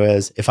scenario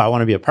is, if I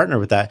want to be a partner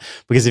with that.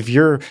 Because if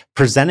you're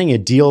presenting a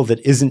deal that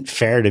isn't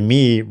fair to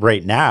me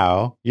right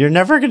now, you're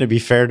never going to be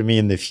fair to me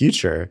in the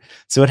future.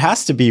 So it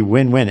has to be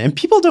win-win. And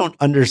people don't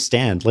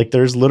understand, like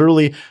there's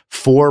literally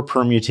 4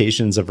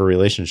 permutations of a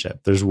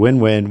relationship. There's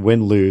win-win,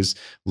 win-lose,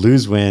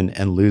 lose-win,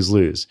 and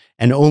lose-lose.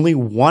 And only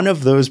one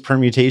of those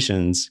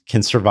permutations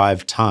can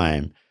survive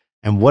time.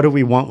 And what do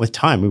we want with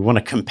time? We want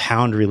to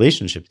compound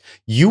relationships.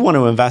 You want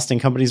to invest in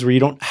companies where you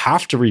don't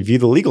have to review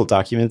the legal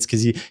documents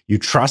because you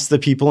trust the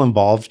people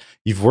involved.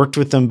 You've worked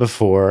with them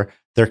before.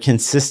 They're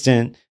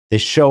consistent. They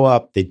show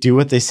up. They do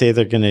what they say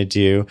they're going to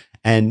do.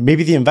 And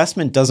maybe the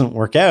investment doesn't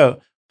work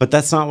out, but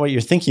that's not what you're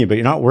thinking about.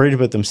 You're not worried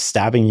about them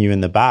stabbing you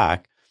in the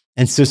back.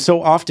 And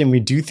so often we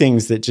do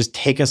things that just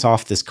take us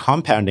off this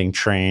compounding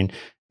train.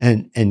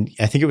 And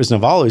I think it was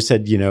Naval who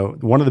said,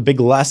 one of the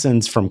big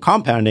lessons from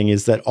compounding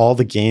is that all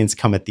the gains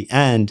come at the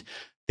end.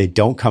 They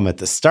don't come at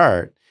the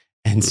start.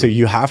 And so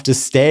you have to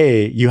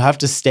stay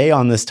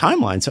on this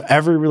timeline. So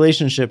every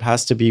relationship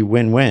has to be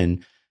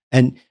win-win.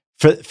 And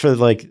for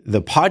like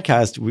the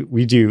podcast,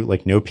 we do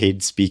like no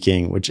paid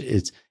speaking, which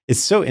it's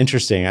so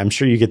interesting. I'm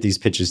sure you get these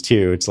pitches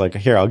too. It's like,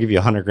 here, I'll give you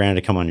 $100,000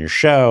 to come on your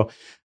show.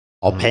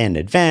 I'll pay in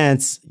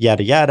advance,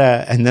 yada,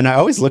 yada. And then I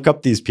always look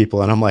up these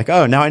people and I'm like,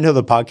 oh, now I know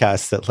the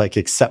podcasts that like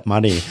accept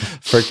money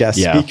for guest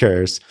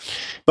speakers.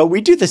 But we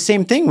do the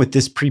same thing with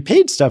this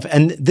prepaid stuff.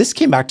 And this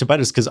came back to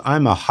bite us because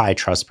I'm a high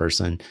trust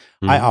person.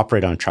 I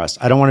operate on trust.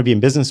 I don't want to be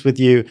in business with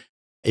you.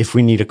 If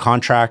we need a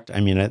contract,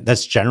 I mean,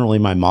 that's generally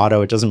my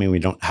motto. It doesn't mean we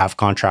don't have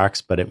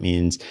contracts, but it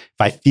means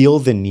if I feel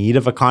the need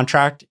of a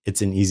contract,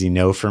 it's an easy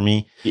no for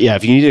me. Yeah,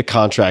 if you need a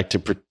contract to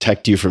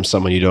protect you from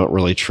someone you don't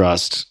really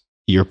trust,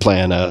 you're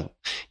playing a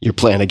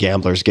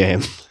gambler's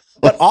game.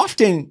 But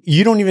often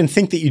you don't even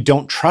think that you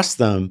don't trust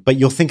them, but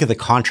you'll think of the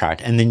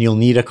contract and then you'll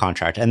need a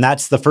contract. And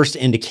that's the first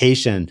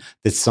indication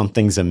that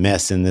something's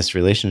amiss in this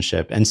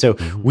relationship. And so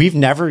we've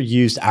never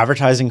used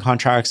advertising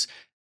contracts,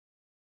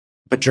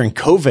 but during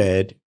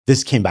COVID,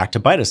 this came back to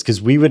bite us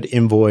because we would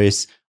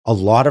invoice a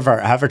lot of our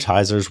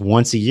advertisers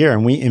once a year,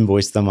 and we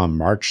invoiced them on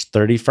March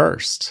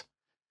 31st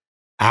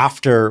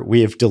after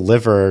we have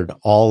delivered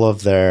all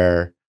of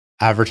their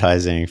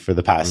advertising for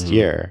the past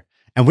year.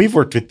 And we've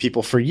worked with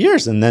people for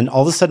years. And then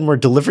all of a sudden we're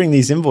delivering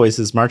these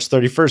invoices March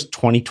 31st,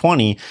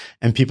 2020.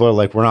 And people are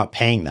like, we're not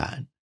paying that.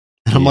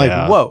 And I'm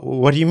like, whoa,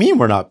 what do you mean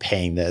we're not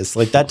paying this?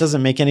 Like, that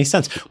doesn't make any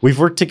sense. We've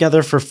worked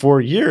together for 4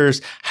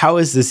 years. How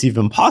is this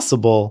even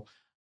possible?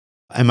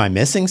 Am I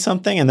missing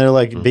something? And they're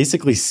like,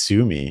 basically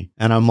sue me.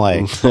 And I'm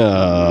like,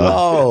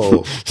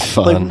 whoa,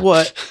 like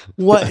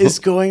what is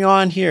going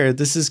on here?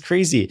 This is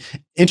crazy.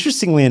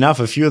 Interestingly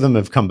enough, a few of them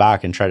have come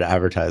back and tried to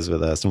advertise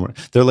with us. And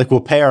they're like, we'll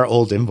pay our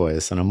old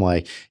invoice. And I'm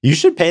like, you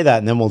should pay that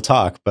and then we'll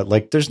talk. But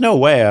like, there's no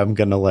way I'm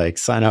going to like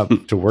sign up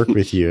to work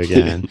with you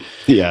again.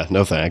 Yeah,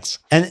 no thanks.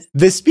 And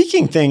the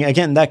speaking thing,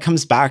 again, that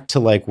comes back to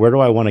like, where do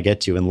I want to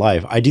get to in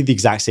life? I do the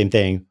exact same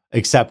thing,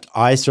 except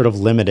I sort of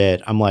limit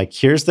it. I'm like,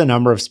 here's the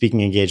number of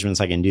speaking engagements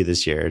I can do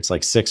this year. It's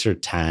like 6 or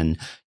 10,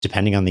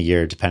 depending on the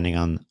year, depending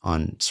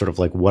on sort of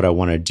like what I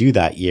want to do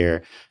that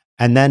year.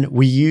 And then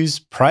we use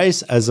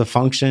price as a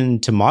function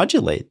to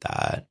modulate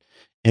that.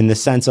 in the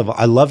sense of,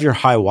 I love your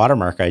high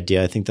watermark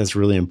idea. I think that's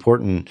really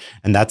important.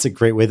 And that's a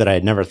great way that I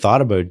had never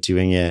thought about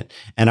doing it.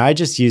 And I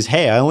just use,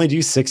 hey, I only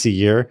do 6 a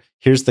year.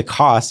 Here's the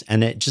cost.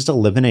 And it just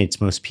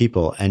eliminates most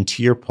people. And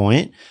to your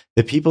point,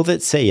 the people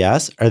that say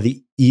yes are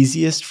the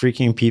easiest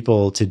freaking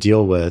people to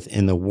deal with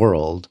in the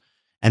world.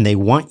 And they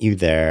want you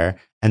there.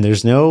 And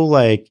there's no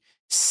like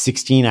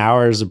 16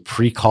 hours of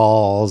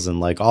pre-calls and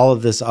like all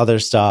of this other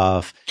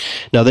stuff.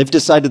 Now they've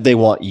decided they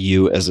want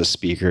you as a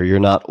speaker. You're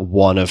not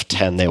one of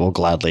 10 they will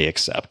gladly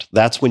accept.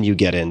 That's when you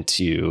get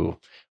into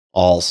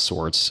all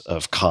sorts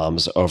of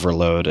comms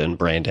overload and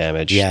brain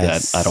damage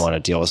that I don't want to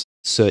deal with.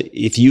 So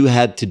if you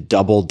had to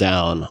double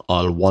down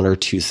on one or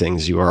two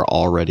things you are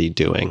already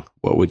doing,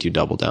 what would you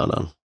double down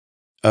on?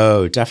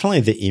 Oh,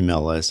 definitely the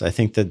email list. I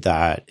think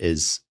that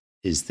is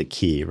the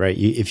key, right?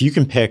 If you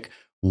can pick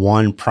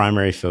one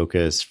primary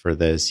focus for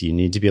this, you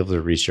need to be able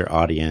to reach your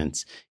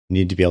audience. You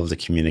need to be able to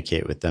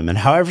communicate with them. And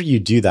however you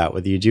do that,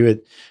 whether you do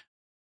it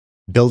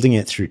building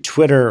it through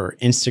Twitter or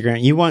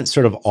Instagram, you want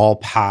sort of all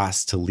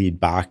paths to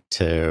lead back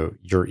to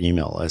your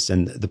email list.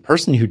 And the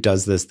person who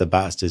does this the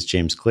best is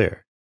James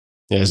Clear.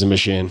 Yeah, he's a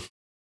machine.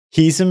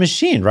 He's a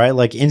machine, right?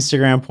 Like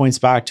Instagram points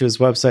back to his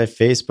website,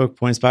 Facebook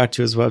points back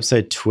to his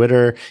website,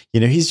 Twitter.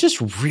 He's just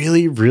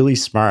really, really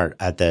smart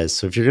at this.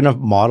 So if you're going to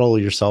model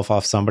yourself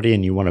off somebody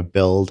and you want to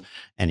build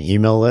an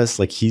email list,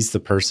 like he's the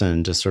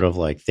person to sort of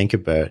like think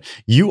about.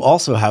 You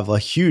also have a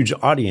huge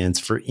audience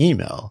for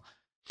email.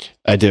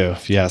 I do.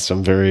 Yes,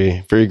 I'm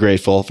very, very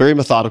grateful. Very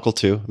methodical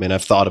too. I mean,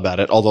 I've thought about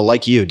it, although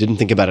like you, didn't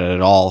think about it at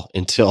all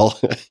until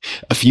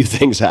a few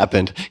things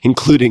happened,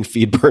 including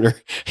FeedBurner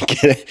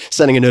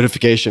sending a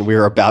notification we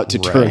were about to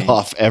turn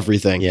off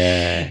everything.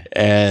 Yeah.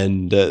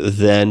 And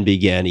then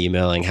began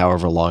emailing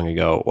however long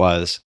ago it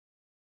was,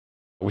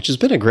 which has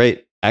been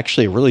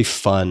actually a really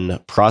fun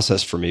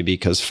process for me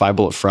because 5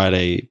 Bullet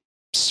Friday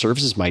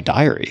serves as my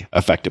diary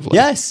effectively.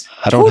 Yes.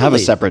 I don't have a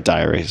separate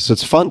diary. So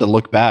it's fun to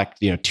look back,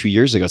 2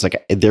 years ago. It's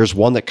like there's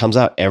one that comes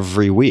out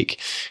every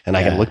week. And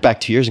I can look back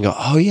 2 years and go,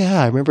 oh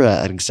yeah, I remember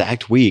that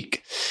exact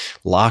week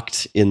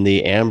locked in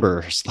the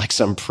amber, like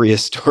some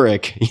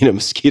prehistoric,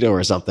 mosquito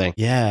or something.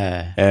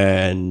 Yeah.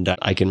 And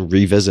I can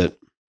revisit.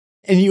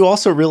 And you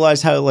also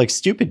realize how like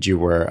stupid you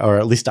were, or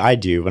at least I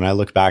do when I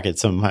look back at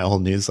some of my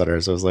old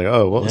newsletters. I was like,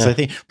 oh, what was I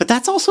thinking? But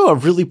that's also a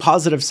really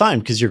positive sign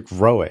because you're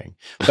growing.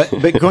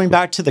 But going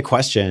back to the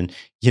question,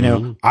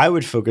 I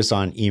would focus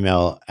on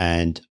email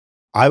and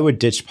I would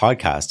ditch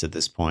podcast at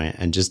this point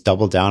and just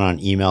double down on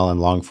email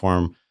and long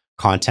form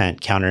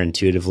content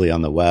counterintuitively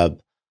on the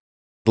web.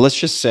 Let's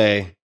just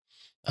say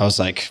I was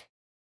like,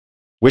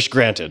 wish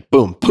granted,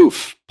 boom,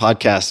 poof,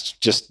 podcast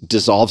just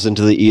dissolves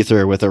into the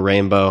ether with a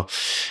rainbow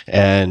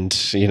and,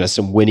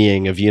 some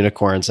whinnying of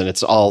unicorns and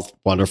it's all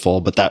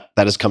wonderful, but that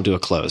has come to a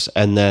close.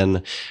 And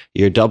then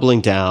you're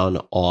doubling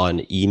down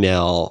on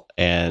email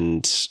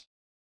and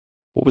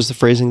what was the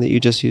phrasing that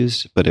you just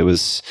used? But it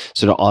was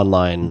sort of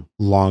online.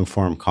 Long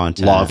form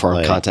content.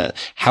 Content.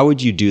 How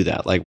would you do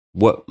that? Like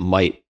what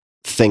might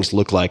things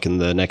look like in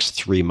the next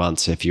 3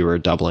 months if you were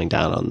doubling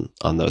down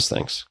on those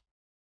things?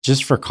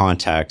 Just for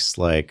context,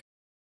 like,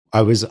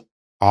 I was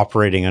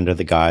operating under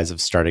the guise of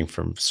starting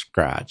from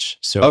scratch.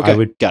 So I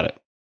would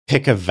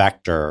pick a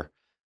vector,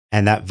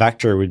 and that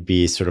vector would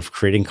be sort of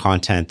creating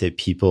content that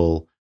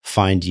people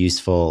find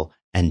useful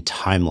and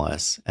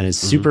timeless. And it's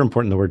super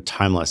important. The word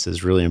timeless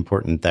is really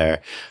important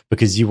there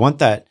because you want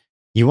the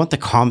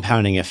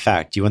compounding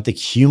effect. You want the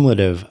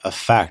cumulative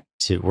effect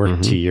to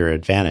work to your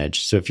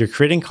advantage. So if you're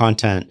creating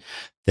content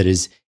that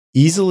is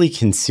easily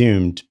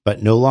consumed,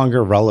 but no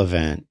longer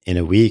relevant in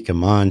a week, a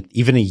month,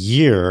 even a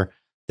year,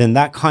 then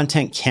that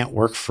content can't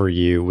work for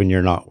you when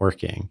you're not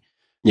working.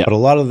 Yeah. But a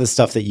lot of the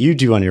stuff that you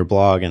do on your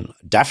blog, and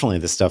definitely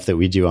the stuff that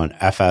we do on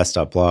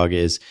fs.blog,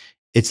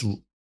 it's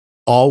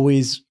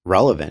always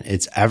relevant.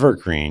 It's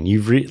evergreen.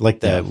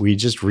 We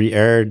just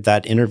re-aired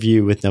that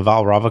interview with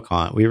Naval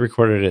Ravikant. We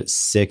recorded it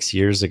 6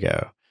 years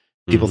ago.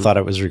 People thought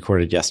it was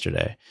recorded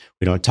yesterday.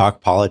 We don't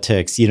talk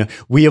politics.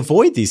 We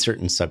avoid these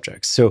certain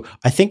subjects. So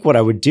I think what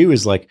I would do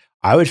is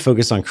I would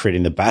focus on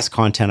creating the best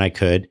content I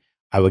could.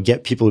 I would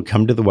get people who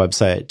come to the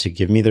website to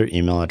give me their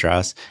email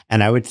address.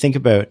 And I would think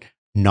about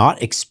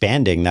not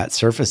expanding that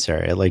surface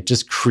area, like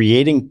just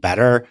creating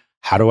better.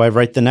 How do I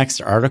write the next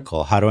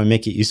article? How do I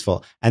make it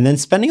useful? And then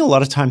spending a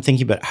lot of time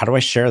thinking about how do I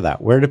share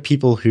that? Where do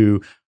people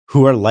who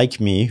are like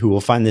me, who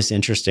will find this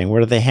interesting, where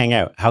do they hang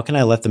out? How can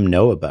I let them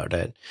know about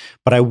it?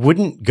 But I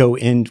wouldn't go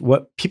in.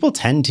 What people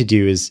tend to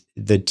do is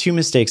the two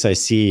mistakes I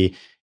see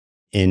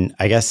in,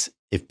 I guess,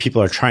 if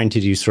people are trying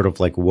to do sort of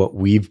like what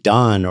we've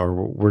done or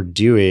what we're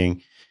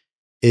doing,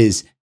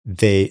 is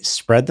they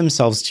spread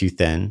themselves too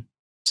thin.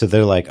 So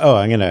they're like, oh,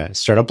 I'm going to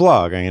start a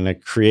blog. I'm going to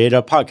create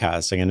a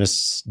podcast. I'm going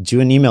to do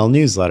an email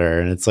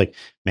newsletter. And it's like,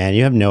 man,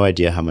 you have no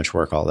idea how much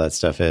work all that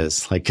stuff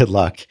is. Like, good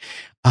luck.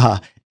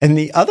 And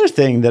the other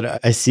thing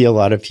that I see a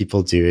lot of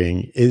people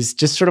doing is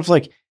just sort of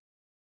like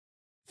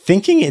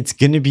thinking it's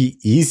going to be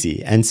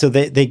easy. And so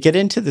they get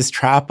into this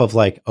trap of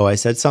like, oh, I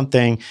said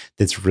something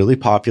that's really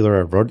popular.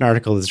 I wrote an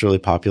article that's really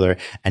popular.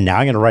 And now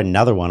I'm going to write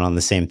another one on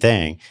the same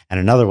thing and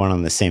another one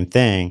on the same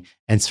thing.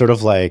 And sort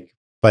of like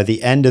by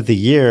the end of the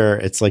year,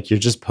 it's like you're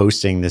just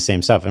posting the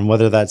same stuff. And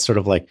whether that's sort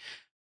of like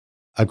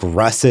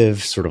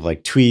aggressive sort of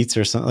like tweets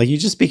or something, like you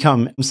just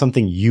become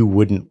something you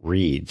wouldn't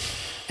read.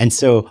 And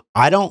so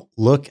I don't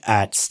look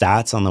at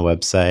stats on the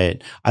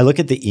website. I look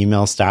at the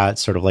email stats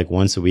sort of like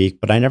once a week,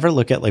 but I never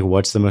look at like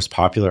what's the most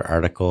popular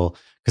article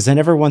because I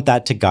never want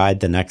that to guide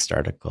the next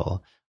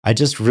article. I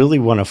just really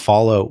want to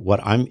follow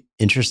what I'm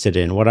interested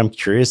in, what I'm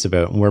curious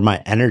about, and where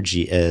my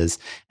energy is.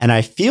 And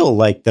I feel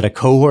like that a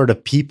cohort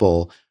of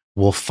people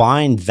will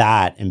find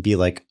that and be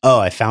like, oh,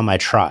 I found my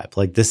tribe.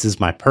 Like, this is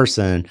my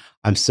person.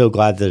 I'm so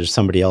glad that there's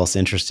somebody else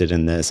interested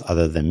in this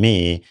other than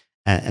me.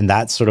 And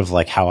that's sort of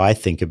like how I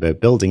think about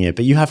building it.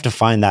 But you have to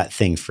find that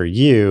thing for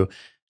you.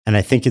 And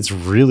I think it's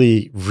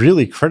really,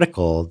 really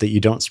critical that you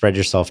don't spread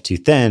yourself too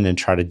thin and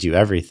try to do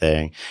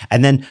everything.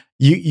 And then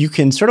you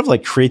can sort of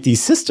like create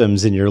these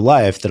systems in your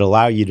life that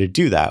allow you to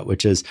do that,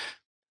 which is,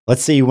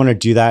 let's say you want to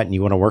do that and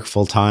you want to work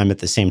full time at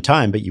the same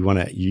time, but you want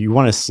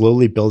to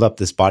slowly build up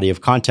this body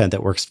of content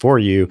that works for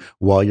you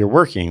while you're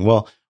working.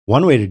 Well,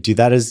 one way to do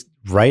that is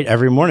write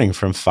every morning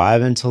from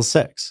 5 until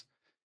 6.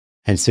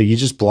 And so you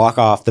just block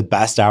off the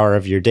best hour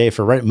of your day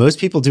for writing. Most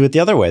people do it the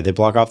other way. They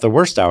block off the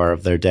worst hour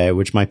of their day,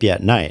 which might be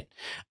at night.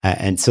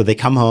 And so they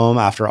come home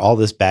after all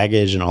this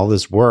baggage and all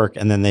this work,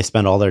 and then they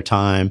spend all their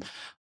time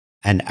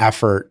and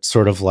effort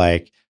sort of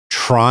like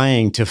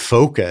trying to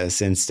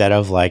focus instead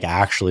of like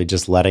actually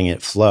just letting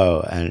it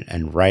flow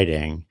and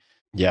writing.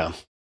 Yeah.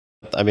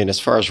 I mean, as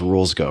far as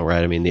rules go,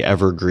 right? I mean, the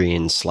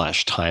evergreen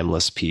 /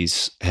 timeless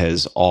piece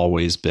has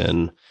always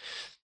been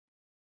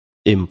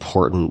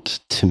important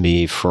to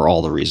me for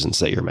all the reasons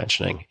that you're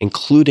mentioning,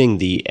 including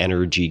the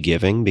energy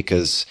giving,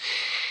 because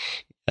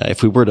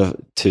if we were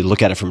to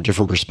look at it from a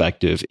different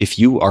perspective, if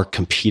you are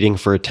competing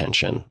for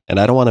attention,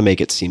 and I don't want to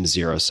make it seem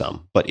zero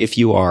sum, but if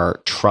you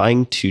are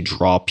trying to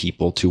draw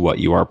people to what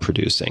you are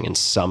producing in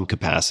some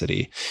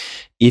capacity,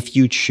 if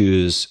you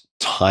choose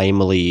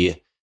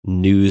timely,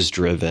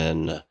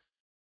 news-driven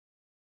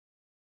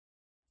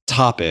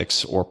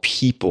topics or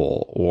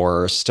people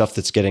or stuff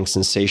that's getting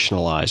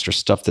sensationalized or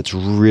stuff that's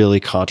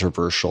really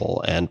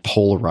controversial and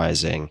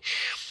polarizing,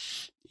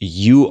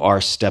 you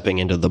are stepping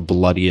into the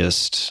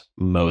bloodiest,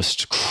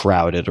 most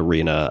crowded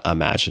arena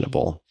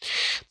imaginable.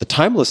 The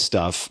timeless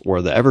stuff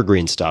or the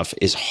evergreen stuff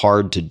is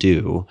hard to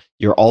do.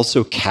 You're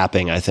also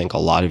capping, I think, a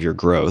lot of your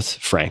growth,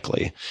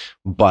 frankly,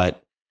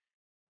 but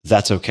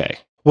that's okay.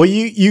 Well,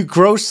 you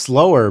grow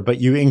slower, but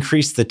you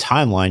increase the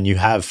timeline you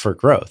have for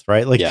growth,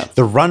 right? Like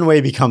the runway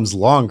becomes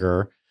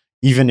longer,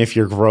 even if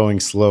you're growing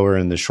slower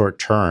in the short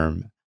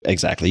term.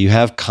 Exactly. You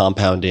have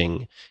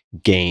compounding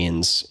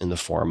gains in the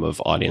form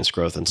of audience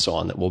growth and so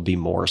on that will be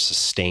more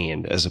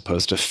sustained as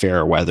opposed to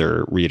fair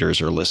weather readers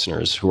or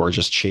listeners who are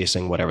just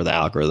chasing whatever the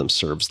algorithm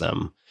serves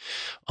them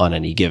on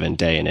any given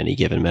day and any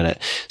given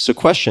minute. So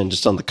question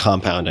just on the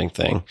compounding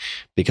thing,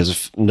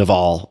 because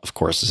Naval, of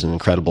course, is an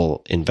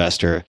incredible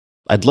investor.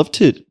 I'd love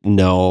to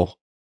know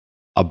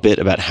a bit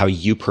about how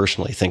you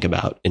personally think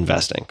about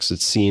investing, because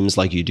it seems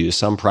like you do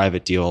some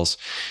private deals,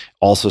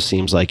 also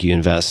seems like you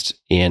invest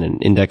in an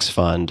index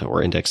fund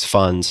or index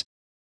funds.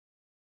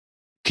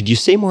 Could you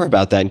say more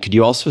about that? And could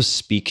you also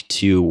speak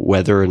to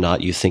whether or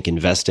not you think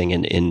investing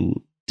in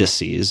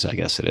indices, I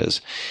guess it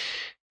is,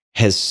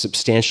 has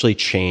substantially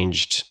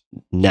changed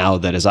now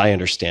that, as I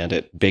understand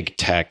it, big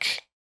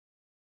tech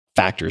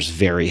factors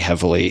very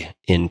heavily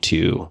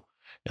into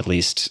at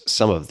least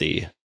some of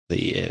the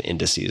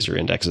indices or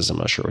indexes? I'm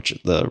not sure which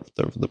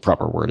the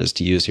proper word is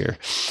to use here.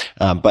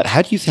 But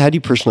how do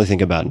you personally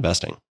think about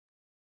investing?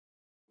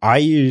 I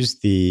use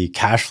the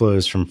cash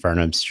flows from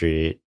Farnam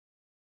Street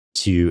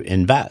to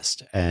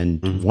invest.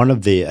 And one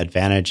of the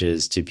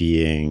advantages to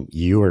being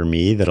you or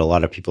me that a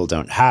lot of people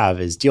don't have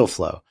is deal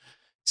flow.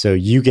 So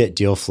you get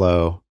deal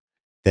flow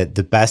that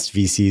the best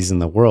VCs in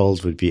the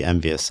world would be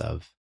envious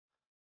of.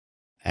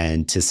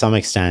 And to some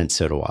extent,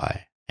 so do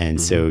I.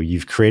 And so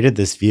you've created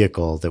this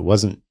vehicle that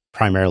wasn't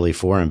primarily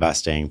for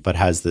investing, but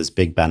has this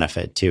big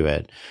benefit to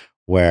it,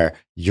 where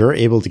you're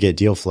able to get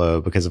deal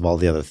flow because of all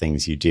the other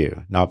things you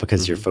do, not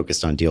because you're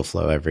focused on deal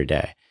flow every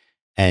day.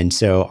 And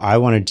so I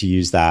wanted to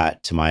use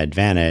that to my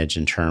advantage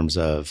in terms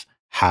of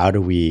how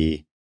do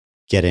we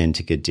get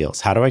into good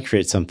deals? How do I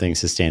create something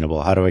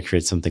sustainable? How do I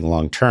create something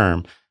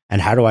long-term?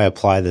 And how do I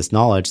apply this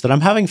knowledge that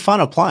I'm having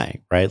fun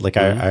applying, right? Like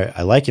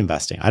I like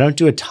investing. I don't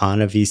do a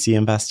ton of VC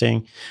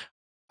investing.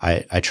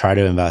 I try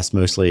to invest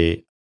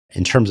mostly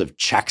in terms of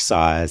check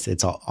size.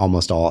 It's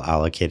almost all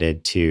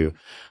allocated to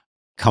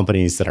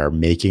companies that are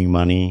making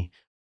money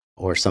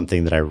or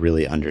something that I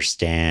really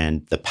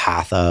understand the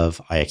path of.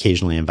 I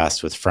occasionally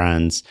invest with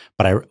friends,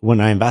 but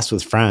when I invest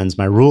with friends,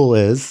 my rule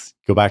is,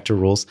 go back to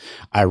rules,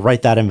 I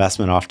write that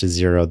investment off to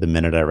zero the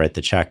minute I write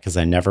the check, because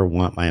I never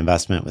want my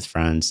investment with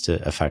friends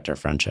to affect our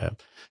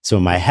friendship. So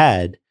in my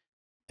head,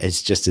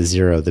 it's just a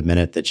zero the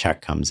minute the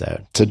check comes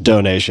out. It's a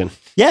donation.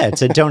 Yeah,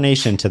 it's a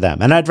donation to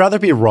them. And I'd rather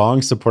be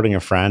wrong supporting a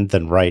friend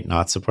than right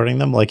not supporting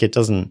them. Like that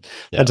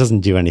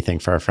doesn't do anything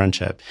for our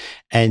friendship.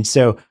 And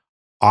so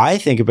I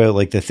think about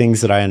like the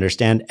things that I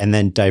understand and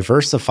then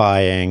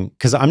diversifying,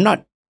 because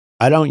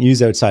I don't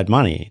use outside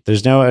money.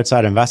 There's no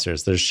outside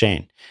investors. There's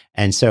Shane.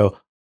 And so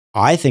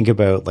I think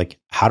about like,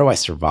 how do I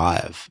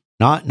survive?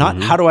 Not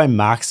how do I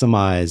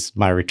maximize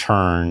my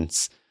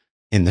returns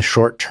in the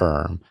short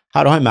term?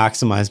 How do I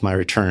maximize my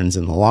returns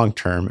in the long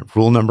term?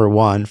 Rule number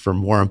one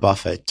from Warren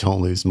Buffett,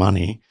 don't lose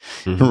money.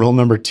 Rule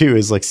number two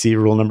is like, see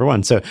rule number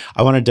one. So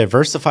I want to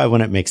diversify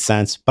when it makes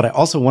sense, but I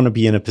also want to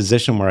be in a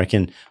position where I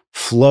can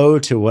flow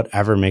to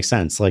whatever makes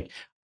sense. Like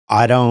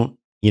I don't,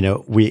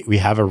 we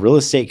have a real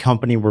estate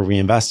company where we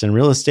invest in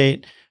real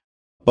estate,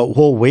 but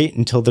we'll wait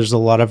until there's a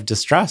lot of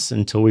distress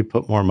until we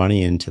put more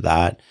money into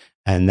that.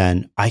 And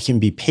then I can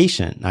be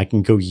patient. I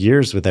can go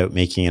years without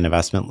making an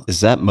investment.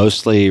 Is that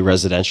mostly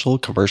residential,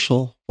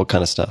 commercial? What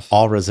kind of stuff?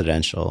 All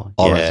residential.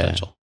 All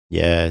residential.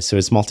 Yeah. So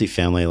it's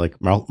multifamily, like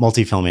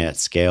multifamily at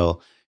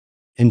scale.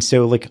 And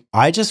so like,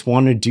 I just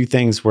want to do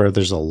things where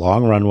there's a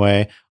long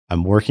runway.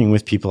 I'm working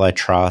with people I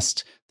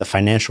trust. The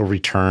financial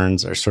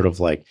returns are sort of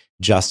like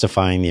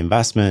justifying the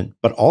investment,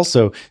 but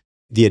also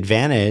the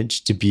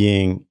advantage to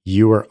being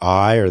you or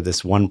I or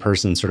this one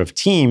person sort of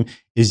team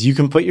is you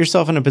can put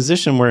yourself in a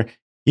position where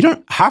you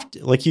don't have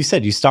to, like you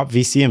said, you stop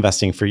VC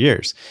investing for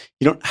years.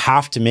 You don't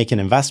have to make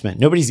an investment.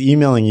 Nobody's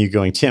emailing you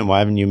going, Tim, why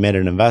haven't you made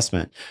an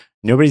investment?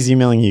 Nobody's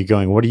emailing you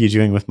going, what are you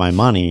doing with my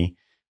money?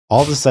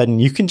 All of a sudden,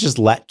 you can just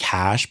let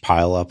cash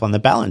pile up on the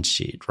balance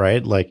sheet,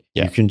 right? Like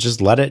you can just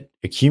let it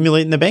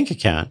accumulate in the bank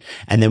account.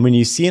 And then when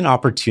you see an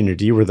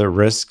opportunity where the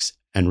risks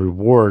and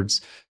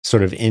rewards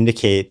sort of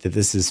indicate that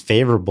this is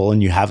favorable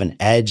and you have an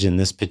edge in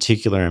this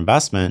particular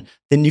investment,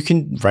 then you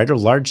can write a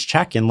large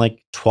check in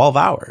like 12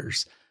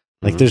 hours.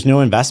 Like there's no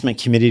investment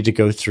committee to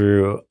go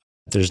through.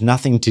 There's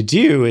nothing to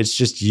do. It's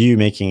just you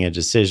making a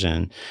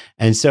decision.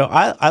 And so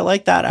I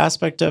like that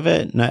aspect of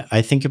it. And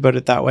I think about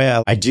it that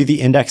way. I do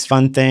the index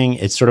fund thing.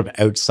 It's sort of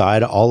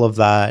outside all of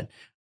that,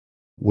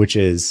 which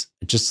is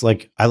just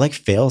like, I like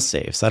fail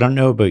safes. I don't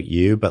know about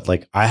you, but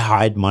like I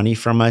hide money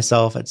from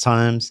myself at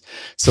times.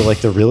 So like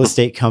the real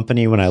estate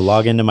company, when I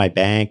log into my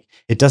bank,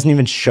 it doesn't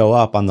even show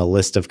up on the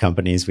list of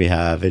companies we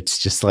have. It's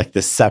just like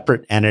this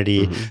separate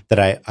entity that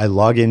I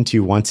log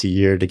into once a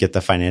year to get the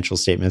financial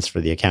statements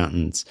for the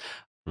accountants.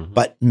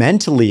 But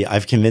mentally,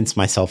 I've convinced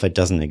myself it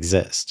doesn't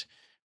exist,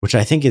 which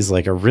I think is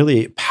like a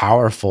really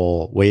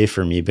powerful way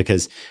for me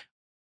because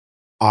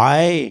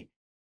I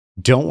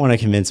don't want to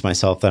convince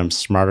myself that I'm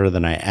smarter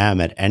than I am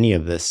at any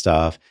of this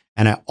stuff.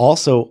 And I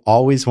also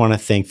always want to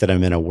think that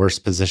I'm in a worse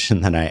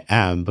position than I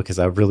am because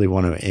I really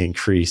want to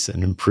increase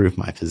and improve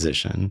my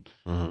position.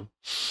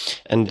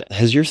 And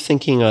has your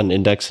thinking on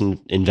index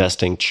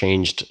investing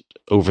changed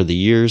over the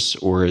years,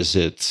 or is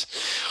it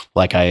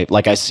like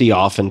I see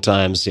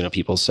oftentimes,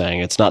 people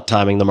saying it's not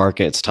timing the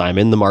market, it's time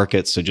in the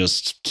market, so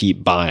just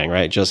keep buying,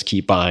 right? Just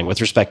keep buying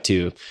with respect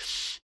to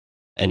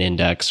an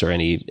index or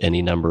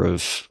any number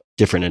of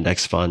different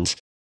index funds.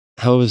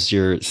 How has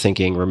your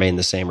thinking remained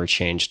the same or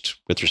changed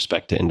with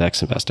respect to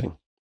index investing?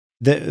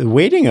 The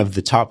weighting of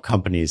the top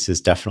companies has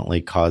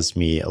definitely caused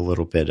me a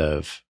little bit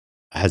of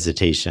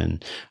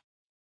hesitation.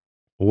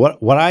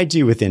 What I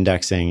do with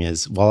indexing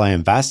is while I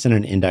invest in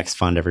an index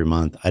fund every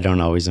month, I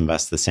don't always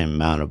invest the same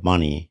amount of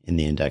money in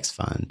the index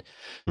fund.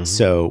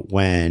 So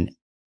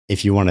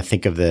if you want to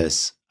think of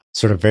this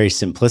sort of very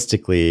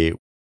simplistically,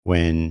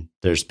 when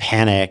there's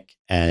panic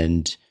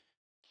and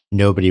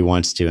nobody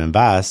wants to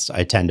invest,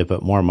 I tend to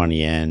put more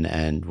money in.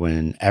 And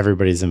when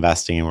everybody's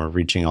investing and we're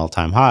reaching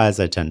all-time highs,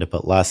 I tend to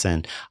put less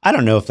in. I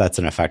don't know if that's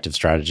an effective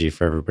strategy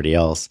for everybody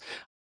else.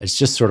 It's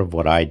just sort of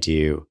what I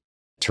do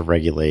to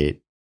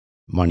regulate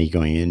money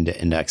going into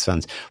index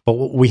funds. But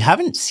what we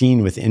haven't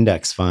seen with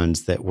index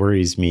funds that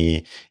worries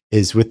me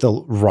is with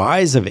the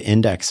rise of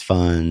index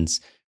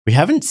funds, we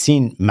haven't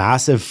seen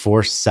massive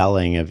forced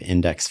selling of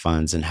index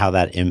funds and how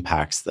that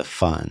impacts the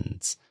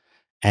funds.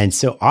 And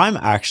so I'm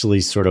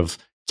actually sort of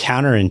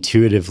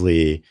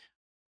counterintuitively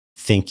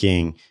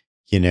thinking,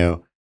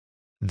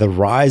 the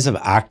rise of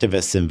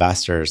activist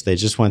investors, they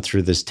just went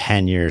through this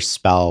 10-year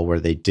spell where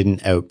they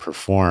didn't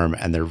outperform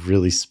and they're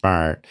really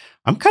smart.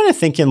 I'm kind of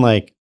thinking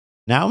like,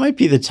 now might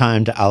be the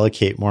time to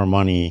allocate more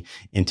money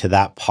into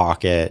that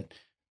pocket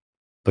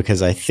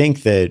because I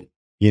think that,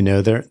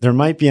 there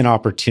might be an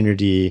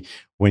opportunity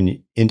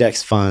when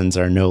index funds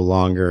are no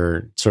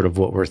longer sort of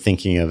what we're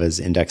thinking of as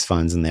index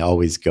funds and they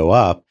always go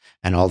up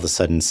and all of a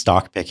sudden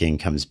stock picking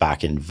comes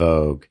back in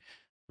vogue.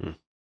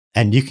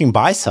 And you can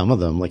buy some of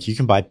them, like you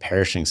can buy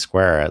Perishing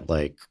Square at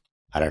like,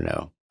 I don't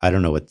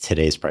know what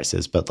today's price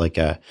is, but like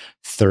a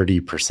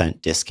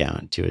 30%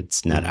 discount to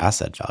its net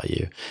asset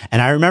value.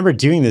 And I remember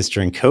doing this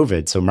during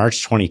COVID. So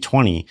March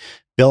 2020,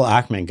 Bill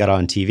Ackman got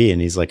on TV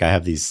and he's like, I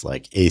have these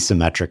like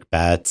asymmetric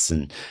bets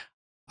and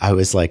I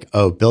was like,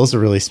 oh, Bill's a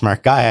really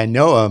smart guy. I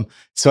know him.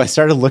 So I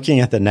started looking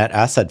at the net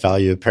asset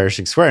value of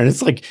Parrish Square. And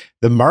it's like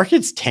the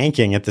market's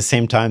tanking at the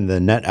same time. The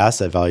net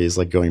asset value is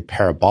like going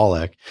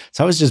parabolic.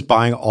 So I was just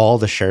buying all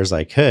the shares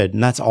I could.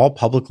 And that's all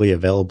publicly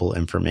available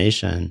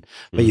information.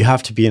 But you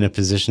have to be in a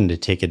position to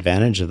take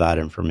advantage of that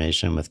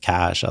information with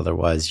cash.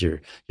 Otherwise,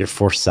 you're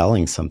forced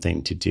selling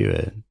something to do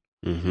it.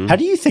 How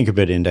do you think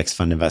about index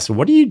fund investment?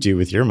 What do you do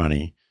with your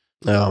money?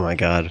 Oh my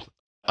God.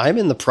 I'm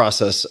in the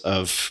process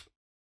of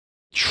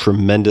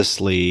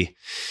tremendously,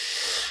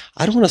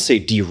 I don't want to say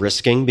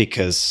de-risking,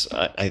 because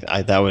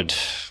I that would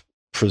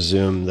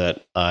presume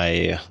that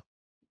I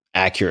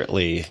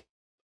accurately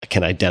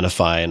can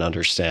identify and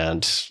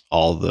understand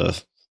all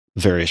the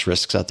various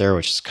risks out there,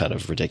 which is kind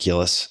of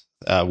ridiculous.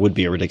 Would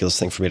be a ridiculous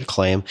thing for me to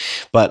claim.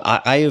 But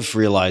I have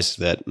realized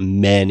that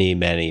many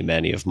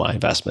of my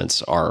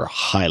investments are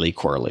highly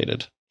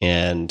correlated.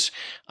 And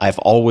I've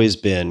always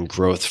been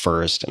growth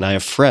first. And I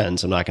have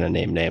friends, I'm not going to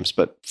name names,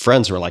 but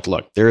friends who are like,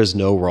 look, there is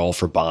no role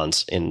for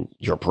bonds in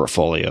your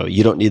portfolio.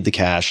 You don't need the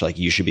cash. Like,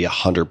 you should be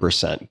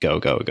 100%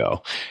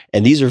 go.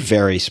 And these are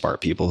very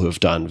smart people who have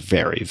done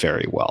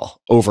very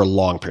well over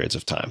long periods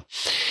of time.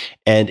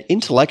 And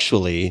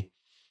intellectually,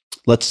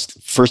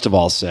 let's first of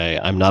all say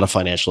I'm not a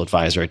financial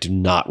advisor. I do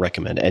not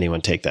recommend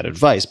anyone take that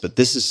advice, but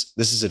this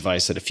is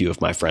advice that a few of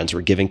my friends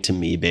were giving to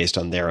me based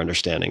on their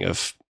understanding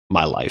of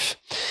my life.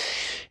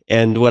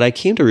 And what I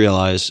came to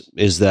realize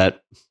is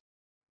that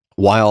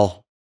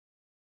while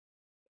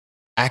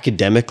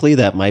academically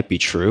that might be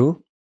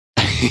true,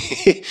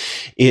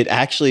 it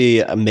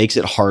actually makes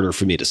it harder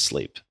for me to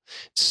sleep.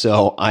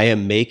 So I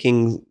am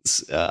making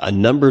a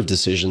number of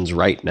decisions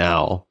right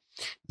now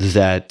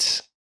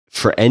that,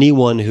 for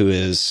anyone who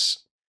is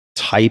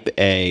type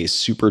A,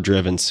 super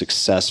driven,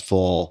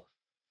 successful,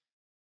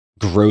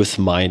 growth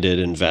minded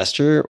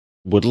investor,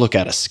 would look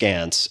at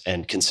askance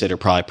and consider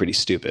probably pretty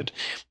stupid.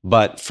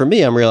 But for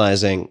me, I'm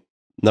realizing,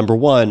 number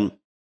one,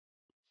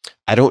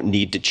 I don't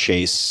need to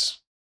chase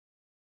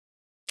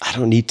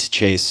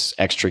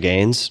extra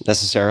gains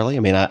necessarily. I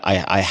mean,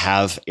 I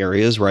have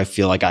areas where I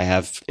feel like I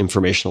have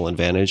informational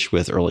advantage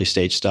with early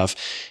stage stuff.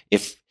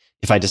 If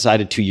I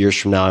decided 2 years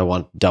from now I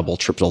want double,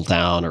 triple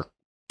down, or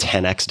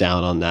 10x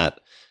down on that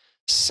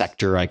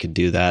sector, I could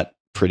do that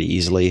pretty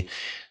easily.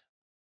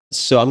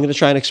 So I'm going to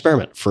try and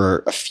experiment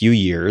for a few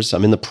years.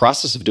 I'm in the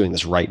process of doing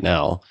this right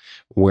now,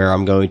 where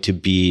I'm going to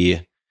be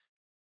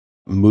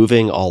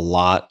moving a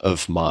lot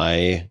of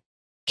my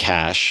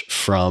cash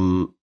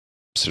from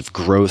sort of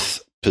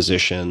growth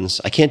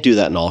positions. I can't do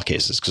that in all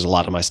cases because a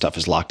lot of my stuff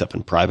is locked up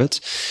in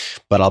privates,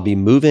 but I'll be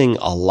moving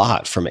a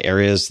lot from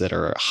areas that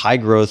are high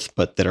growth,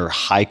 but that are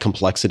high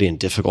complexity and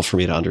difficult for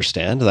me to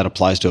understand. That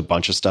applies to a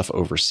bunch of stuff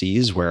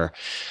overseas where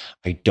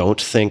I don't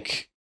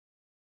think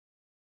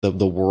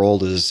the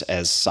world is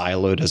as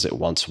siloed as it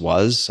once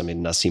was. I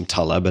mean, Nassim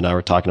Taleb and I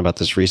were talking about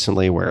this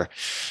recently, where,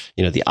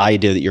 the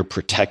idea that you're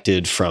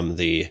protected from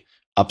the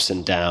ups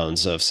and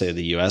downs of, say,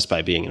 the US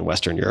by being in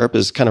Western Europe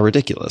is kind of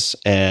ridiculous.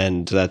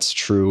 And that's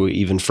true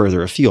even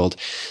further afield.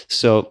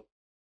 So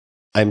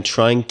I'm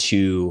trying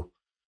to,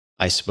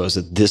 I suppose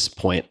at this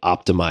point,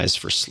 optimize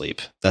for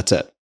sleep. That's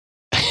it.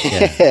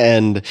 Yeah.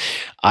 And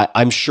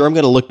I'm sure I'm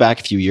going to look back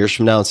a few years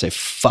from now and say,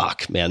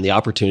 fuck, man, the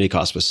opportunity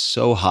cost was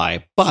so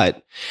high.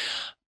 But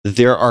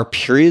there are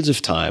periods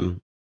of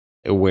time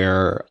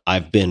where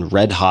I've been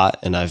red hot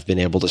and I've been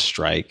able to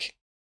strike,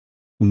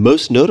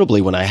 most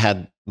notably when I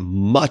had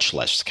much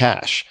less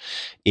cash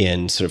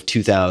in sort of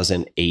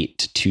 2008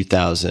 to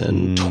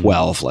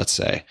 2012, let's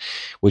say,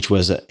 which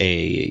was an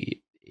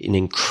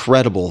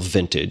incredible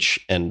vintage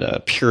and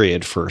a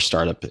period for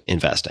startup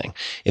investing.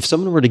 If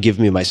someone were to give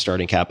me my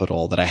starting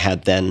capital that I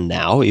had then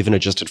now, even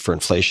adjusted for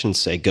inflation,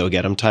 say, go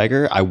get 'em,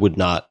 Tiger, I would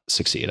not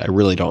succeed. I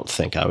really don't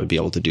think I would be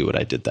able to do what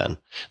I did then.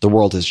 The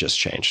world has just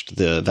changed.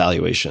 The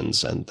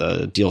valuations and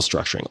the deal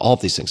structuring, all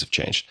of these things have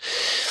changed.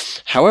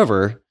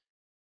 However,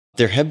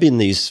 there have been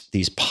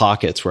these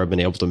pockets where I've been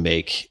able to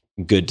make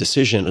good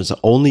decisions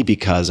only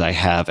because I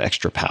have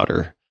extra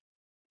powder.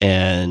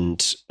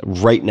 And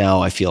right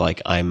now I feel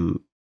like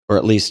I'm, or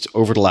at least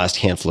over the last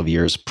handful of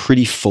years,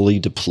 pretty fully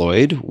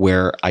deployed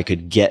where I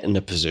could get in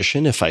a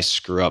position, if I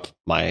screw up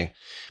my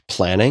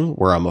planning,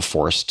 where I'm a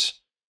forced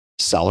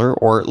seller,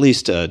 or at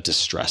least a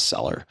distressed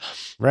seller.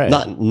 Right.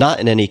 Not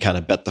in any kind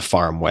of bet the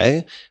farm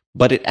way,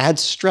 but it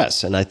adds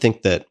stress. And I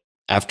think that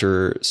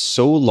after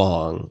so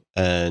long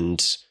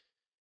and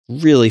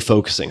really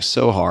focusing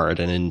so hard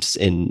and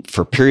in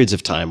for periods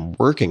of time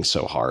working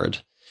so hard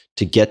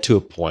to get to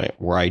a point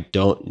where I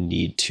don't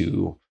need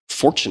to,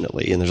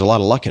 fortunately, and there's a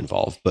lot of luck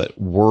involved, but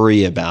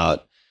worry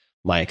about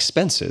my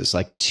expenses,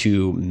 like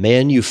to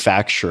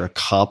manufacture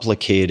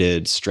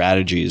complicated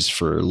strategies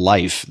for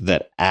life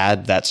that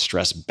add that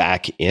stress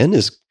back in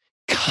is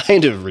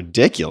kind of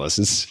ridiculous.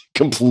 It's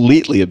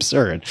completely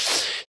absurd.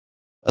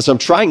 So I'm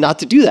trying not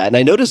to do that. And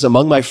I notice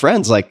among my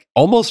friends, like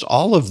almost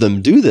all of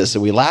them do this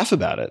and we laugh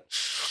about it.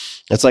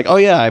 It's like, oh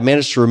yeah, I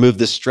managed to remove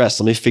this stress.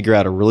 Let me figure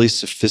out a really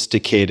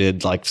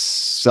sophisticated, like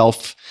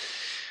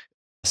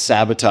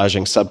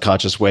self-sabotaging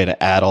subconscious way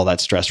to add all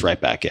that stress right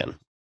back in.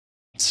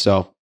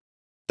 So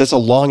that's a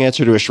long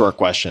answer to a short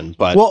question,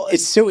 but well,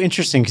 it's so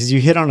interesting because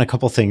you hit on a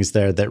couple things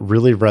there that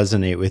really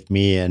resonate with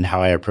me and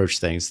how I approach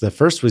things. The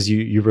first was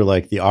you were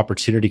like, the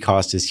opportunity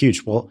cost is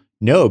huge. Well,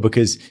 no,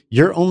 because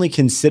you're only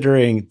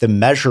considering the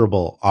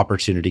measurable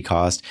opportunity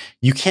cost.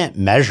 You can't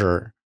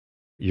measure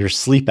your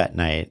sleep at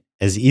night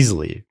as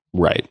easily.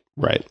 Right.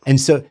 And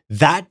so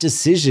that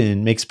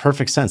decision makes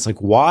perfect sense. Like,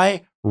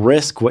 why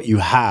risk what you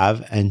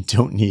have and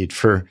don't need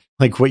for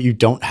like what you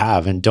don't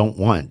have and don't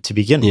want to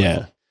begin with?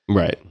 Yeah.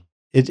 Right.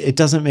 It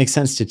doesn't make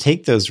sense to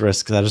take those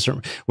risks at a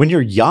certain, when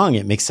you're young,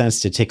 it makes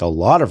sense to take a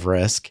lot of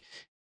risk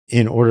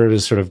in order to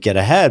sort of get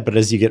ahead. But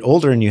as you get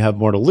older and you have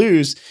more to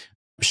lose,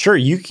 sure,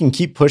 you can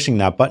keep pushing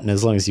that button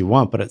as long as you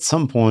want. But at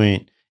some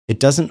point, it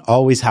doesn't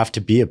always have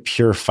to be a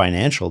pure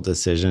financial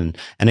decision.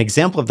 An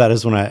example of that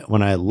is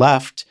when I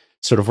left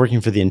sort of working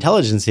for the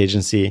intelligence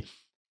agency,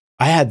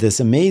 I had this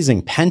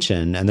amazing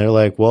pension, and they're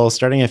like, well,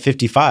 starting at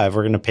 55,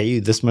 we're going to pay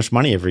you this much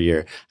money every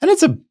year. And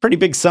it's a pretty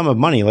big sum of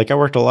money. Like, I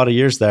worked a lot of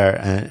years there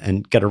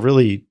and got a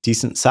really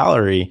decent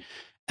salary.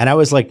 And I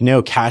was like,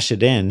 no, cash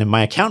it in. And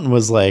my accountant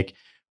was like,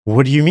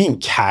 what do you mean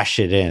cash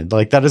it in?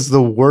 Like, that is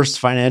the worst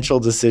financial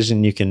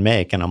decision you can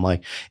make. And I'm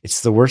like,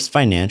 it's the worst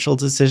financial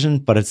decision,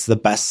 but it's the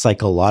best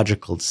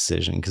psychological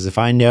decision. Because if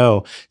I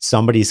know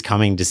somebody's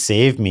coming to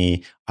save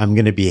me, I'm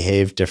going to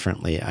behave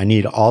differently. I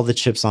need all the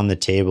chips on the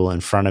table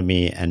in front of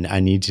me, and I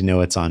need to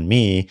know it's on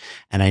me.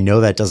 And I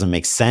know that doesn't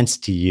make sense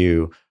to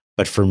you,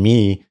 but for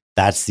me,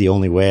 that's the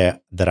only way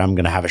that I'm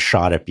going to have a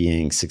shot at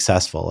being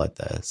successful at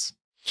this.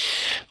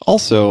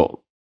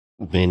 Also,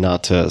 I mean,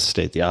 not to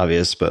state the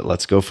obvious, but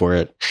let's go for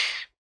it.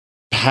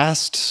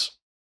 Past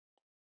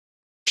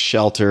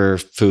shelter,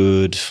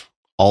 food,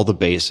 all the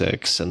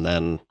basics, and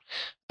then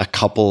a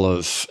couple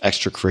of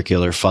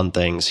extracurricular fun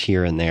things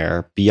here and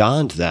there.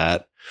 Beyond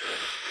that,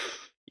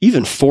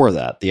 even for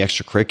that, the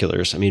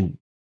extracurriculars, I mean,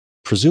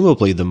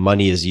 presumably the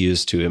money is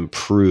used to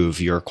improve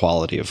your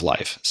quality of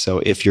life. So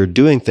if you're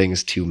doing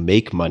things to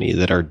make money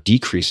that are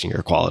decreasing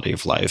your quality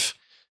of life,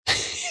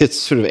 it's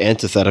sort of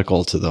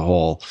antithetical to the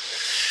whole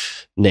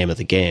name of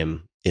the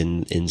game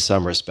in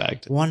some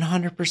respect.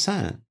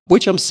 100%.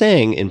 Which I'm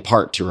saying in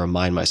part to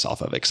remind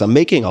myself of it, because I'm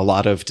making a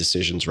lot of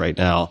decisions right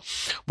now,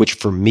 which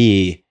for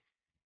me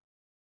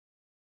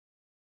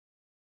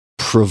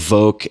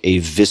provoke a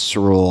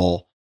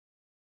visceral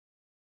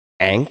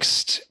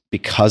angst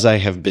because I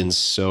have been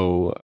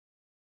so,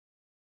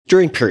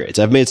 during periods,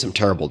 I've made some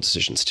terrible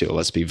decisions too.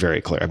 Let's be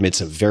very clear. I've made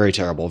some very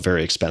terrible,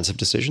 very expensive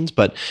decisions,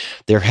 but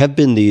there have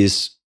been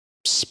these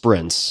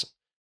sprints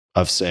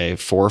of, say,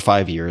 4 or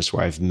 5 years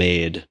where I've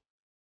made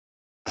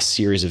a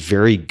series of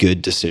very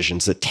good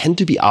decisions that tend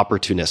to be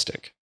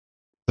opportunistic.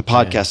 The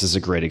podcast is a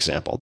great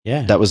example.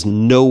 Yeah. That was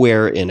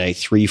nowhere in a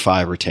 3,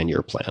 5, or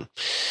 10-year plan.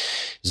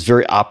 It was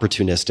very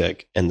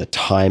opportunistic, and the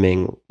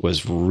timing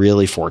was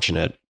really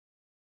fortunate.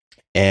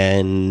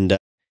 And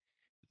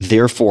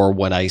therefore,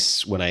 when I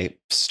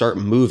start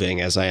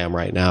moving, as I am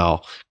right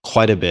now,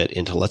 quite a bit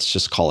into, let's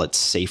just call it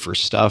safer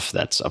stuff,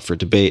 that's up for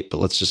debate, but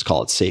let's just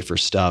call it safer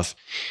stuff,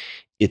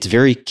 it's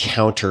very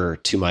counter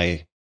to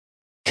my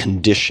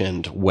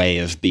conditioned way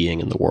of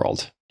being in the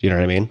world. Do you know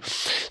what I mean?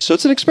 So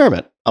it's an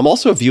experiment. I'm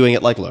also viewing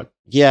it like, look,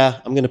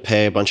 yeah, I'm going to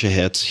pay a bunch of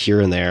hits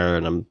here and there,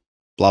 and I'm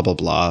blah, blah,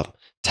 blah,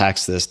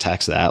 tax this,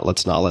 tax that.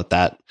 Let's not let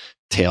that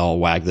tail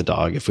wag the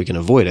dog if we can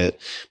avoid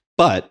it.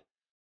 But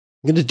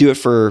I'm going to do it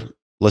for,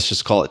 let's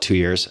just call it 2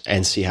 years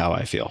and see how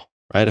I feel,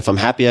 right? If I'm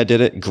happy I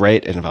did it,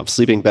 great. And if I'm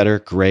sleeping better,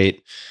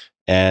 great.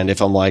 And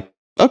if I'm like,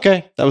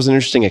 okay, that was an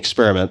interesting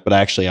experiment, but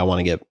actually I want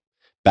to get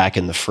back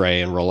in the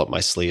fray and roll up my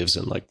sleeves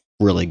and like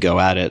really go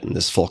at it in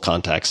this full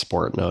contact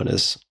sport known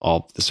as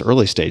all this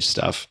early stage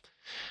stuff,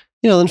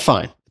 then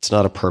fine. It's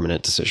not a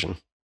permanent decision.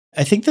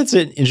 I think that's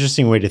an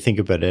interesting way to think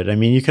about it. I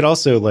mean, you could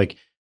also, like,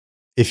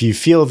 if you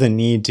feel the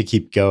need to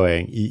keep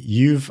going,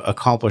 you've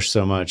accomplished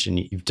so much and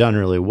you've done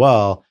really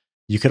well.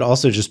 You could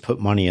also just put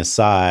money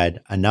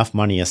aside, enough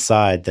money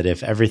aside that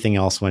if everything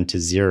else went to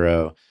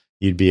zero,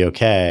 you'd be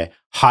okay.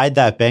 Hide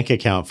that bank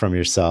account from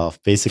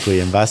yourself, basically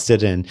invest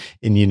it in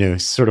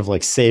sort of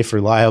like safe,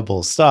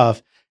 reliable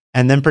stuff,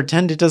 and then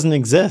pretend it doesn't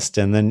exist,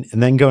 and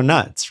then go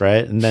nuts,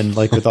 right? And then,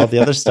 like, with all the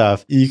other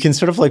stuff, you can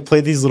sort of like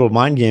play these little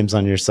mind games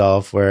on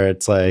yourself where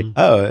it's like,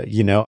 oh,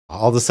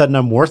 all of a sudden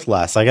I'm worth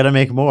less. I got to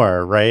make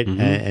more, right?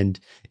 Mm-hmm. And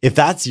if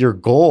that's your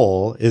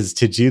goal, is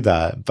to do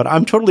that. But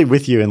I'm totally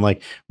with you. And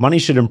like, money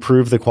should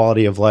improve the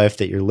quality of life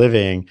that you're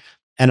living.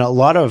 And a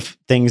lot of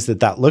things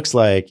that looks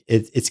like,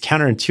 it's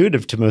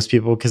counterintuitive to most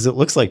people because it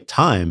looks like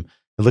time.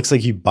 It looks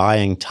like you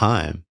buying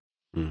time.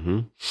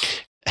 Mm-hmm.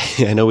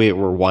 I know we're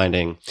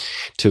winding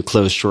to a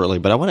close shortly,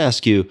 but I want to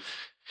ask you,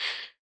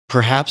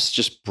 perhaps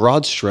just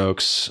broad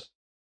strokes,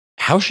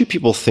 how should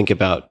people think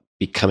about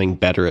becoming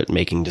better at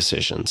making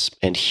decisions?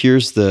 And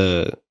here's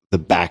the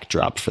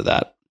backdrop for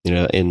that.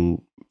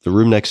 In the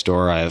room next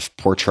door, I have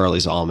Poor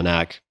Charlie's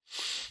Almanac.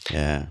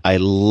 Yeah. I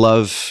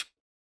love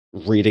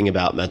reading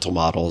about mental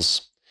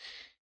models.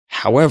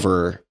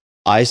 However,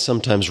 I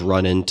sometimes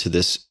run into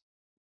this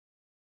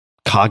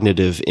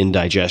cognitive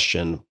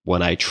indigestion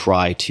when I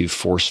try to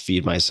force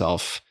feed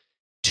myself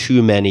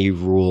too many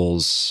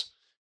rules,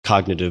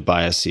 cognitive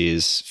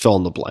biases, fill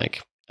in the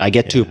blank. I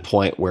get to a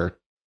point where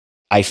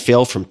I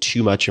fail from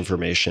too much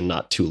information,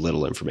 not too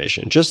little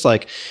information. Just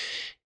like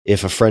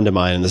if a friend of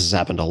mine, and this has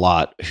happened a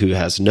lot, who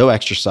has no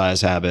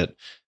exercise habit,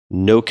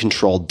 no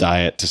controlled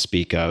diet to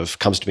speak of,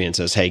 comes to me and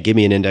says, hey, give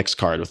me an index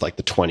card with like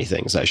the 20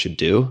 things I should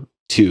do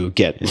to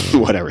get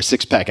whatever,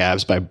 6-pack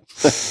abs by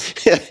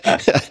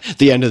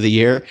the end of the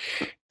year.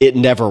 It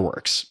never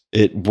works.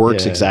 It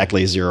works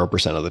exactly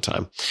 0% of the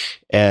time.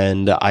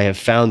 And I have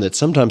found that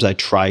sometimes I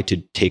try to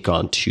take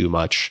on too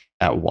much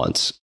at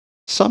once.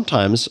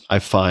 Sometimes I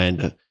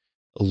find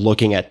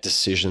looking at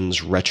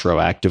decisions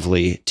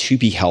retroactively to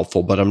be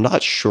helpful, but I'm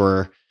not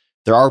sure.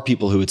 There are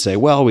people who would say,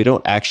 well, we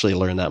don't actually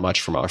learn that much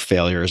from our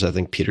failures. I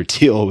think Peter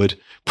Thiel would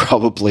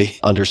probably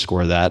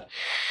underscore that.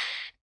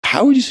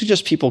 How would you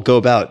suggest people go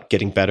about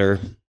getting better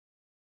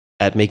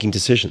at making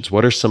decisions?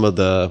 What are some of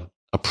the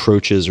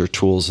approaches or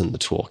tools in the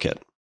toolkit?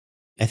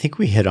 I think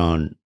we hit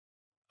on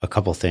a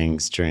couple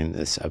things during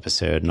this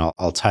episode, and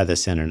I'll tie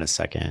this in a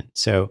second.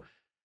 So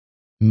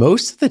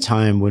most of the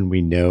time when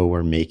we know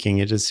we're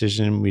making a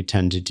decision, we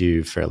tend to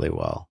do fairly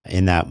well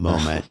in that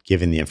moment,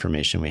 given the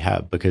information we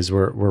have, because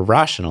we're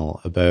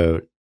rational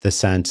about the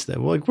sense that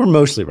we're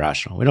mostly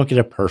rational. We don't get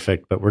it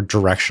perfect, but we're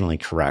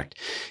directionally correct.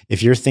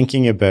 If you're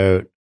thinking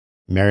about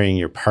marrying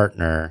your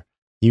partner,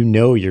 you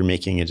know you're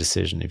making a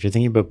decision. If you're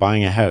thinking about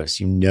buying a house,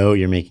 you know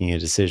you're making a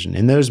decision.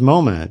 In those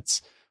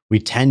moments, we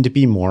tend to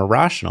be more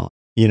rational.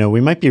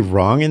 We might be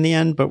wrong in the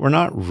end, but we're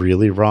not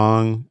really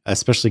wrong,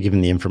 especially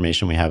given the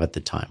information we have at the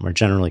time. We're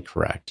generally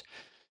correct.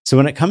 So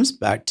when it comes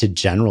back to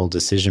general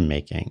decision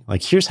making,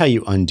 like here's how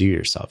you undo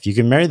yourself. You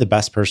can marry the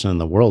best person in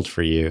the world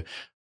for you,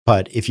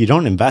 but if you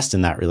don't invest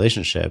in that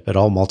relationship, it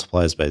all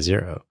multiplies by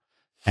 0.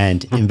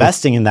 And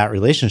investing in that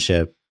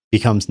relationship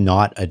becomes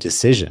not a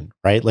decision,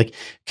 right? Like,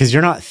 because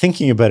you're not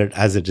thinking about it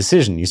as a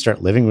decision. You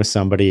start living with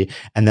somebody,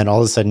 and then all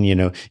of a sudden,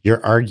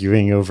 you're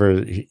arguing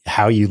over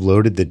how you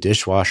loaded the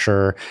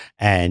dishwasher,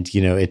 and,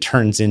 it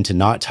turns into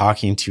not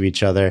talking to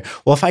each other.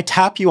 Well, if I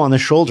tap you on the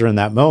shoulder in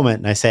that moment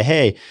and I say,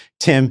 hey,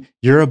 Tim,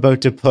 you're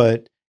about to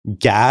put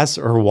gas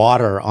or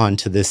water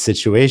onto this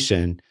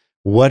situation.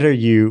 What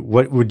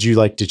would you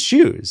like to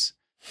choose?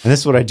 And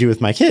this is what I do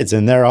with my kids.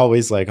 And they're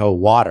always like, oh,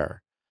 water.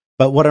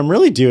 But what I'm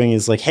really doing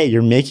is like, hey,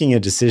 you're making a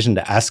decision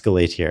to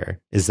escalate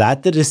here. Is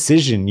that the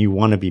decision you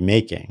want to be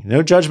making?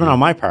 No judgment on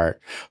my part,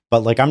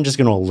 but like, I'm just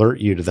going to alert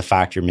you to the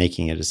fact you're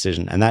making a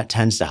decision. And that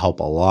tends to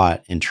help a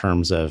lot in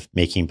terms of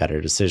making better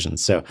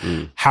decisions. So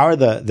how are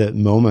the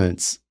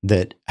moments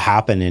that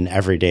happen in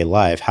everyday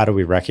life? How do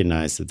we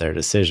recognize that they're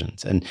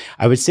decisions? And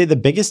I would say the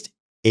biggest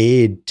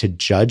aid to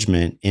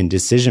judgment in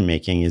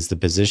decision-making is the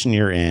position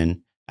you're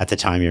in at the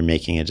time you're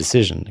making a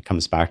decision. It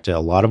comes back to a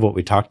lot of what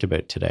we talked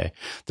about today.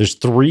 There's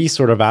 3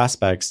 sort of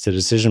aspects to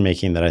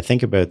decision-making that I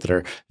think about that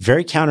are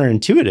very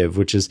counterintuitive,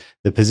 which is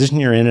the position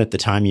you're in at the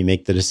time you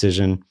make the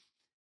decision.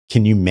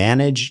 Can you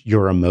manage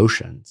your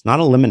emotions? Not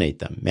eliminate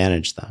them,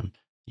 manage them.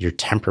 Your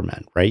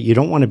temperament, right? You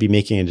don't want to be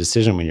making a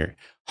decision when you're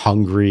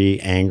hungry,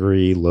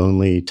 angry,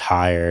 lonely,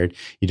 tired.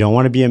 You don't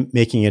want to be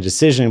making a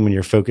decision when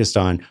you're focused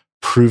on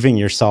proving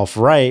yourself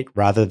right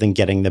rather than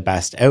getting the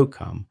best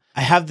outcome.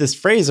 I have this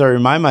phrase I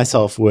remind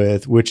myself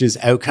with, which is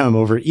outcome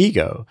over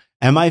ego.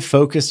 Am I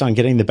focused on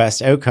getting the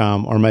best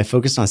outcome, or am I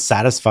focused on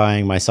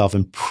satisfying myself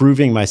and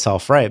proving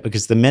myself right?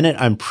 Because the minute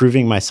I'm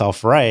proving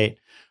myself right,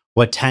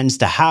 what tends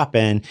to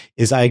happen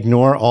is I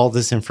ignore all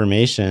this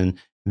information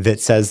that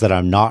says that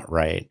I'm not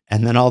right.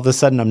 And then all of a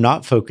sudden, I'm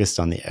not focused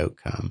on the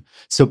outcome.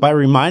 So by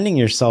reminding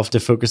yourself to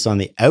focus on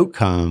the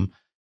outcome,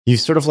 you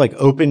sort of like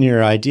open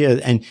your idea,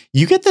 and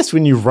you get this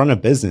when you run a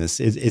business.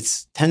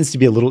 It tends to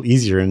be a little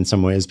easier in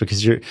some ways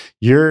because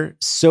you're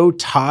so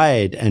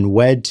tied and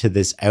wed to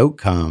this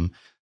outcome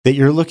that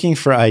you're looking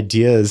for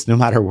ideas no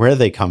matter where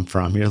they come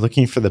from. You're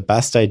looking for the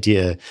best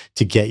idea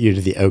to get you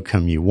to the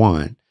outcome you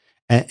want.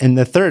 And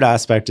the third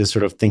aspect is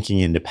sort of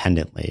thinking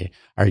independently.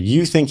 Are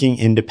you thinking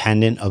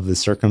independent of the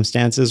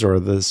circumstances, or are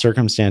the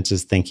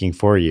circumstances thinking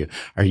for you?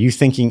 Are you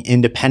thinking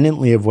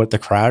independently of what the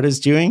crowd is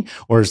doing,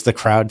 or is the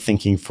crowd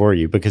thinking for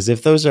you? Because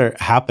if those are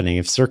happening,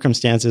 if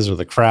circumstances or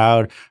the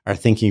crowd are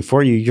thinking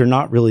for you, you're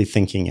not really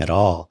thinking at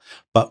all.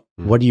 But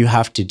what do you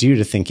have to do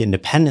to think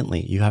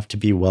independently? You have to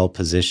be well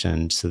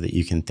positioned so that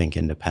you can think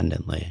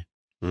independently.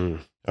 All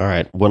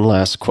right. One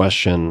last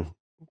question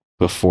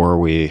before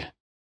we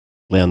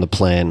land the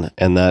plane,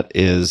 and that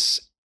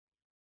is,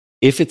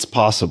 if it's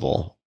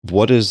possible,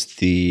 what is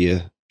the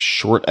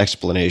short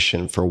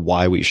explanation for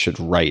why we should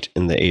write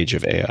in the age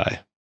of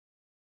AI?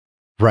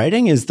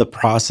 Writing is the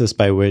process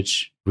by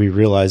which we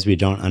realize we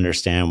don't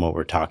understand what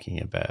we're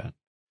talking about.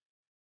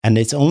 And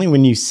it's only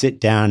when you sit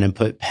down and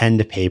put pen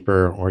to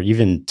paper, or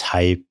even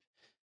type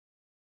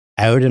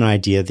out an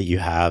idea that you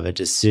have, a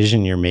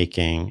decision you're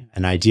making,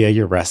 an idea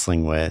you're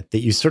wrestling with,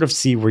 that you sort of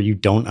see where you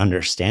don't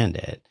understand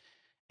it.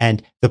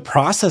 And the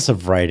process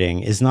of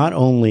writing is not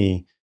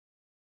only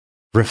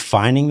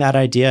refining that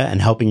idea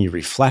and helping you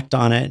reflect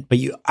on it, but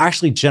you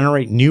actually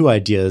generate new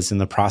ideas in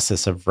the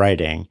process of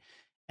writing.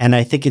 And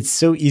I think it's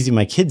so easy.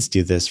 My kids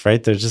do this,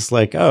 right? They're just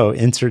like, oh,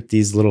 insert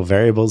these little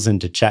variables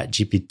into Chat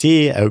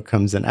GPT, out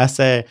comes an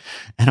essay.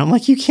 And I'm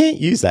like, you can't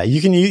use that.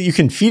 You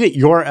can feed it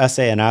your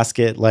essay and ask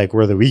it like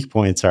where the weak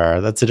points are.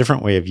 That's a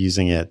different way of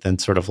using it than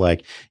sort of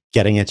like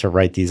getting it to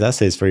write these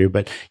essays for you.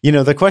 But,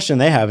 the question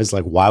they have is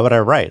like, why would I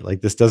write?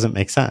 Like, this doesn't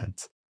make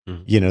sense.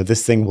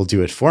 This thing will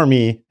do it for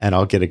me and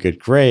I'll get a good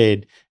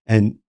grade.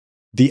 And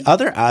the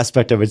other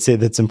aspect I would say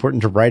that's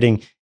important to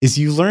writing is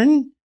you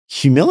learn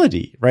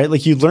humility, right?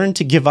 Like you learn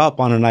to give up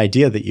on an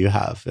idea that you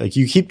have. Like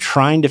you keep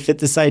trying to fit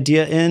this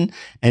idea in,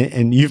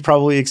 and you've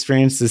probably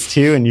experienced this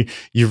too. And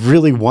you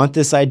really want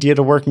this idea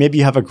to work. Maybe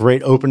you have a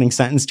great opening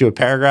sentence to a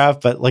paragraph,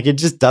 but like it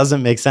just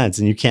doesn't make sense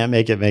and you can't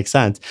make it make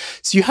sense.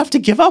 So you have to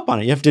give up on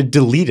it. You have to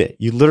delete it.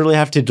 You literally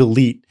have to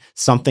delete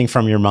something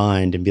from your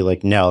mind and be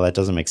like, no, that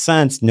doesn't make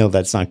sense. No,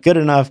 that's not good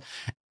enough.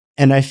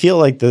 And I feel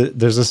like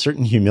there's a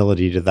certain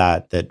humility to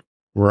that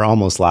we're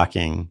almost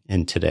lacking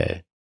in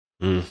today.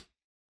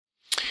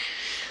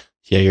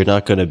 Yeah, you're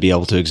not going to be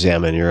able to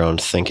examine your own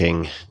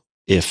thinking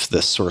if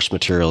the source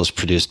material is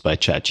produced by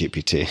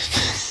ChatGPT.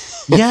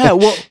 Yeah,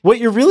 well, what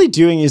you're really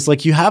doing is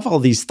like you have all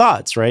these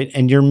thoughts, right?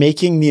 And you're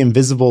making the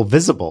invisible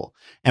visible.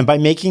 And by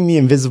making the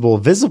invisible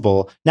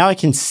visible, now I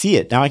can see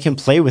it. Now I can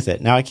play with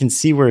it. Now I can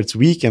see where it's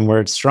weak and where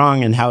it's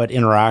strong and how it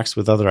interacts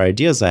with other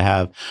ideas I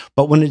have.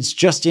 But when it's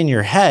just in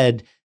your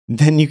head,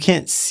 then you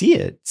can't see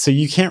it. So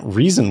you can't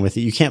reason with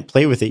it. You can't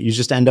play with it. You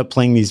just end up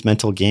playing these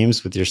mental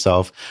games with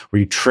yourself where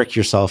you trick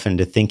yourself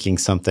into thinking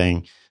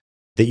something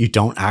that you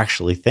don't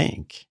actually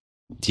think.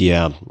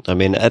 Yeah. I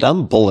mean, and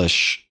I'm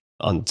bullish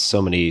on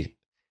so many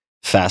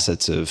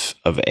facets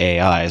of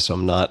AI. So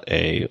I'm not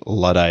a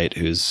Luddite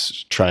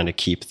who's trying to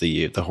keep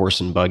the horse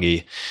and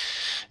buggy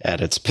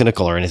at its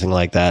pinnacle or anything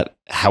like that.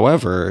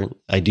 However,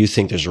 I do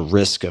think there's a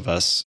risk of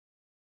us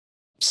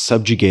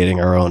subjugating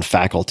our own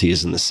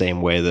faculties in the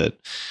same way that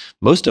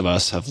most of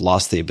us have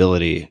lost the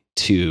ability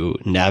to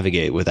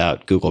navigate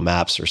without Google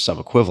Maps or some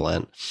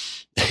equivalent.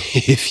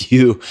 If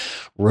you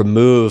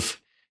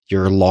remove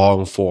your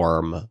long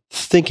form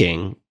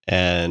thinking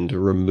and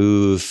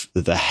remove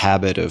the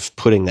habit of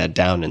putting that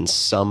down in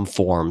some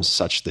form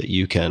such that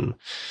you can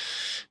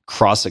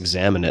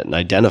cross-examine it and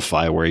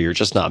identify where you're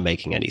just not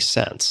making any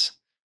sense.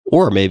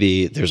 Or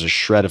maybe there's a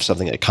shred of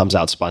something that comes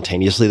out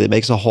spontaneously that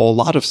makes a whole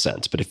lot of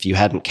sense. But if you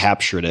hadn't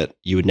captured it,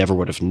 you would never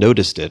would have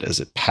noticed it as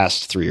it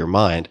passed through your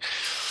mind.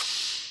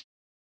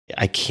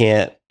 I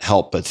can't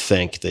help but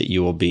think that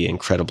you will be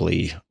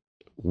incredibly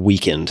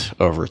weakened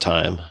over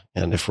time.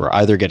 And if we're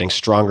either getting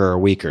stronger or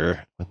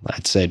weaker,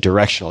 I'd say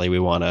directionally, we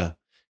want to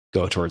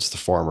go towards the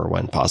former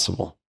when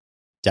possible.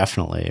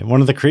 Definitely.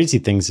 One of the crazy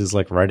things is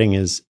like writing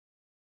is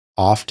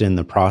often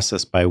the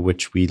process by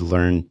which we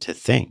learn to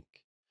think.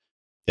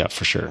 Yeah,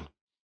 for sure.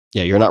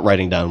 Yeah, you're not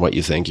writing down what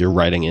you think. You're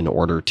writing in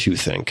order to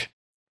think.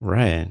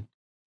 Right.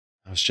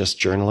 I was just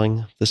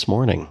journaling this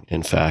morning,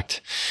 in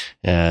fact.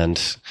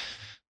 And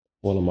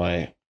one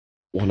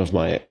of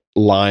my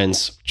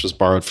lines, which was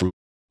borrowed from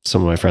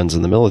some of my friends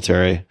in the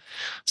military,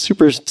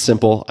 super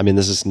simple. I mean,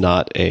 this is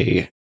not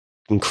a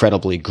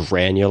incredibly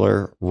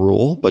granular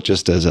rule, but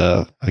just as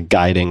a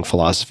guiding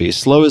philosophy.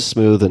 Slow is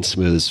smooth and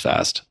smooth is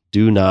fast.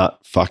 Do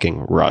not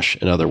fucking rush.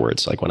 In other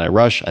words, like when I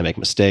rush, I make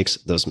mistakes.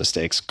 Those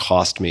mistakes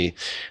cost me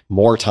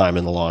more time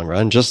in the long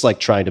run, just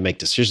like trying to make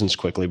decisions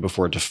quickly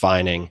before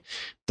defining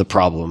the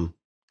problem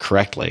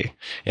correctly.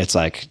 It's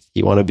like if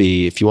you want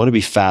to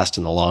be fast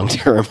in the long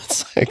term,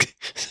 it's like,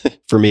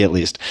 for me at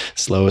least,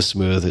 slow is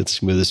smooth, it's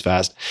smooth is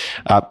fast.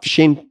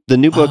 Shane, the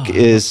new book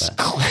is,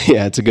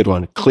 yeah, it's a good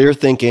one. Clear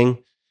Thinking,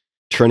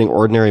 Turning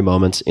Ordinary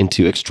Moments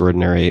into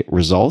Extraordinary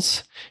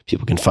Results.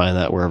 People can find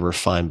that wherever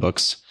fine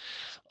books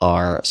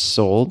are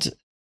sold.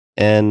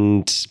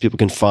 And people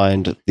can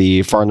find the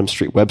Farnam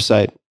Street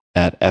website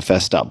at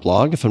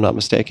fs.blog, if I'm not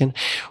mistaken.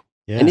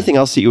 Yeah. Anything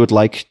else that you would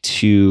like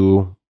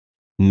to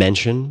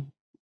mention?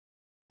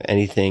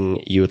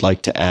 Anything you would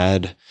like to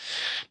add?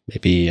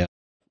 Maybe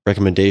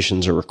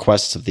recommendations or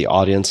requests of the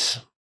audience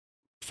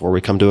before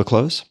we come to a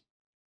close?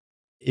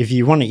 If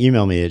you want to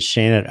email me, it's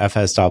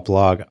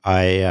shane@fs.blog.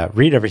 I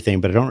read everything,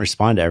 but I don't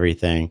respond to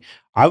everything.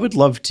 I would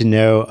love to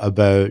know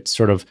about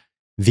sort of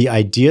the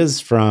ideas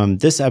from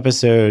this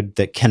episode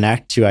that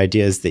connect to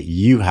ideas that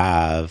you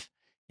have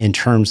in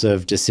terms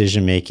of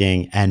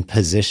decision-making and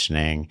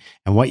positioning,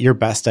 and what your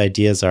best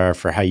ideas are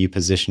for how you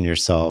position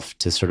yourself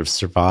to sort of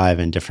survive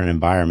in different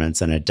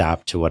environments and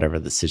adapt to whatever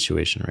the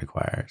situation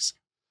requires.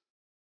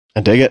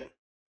 I dig it.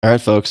 All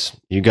right, folks,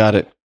 you got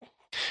it.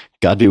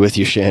 God be with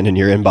you, Shane, in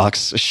your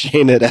inbox,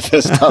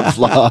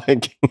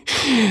 shane@fs.blog.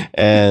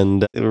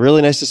 And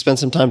really nice to spend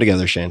some time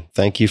together, Shane.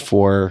 Thank you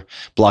for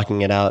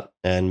blocking it out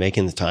and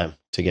making the time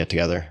to get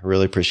together.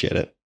 Really appreciate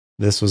it.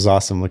 This was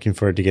awesome. Looking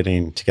forward to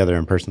getting together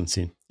in person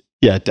soon.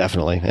 Yeah,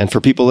 definitely. And for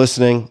people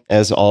listening,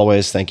 as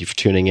always, thank you for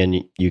tuning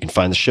in. You can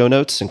find the show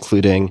notes,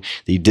 including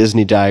the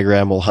Disney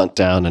diagram we'll hunt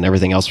down and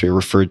everything else we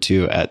referred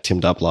to at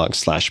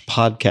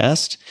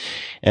tim.blog/podcast.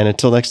 And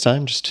until next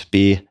time, just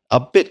be a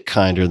bit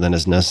kinder than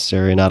is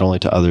necessary, not only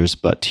to others,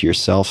 but to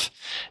yourself.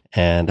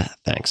 And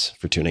thanks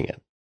for tuning in.